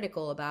more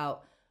critical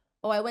about,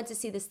 oh, I went to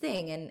see this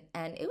thing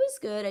and it was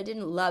good. I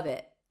didn't love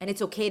it. And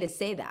it's okay to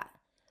say that,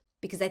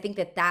 because I think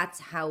that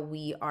that's how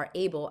we are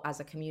able as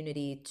a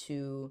community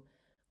to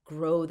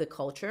grow the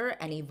culture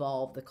and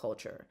evolve the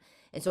culture.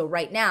 And so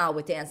right now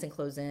with Dance and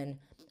Close In,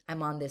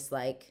 I'm on this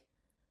like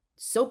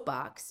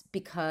soapbox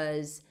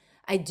because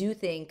I do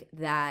think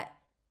that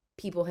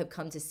people have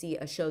come to see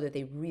a show that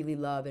they really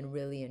love and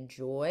really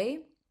enjoy.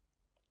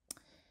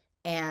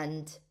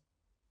 And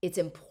it's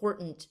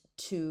important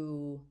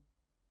to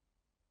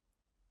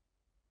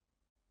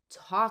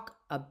talk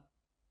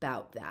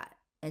about that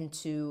and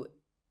to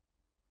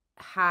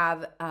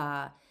have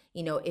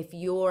if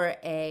you're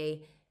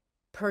a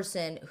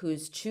person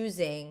who's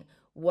choosing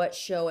what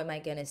show am I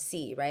going to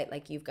see, right?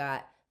 Like you've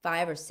got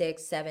 5 or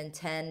 6, 7,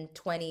 10,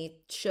 20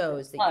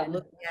 shows that you're Fun.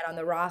 looking at on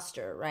the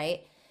roster,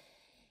 right?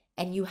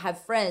 And you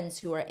have friends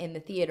who are in the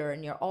theater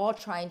and you're all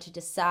trying to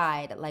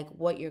decide like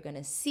what you're going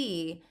to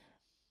see.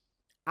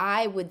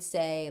 I would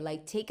say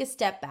like take a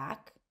step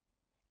back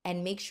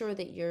and make sure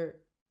that you're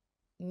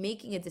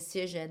making a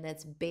decision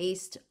that's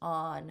based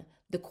on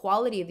the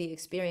quality of the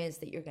experience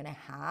that you're going to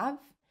have,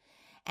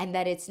 and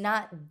that it's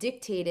not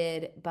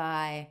dictated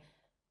by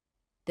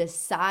the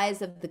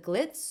size of the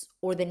glitz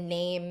or the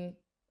name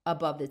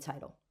above the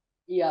title.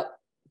 Yep.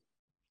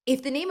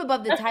 If the name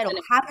above the Especially title when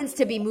it happens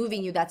to be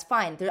moving you, that's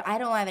fine. I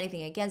don't have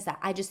anything against that.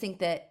 I just think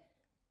that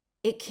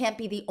it can't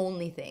be the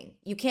only thing.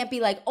 You can't be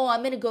like, oh, I'm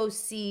going to go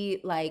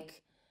see,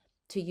 like,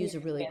 to use a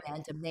really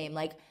random name,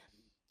 like,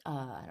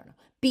 I don't know,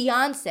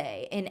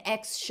 Beyonce in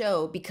X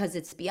show because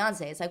it's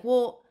Beyonce. It's like,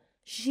 well,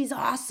 she's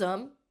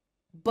awesome,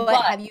 but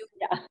but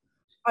yeah.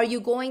 are you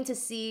going to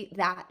see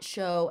that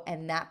show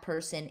and that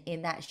person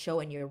in that show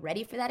and you're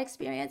ready for that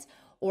experience?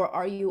 Or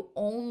are you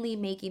only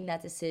making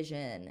that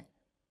decision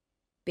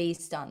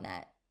based on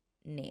that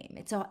name?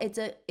 It's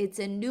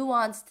a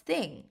nuanced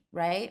thing,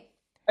 right?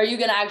 Are you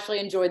gonna actually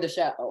enjoy the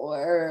show,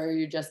 or are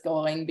you just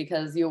going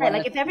because you Right. want to?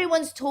 Like if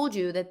everyone's told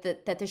you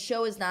that the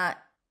show is not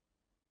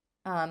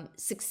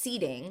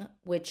succeeding,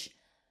 which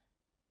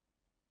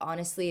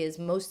honestly is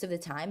most of the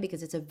time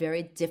because it's a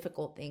very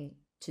difficult thing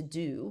to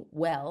do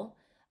well,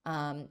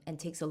 and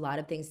takes a lot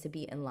of things to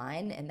be in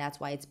line, and that's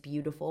why it's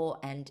beautiful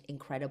and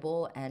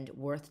incredible and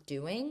worth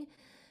doing.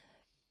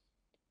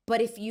 But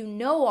if you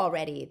know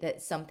already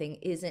that something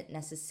isn't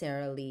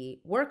necessarily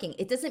working,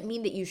 it doesn't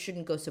mean that you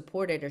shouldn't go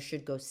support it or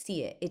should go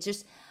see it. It's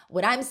just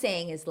what I'm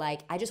saying is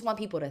like I just want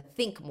people to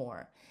think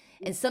more.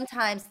 And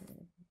sometimes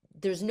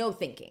there's no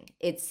thinking.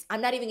 It's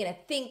I'm not even going to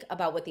think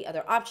about what the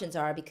other options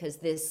are because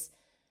this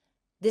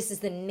is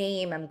the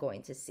name I'm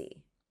going to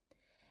see.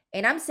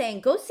 And I'm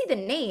saying go see the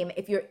name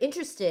if you're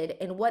interested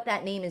in what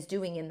that name is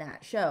doing in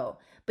that show.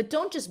 But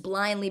don't just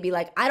blindly be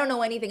like, I don't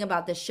know anything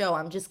about this show.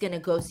 I'm just going to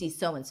go see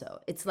so and so.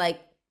 It's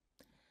like,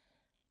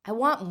 I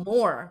want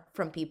more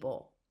from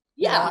people.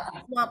 Yeah, I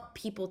just want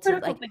people to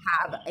critical like thinking.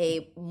 have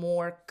a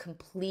more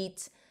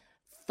complete,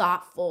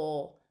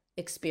 thoughtful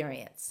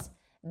experience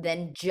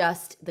than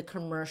just the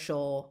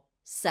commercial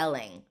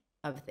selling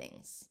of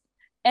things.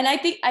 And I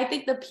think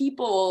the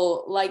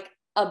people like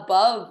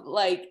above,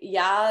 like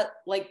yeah,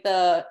 like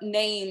the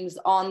names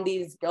on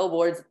these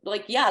billboards,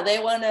 like yeah, they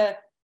want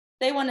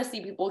to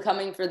see people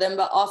coming for them,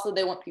 but also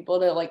they want people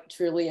to like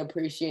truly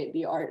appreciate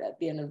the art at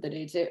the end of the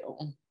day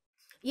too.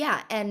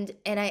 Yeah, and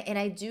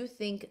I do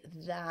think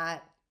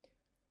that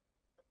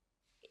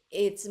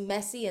it's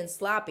messy and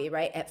sloppy,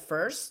 right? At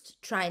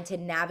first, trying to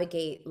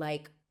navigate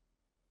like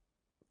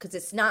because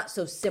it's not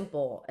so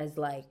simple as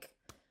like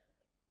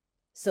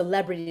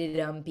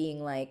celebritydom being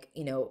like,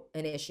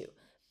 an issue.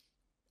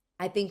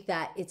 I think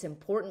that it's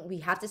important. We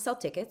have to sell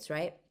tickets,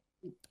 right?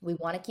 We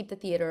want to keep the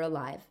theater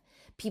alive.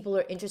 People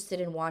are interested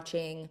in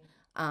watching,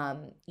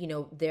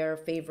 their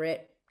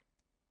favorite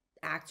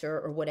actor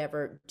or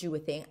whatever do a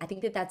thing. I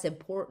think that that's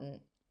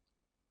important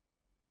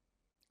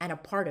and a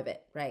part of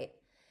it, right?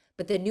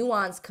 But the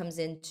nuance comes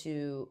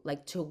into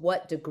like, to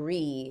what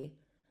degree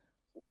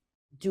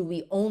do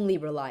we only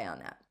rely on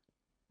that?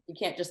 You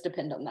can't just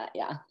depend on that.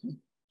 Yeah.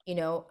 You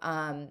know,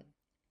 um,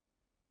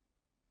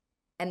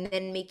 and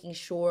then making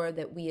sure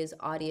that we as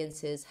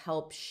audiences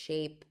help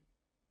shape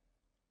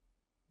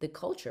the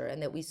culture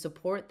and that we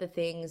support the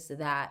things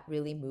that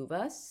really move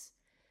us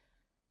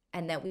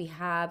and that we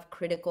have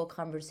critical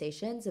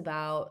conversations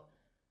about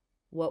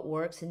what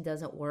works and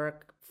doesn't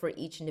work for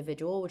each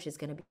individual, which is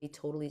going to be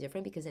totally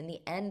different because in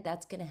the end,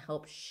 that's going to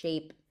help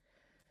shape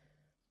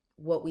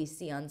what we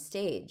see on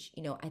stage.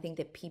 I think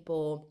that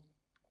people,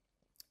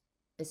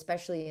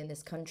 especially in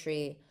this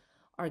country,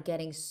 are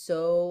getting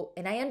so,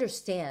 and I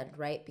understand,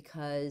 right?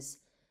 Because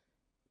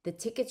the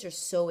tickets are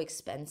so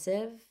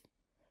expensive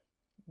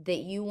that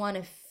you want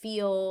to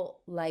feel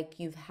like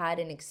you've had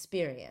an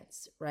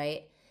experience,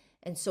 right?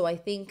 And so I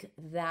think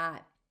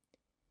that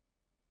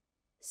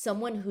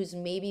someone who's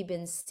maybe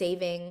been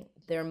saving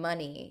their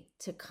money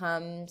to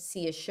come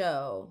see a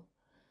show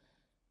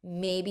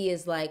maybe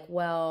is like,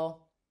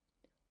 well,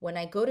 when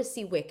I go to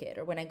see Wicked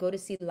or when I go to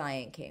see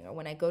Lion King or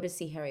when I go to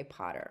see Harry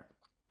Potter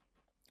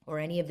or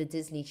any of the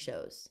Disney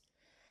shows,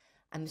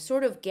 I'm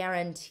sort of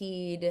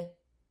guaranteed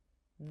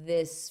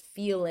this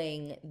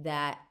feeling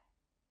that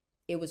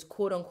it was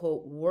quote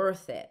unquote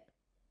worth it,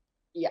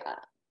 Yeah.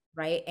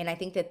 right? And I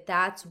think that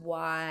that's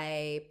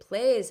why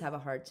plays have a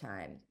hard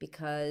time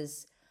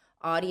because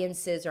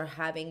audiences are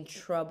having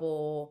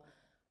trouble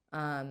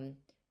um,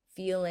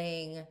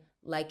 feeling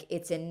like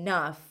it's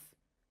enough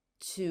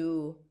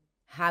to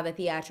have a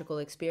theatrical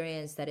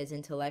experience that is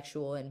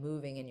intellectual and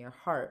moving in your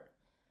heart.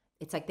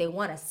 It's like they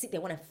want to see, they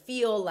want to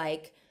feel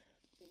like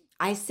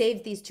I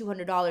saved these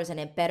 $200 and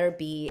it better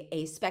be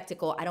a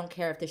spectacle. I don't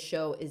care if the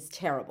show is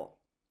terrible.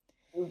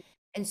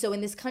 And so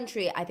in this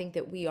country, I think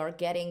that we are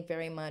getting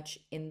very much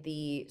in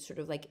the sort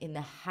of like in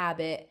the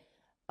habit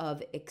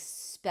of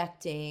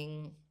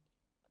expecting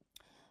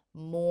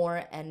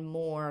more and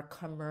more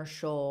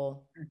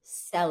commercial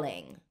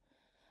selling.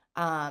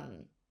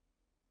 Um,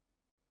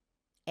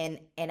 and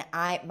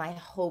my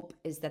hope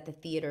is that the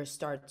theater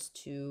starts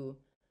to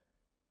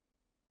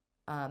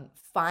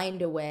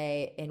find a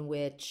way in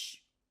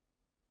which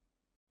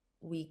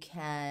we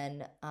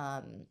can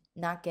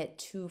not get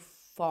too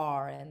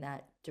far in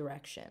that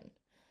direction.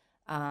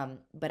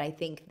 But I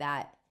think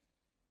that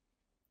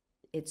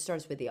it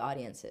starts with the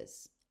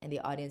audiences and the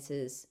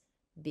audiences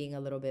being a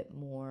little bit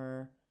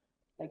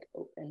Like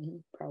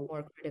open, probably.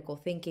 more critical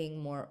thinking,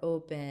 more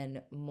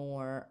open,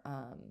 more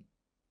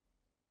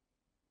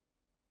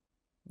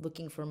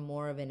looking for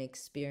more of an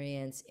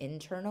experience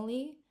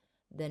internally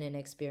than an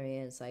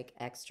experience like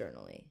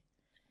externally.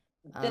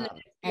 Then an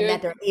And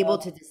that experience. they're able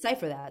to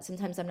decipher that.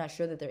 Sometimes I'm not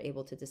sure that they're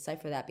able to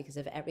decipher that because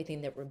of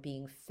everything that we're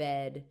being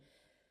fed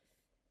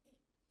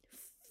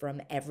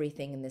from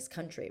everything in this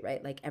country,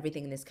 right? Like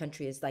everything in this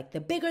country is like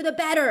the bigger the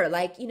better.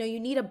 Like, you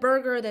need a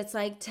burger that's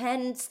like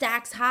 10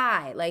 stacks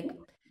high. Like,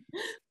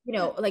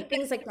 like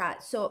things like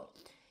that. So,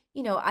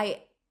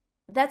 I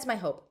that's my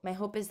hope. My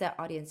hope is that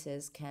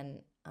audiences can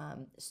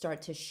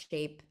start to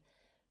shape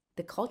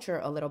the culture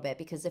a little bit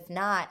because if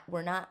not,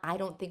 I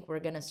don't think we're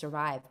going to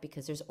survive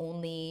because there's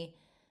only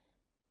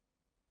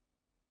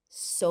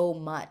so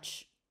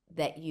much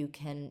that you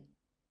can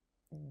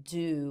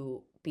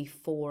do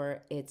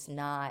before it's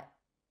not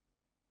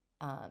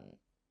um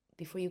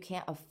before you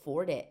can't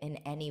afford it in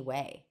any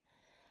way.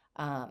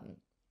 Um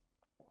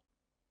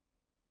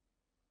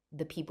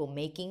the people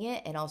making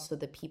it and also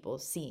the people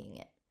seeing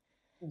it.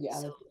 So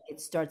Yeah, it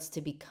starts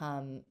to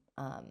become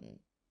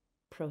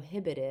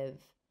prohibitive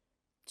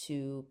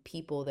to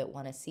people that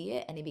want to see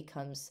it, and it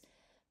becomes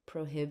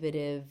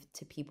prohibitive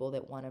to people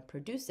that want to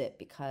produce it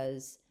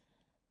because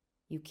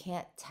you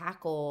can't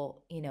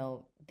tackle,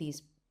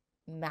 these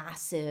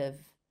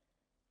massive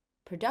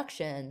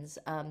productions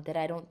that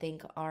I don't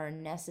think are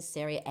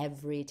necessary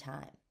every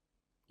time.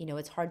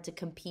 It's hard to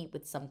compete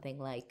with something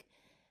like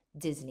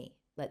Disney,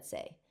 let's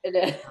say. it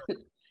is.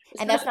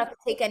 And that's Especially, not to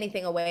take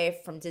anything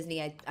away from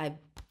Disney.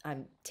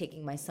 I'm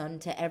taking my son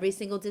to every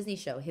single Disney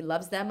show. He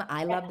loves them.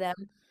 I love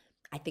them.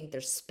 I think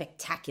they're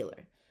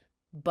spectacular.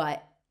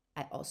 But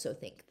I also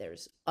think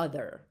there's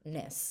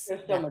otherness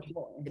there's so that much needs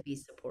more. to be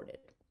supported.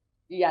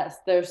 Yes,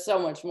 there's so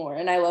much more.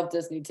 And I love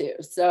Disney too.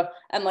 So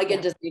I'm like a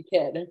Yeah. Disney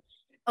kid.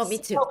 Oh, me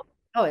So, too.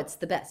 Oh, it's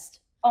the best.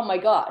 oh my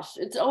gosh,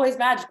 it's always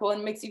magical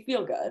and makes you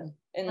feel good.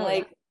 And Oh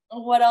yeah. like,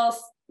 what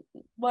else?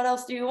 What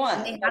else do you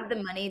And they want? have the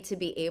money to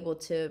be able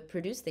to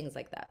produce things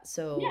like that.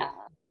 So, Yeah,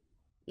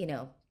 you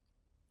know,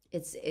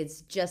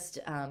 it's just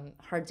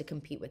hard to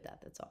compete with that.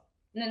 That's all.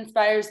 and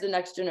inspires the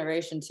next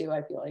generation too,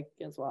 I feel like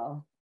as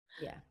well.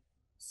 Yeah.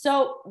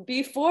 So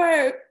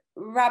before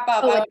wrap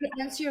up, Oh, I and would,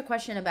 to answer your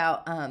question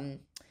about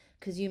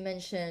because you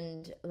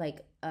mentioned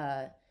like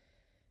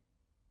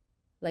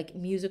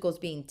musicals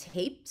being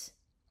taped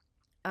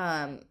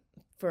um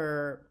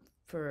for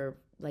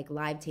like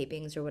live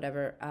tapings or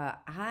whatever.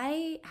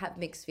 I have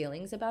mixed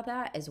feelings about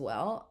that as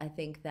well. I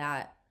think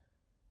that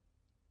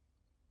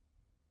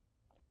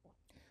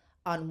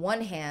on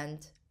one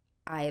hand,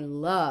 I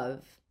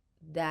love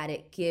that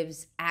it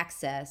gives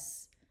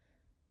access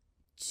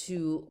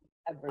to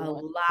a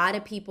everyone. lot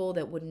of people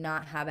that would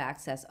not have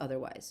access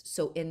otherwise.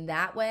 So in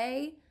that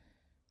way,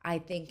 I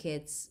think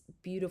it's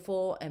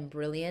beautiful and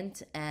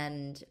brilliant,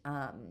 and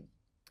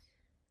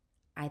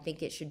I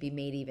think it should be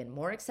made even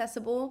more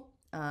accessible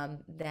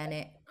than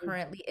it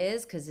currently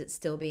is because it's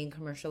still being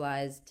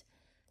commercialized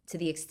to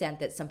the extent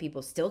that some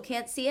people still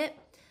can't see it.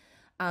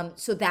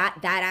 So that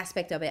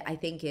aspect of it, I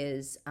think,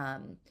 is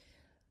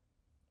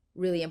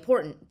really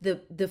important.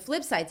 The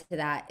flip side to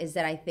that is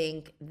that I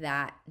think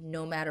that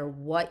no matter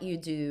what you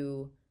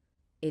do,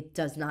 it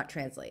does not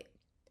translate.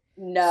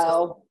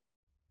 So No,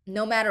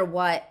 no matter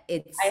what,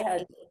 I it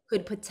had,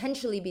 could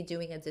potentially be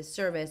doing a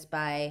disservice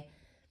by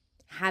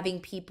having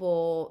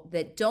people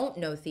that don't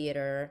know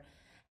theater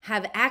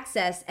have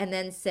access and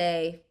then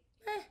say,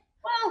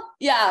 well,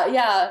 yeah,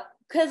 yeah.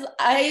 Because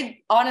I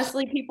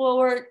honestly, people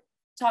were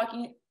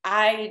talking,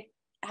 I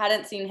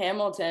hadn't seen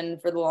Hamilton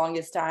for the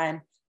longest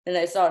time. And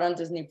I saw it on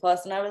Disney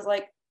Plus, and I was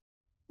like,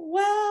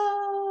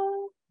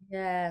 well,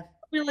 yeah,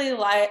 really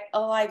like a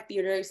live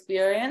theater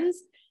experience.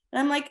 And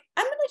I'm like,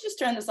 I'm gonna just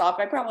turn this off.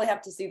 I probably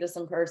have to see this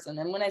in person.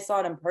 And when I saw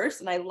it in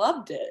person, I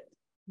loved it.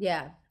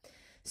 yeah.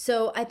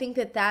 So I think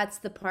that that's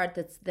the part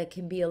that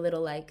can be a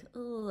little like,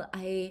 oh,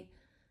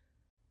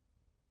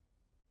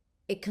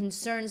 it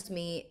concerns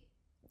me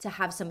to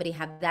have somebody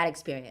have that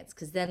experience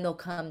because then they'll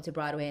come to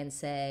Broadway and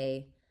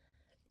say,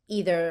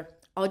 either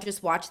I'll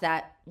just watch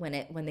that when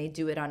they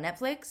do it on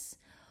Netflix,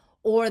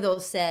 or they'll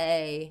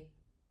say,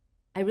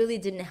 I really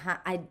didn't have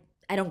I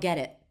don't get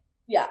it.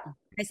 Yeah,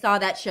 I saw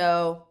that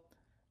show.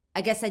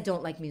 I guess I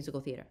don't like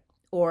musical theater.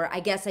 Or I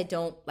guess I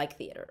don't like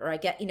theater. Or I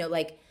get,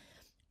 like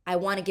I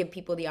want to give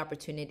people the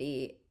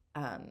opportunity,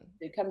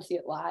 To come see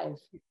it live.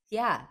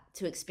 yeah,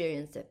 to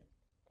experience it.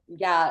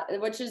 Yeah,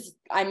 which is,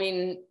 I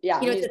mean, yeah,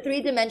 It's music. a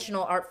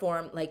three-dimensional art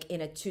form, like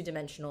in a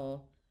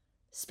two-dimensional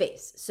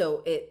space.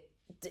 So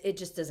it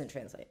just doesn't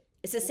translate.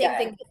 It's the same Yeah,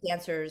 thing with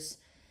dancers.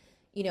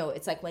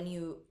 It's like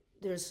when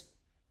there's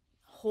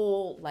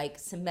whole like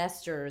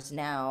semesters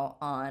now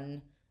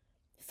on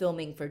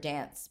filming for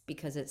dance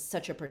because it's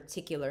such a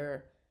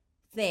particular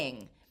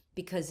thing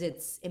because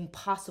it's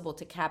impossible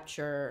to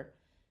capture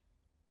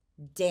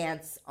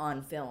dance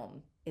on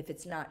film if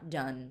it's not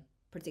done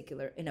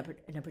particular in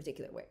a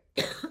particular way.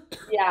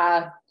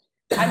 yeah.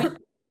 I mean,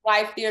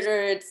 live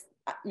theater, it's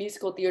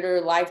musical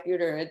theater, live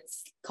theater,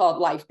 it's called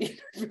live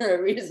theater for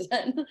a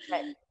reason,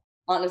 Right.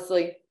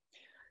 honestly.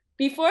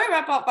 Before I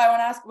wrap up, I want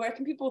to ask, where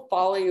can people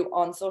follow you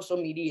on social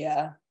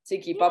media to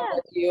keep up Yeah.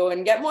 with you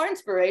and get more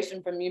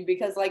inspiration from you?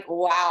 Because, like,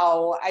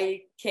 wow,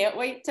 I can't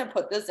wait to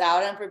put this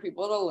out and for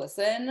people to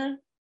listen, Yeah.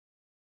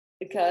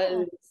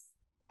 because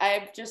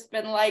I've just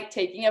been like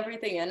taking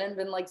everything in and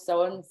been like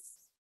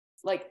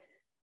like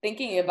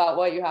thinking about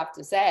what you have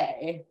to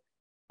say.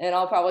 And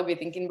I'll probably be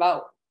thinking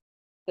about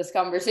this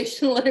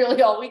conversation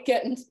literally all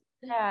weekend.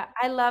 Yeah,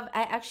 I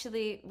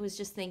actually was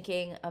just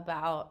thinking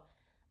about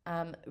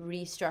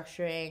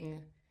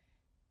restructuring.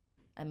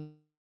 I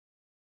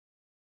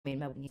mean,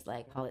 my niece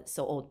like call it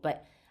so old,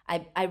 but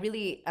I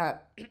really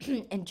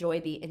enjoy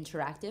the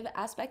interactive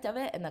aspect of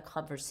it and the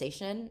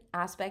conversation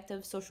aspect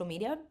of social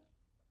media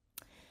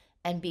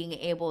and being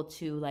able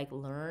to like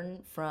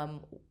learn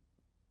from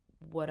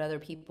what other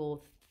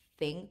people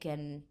think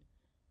and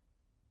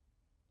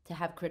to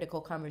have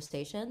critical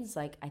conversations.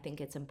 Like, I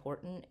think it's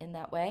important in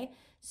that way.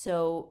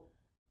 So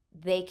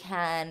they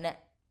can,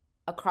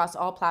 across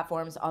all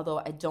platforms, although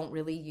I don't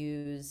really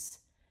use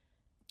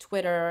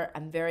Twitter,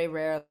 I'm very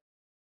rarely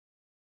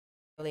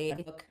on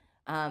Facebook,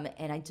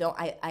 and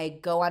I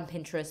go on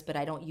Pinterest, but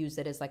I don't use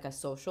it as like a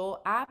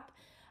social app.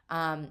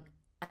 Um,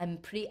 I'm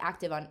pretty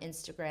active on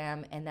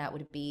Instagram, and that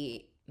would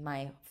be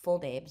my full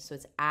name. So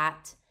it's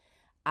at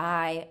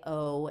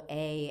Ioana,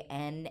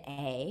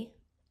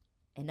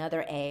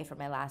 another A for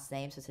my last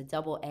name. So it's a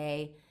double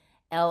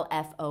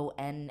Alfonso.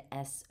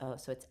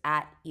 So it's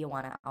at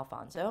Ioana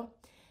Alfonso.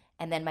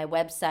 And then my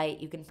website,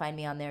 you can find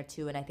me on there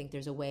too. And I think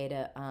there's a way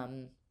to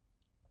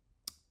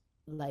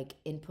like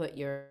input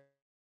your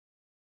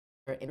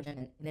in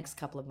the next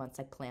couple of months.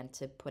 I plan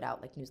to put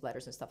out like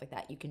newsletters and stuff like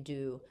that. You can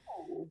do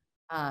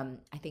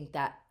I think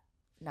that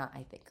not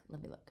I think,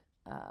 let me look.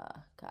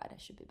 God, I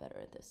should be better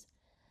at this.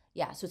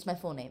 Yeah, so it's my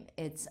full name.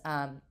 It's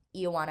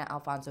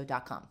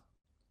ioanaalfonso.com.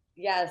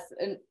 Yes.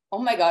 And oh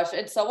my gosh,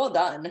 it's so well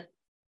done.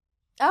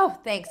 Oh,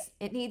 thanks.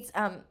 It needs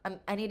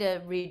I need a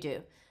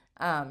redo.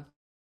 Um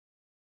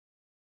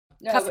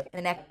No, Coming but in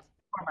the next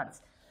 4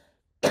 months.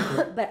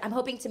 But I'm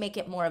hoping to make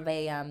it more of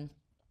a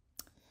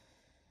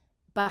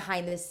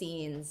behind the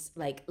scenes.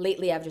 Like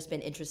lately I've just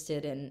been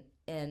interested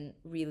in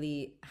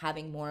really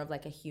having more of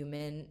like a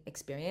human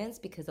experience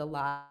because a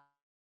lot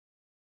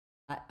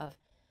of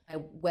my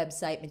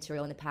website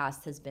material in the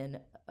past has been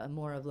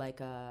more of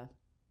like a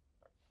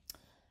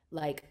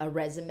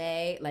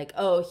resume, like,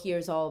 oh,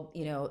 here's all,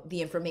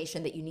 the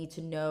information that you need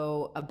to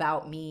know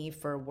about me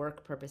for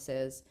work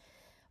purposes.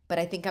 But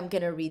I think I'm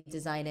going to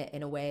redesign it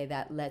in a way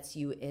that lets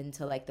you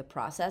into like the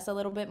process a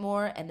little bit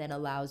more and then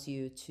allows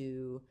you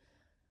to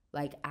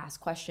like ask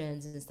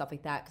questions and stuff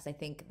like that because I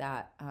think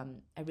that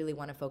I really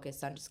want to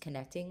focus on just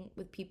connecting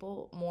with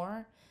people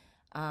more.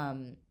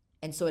 Um,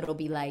 and so it'll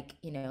be like,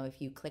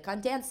 if you click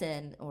on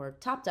Dancing or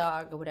Top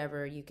Dog or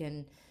whatever,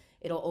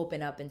 it'll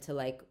open up into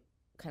like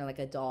kind of like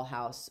a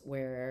dollhouse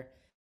where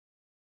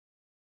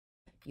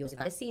you'll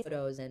see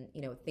photos and,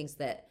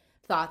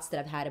 thoughts that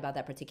I've had about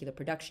that particular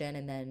production.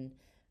 And then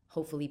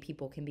hopefully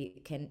people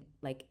can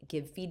like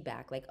give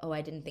feedback like, oh,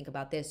 I didn't think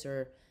about this,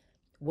 or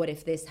what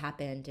if this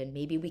happened, and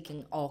maybe we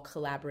can all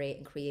collaborate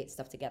and create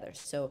stuff together.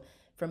 So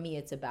for me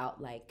it's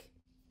about like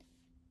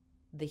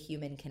the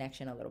human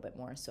connection a little bit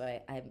more. So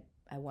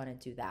I want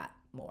to do that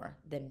more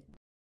than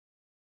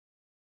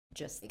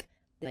just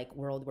like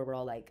world where we're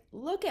all like,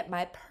 look at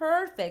my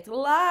perfect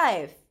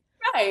life.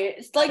 right.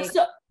 It's like Like,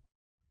 so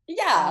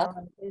yeah.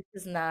 this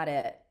is not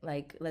it.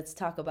 Like, let's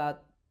talk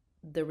about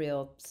the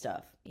real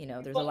stuff.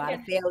 There's a Well, lot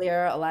of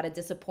failure, a lot of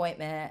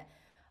disappointment,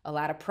 a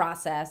lot of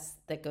process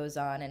that goes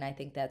on, and I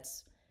think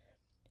that's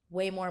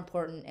way more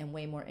important and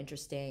way more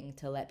interesting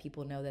to let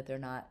people know that they're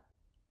not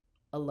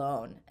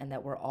alone and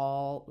that we're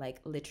all like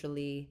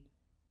literally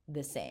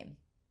the same.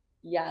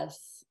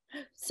 yes.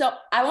 So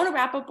I want to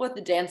wrap up with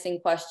the dancing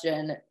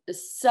question.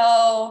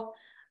 So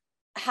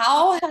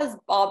how has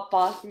Bob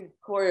Fosse's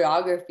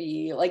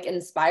choreography like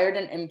inspired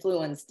and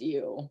influenced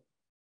you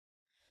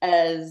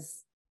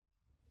as,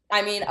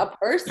 I mean, a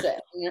person?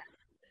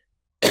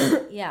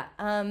 Yeah.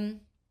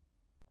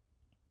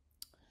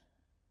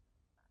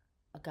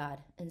 Oh God,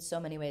 in so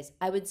many ways.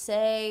 I would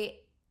say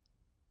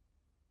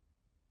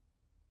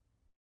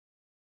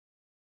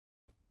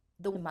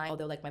the mind,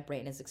 although like my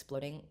brain is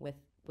exploding with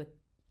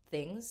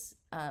things.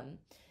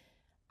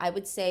 I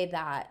would say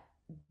that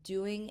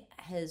doing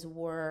his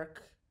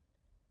work.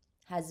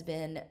 has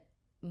been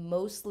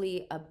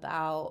mostly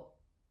about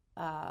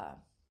uh,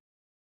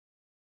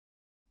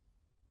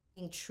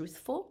 being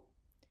truthful.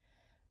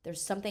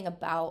 There's something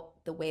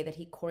about the way that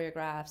he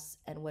choreographs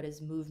and what his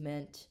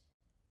movement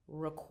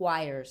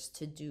requires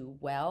to do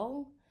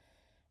well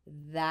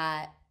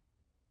that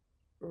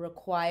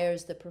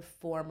requires the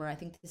performer. I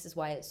think this is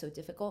why it's so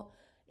difficult.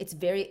 It's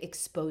very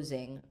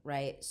exposing,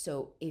 right?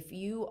 So if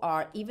you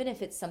are, even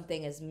if it's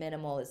something as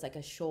minimal as like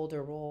a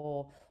shoulder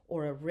roll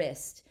or a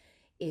wrist,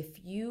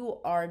 if you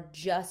are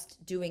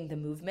just doing the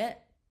movement,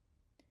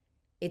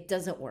 it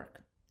doesn't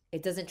work.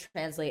 It doesn't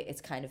translate.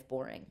 It's kind of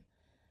boring.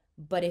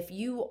 But if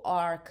you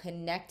are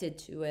connected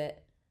to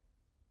it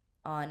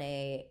on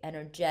a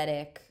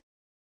energetic,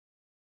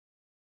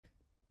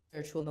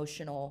 spiritual,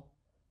 emotional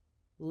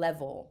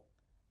level,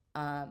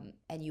 and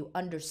you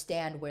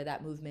understand where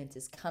that movement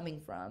is coming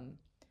from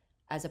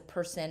as a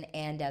person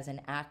and as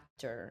an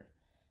actor,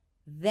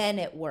 then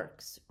it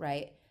works,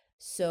 right?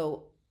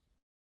 So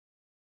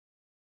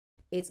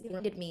it's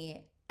reminded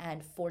me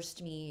and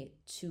forced me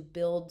to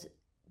build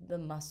the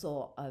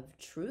muscle of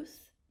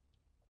truth.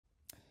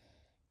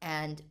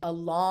 And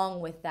along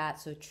with that,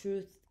 so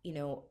truth,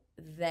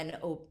 then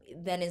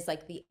then is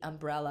like the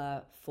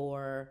umbrella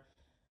for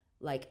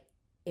like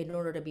in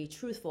order to be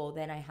truthful,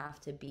 then I have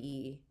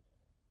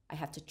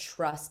to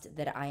trust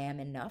that I am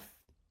enough,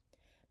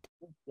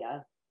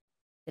 Yeah.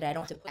 that I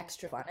don't have to put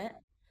extra on it.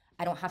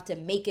 I don't have to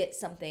make it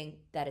something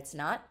that it's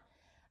not.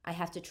 I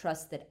have to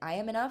trust that I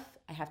am enough.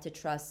 I have to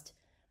trust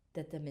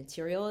that the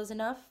material is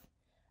enough.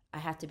 I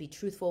have to be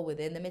truthful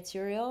within the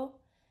material.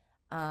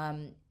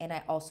 And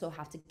I also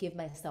have to give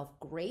myself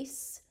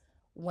grace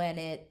when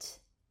it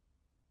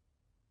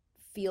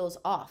feels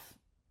off,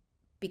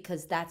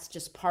 because that's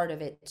just part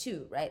of it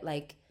too, right?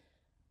 Like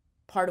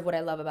part of what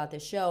I love about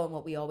this show and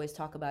what we always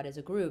talk about as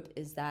a group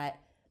is that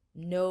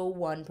no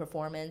one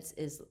performance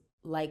is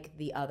like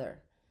the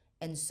other.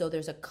 And so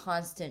there's a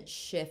constant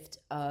shift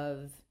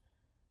of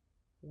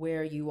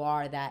where you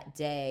are that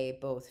day,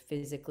 both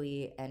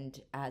physically and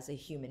as a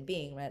human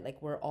being, right?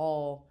 Like we're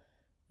all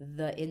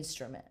the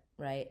instrument,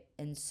 right?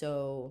 And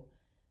so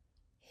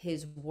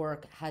his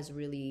work has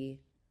really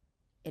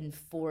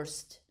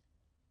enforced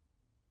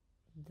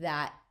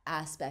that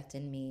aspect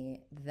in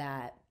me,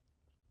 that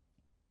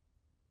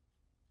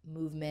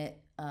movement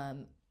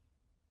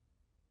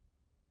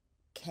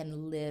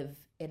can live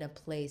in a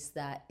place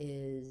that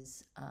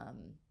is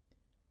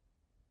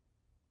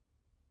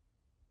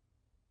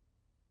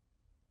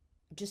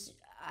just,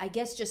 I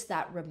guess, just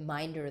that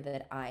reminder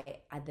that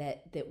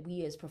that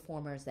we as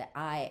performers, that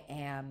I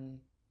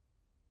am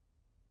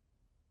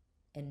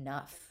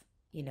enough,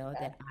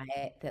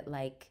 Yeah. that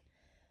like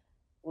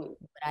Well,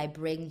 what I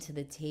bring to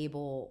the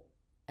table,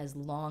 as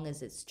long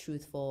as it's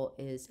truthful,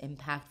 is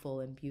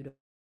impactful and beautiful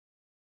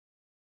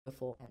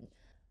and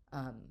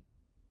um,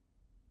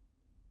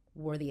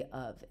 worthy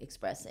of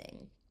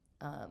expressing.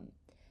 Um,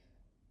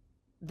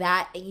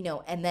 that,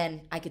 and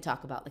then I could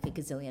talk about like a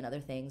gazillion other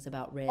things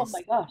about oh my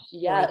risk, gosh,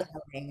 yes.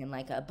 storytelling, and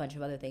like a bunch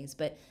of other things.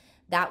 But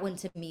that one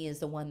to me is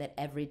the one that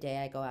every day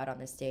I go out on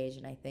the stage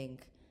and I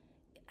think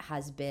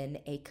has been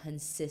a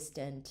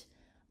consistent,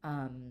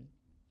 um,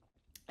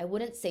 I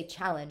wouldn't say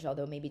challenge,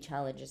 although maybe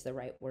challenge is the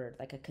right word,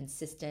 like a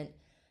consistent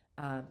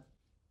um,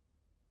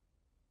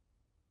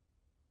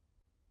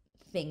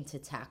 thing to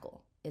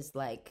tackle is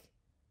like,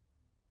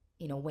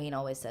 Wayne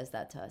always says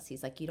that to us.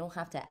 He's like, you don't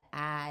have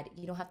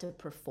to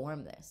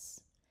perform this.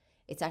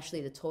 It's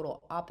actually the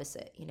total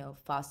opposite.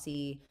 Fosse,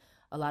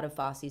 a lot of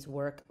Fosse's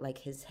work, like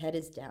his head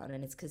is down,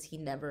 and it's because he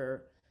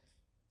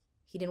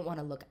didn't want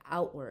to look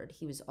outward.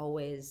 He was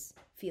always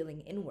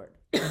feeling inward.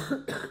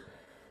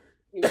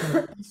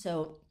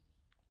 So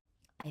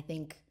I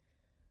think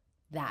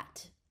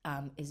that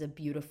is a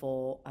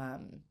beautiful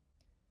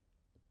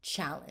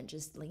challenge.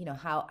 Is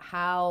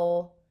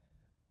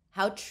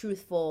how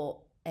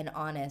truthful and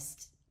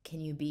honest can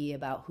you be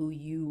about who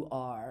you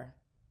are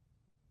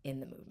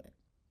in the movement,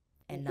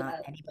 and not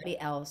Yes. anybody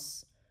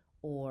else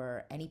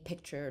or any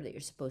picture that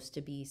you're supposed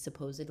to be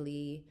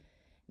supposedly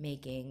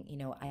making.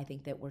 I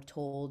think that we're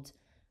told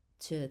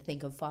to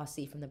think of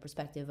Fosse from the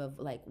perspective of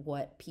like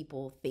what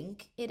people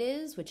think it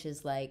is, which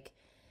is like,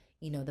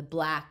 the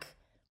black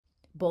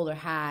bowler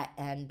hat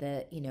and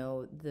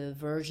the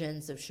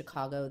versions of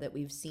Chicago that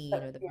we've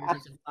seen, or the Yeah.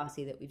 versions of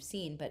Fosse that we've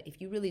seen. But if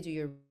you really do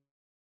your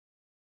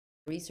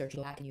research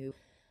and you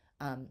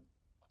um,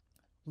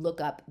 look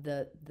up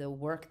the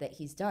work that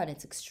he's done,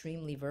 it's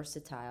extremely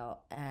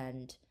versatile,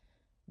 and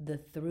the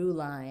through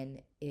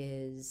line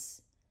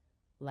is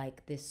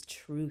like this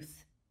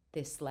truth,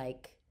 this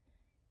like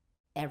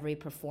every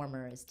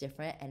performer is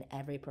different, and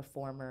every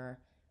performer,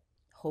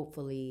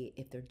 hopefully,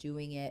 if they're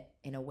doing it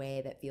in a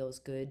way that feels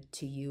good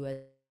to you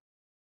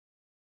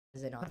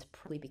as an audience,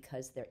 probably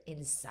because they're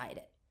inside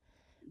it.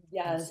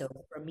 And Yes. so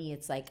for me,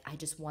 it's like I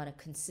just want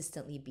to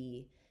consistently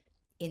be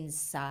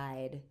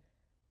inside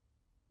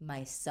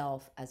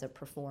myself as a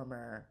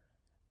performer,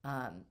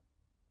 um,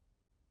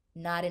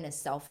 not in a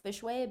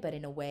selfish way, but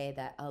in a way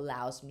that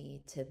allows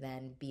me to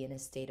then be in a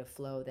state of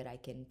flow that I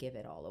can give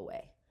it all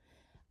away.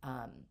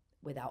 Um,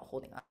 without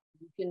holding on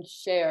You can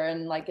share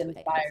and like to it in a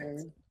sense. inspire.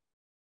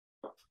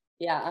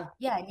 Yeah.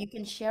 Yeah, and you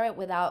can share it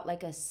without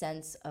like a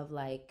sense of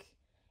like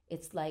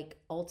it's like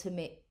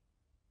ultimate.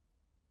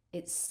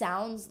 It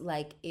sounds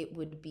like it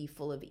would be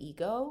full of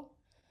ego,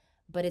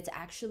 but it's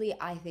actually,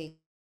 I think,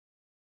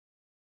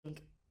 the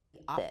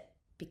opposite,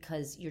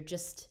 because you're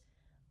just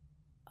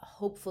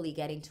hopefully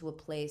getting to a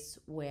place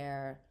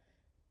where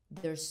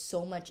there's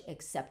so much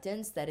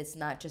acceptance that it's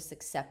not just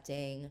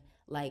accepting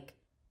like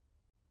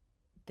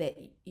that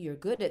you're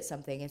good at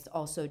something. It's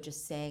also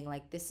just saying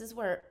like this is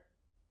where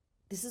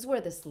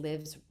this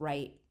lives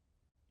right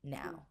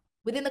now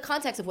within the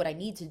context of what I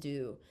need to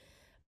do.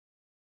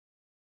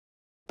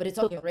 But it's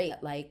okay, great.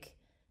 Like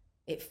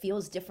it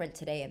feels different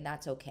today, and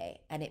that's okay.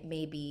 And it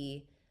may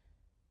be,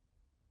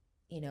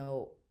 you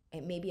know,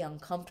 it may be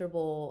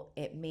uncomfortable.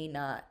 It may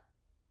not,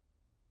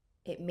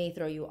 it may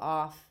throw you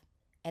off,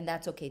 and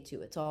that's okay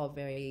too. It's all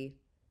very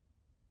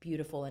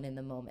beautiful and in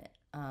the moment.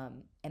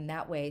 And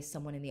that way,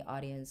 someone in the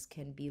audience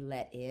can be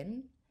let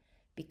in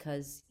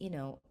because,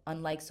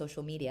 unlike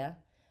social media,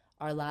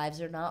 our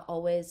lives are not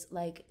always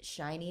like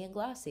shiny and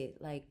glossy.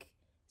 Like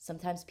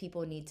sometimes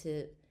people need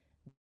to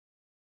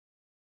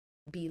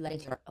be let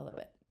into a little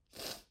bit.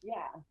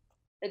 Yeah.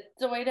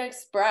 It's a way to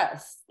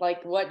express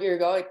like what you're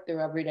going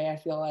through every day, I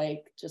feel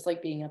like, just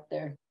like being up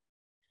there.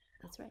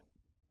 That's right.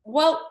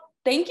 Well,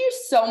 thank you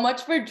so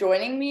much for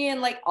joining me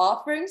and like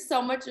offering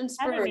so much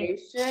Having me.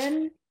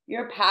 inspiration.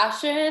 Your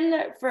passion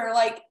for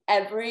like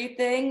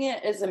everything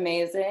is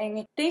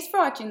amazing. Thanks for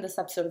watching this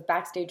episode of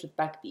Backstage with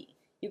Becca B.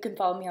 You can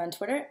follow me on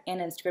Twitter and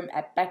Instagram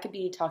at Becca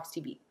B Talks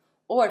TV.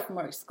 Or for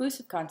more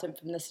exclusive content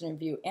from this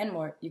interview and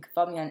more, you can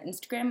follow me on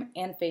Instagram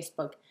and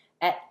Facebook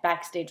at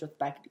Backstage with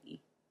Becca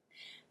B.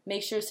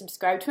 Make sure to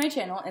subscribe to my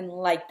channel and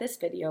like this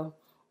video.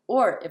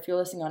 Or if you're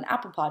listening on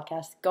Apple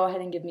Podcasts, go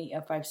ahead and give me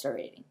a 5-star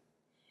rating.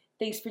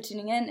 Thanks for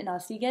tuning in, and I'll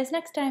see you guys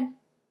next time.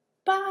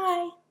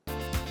 Bye!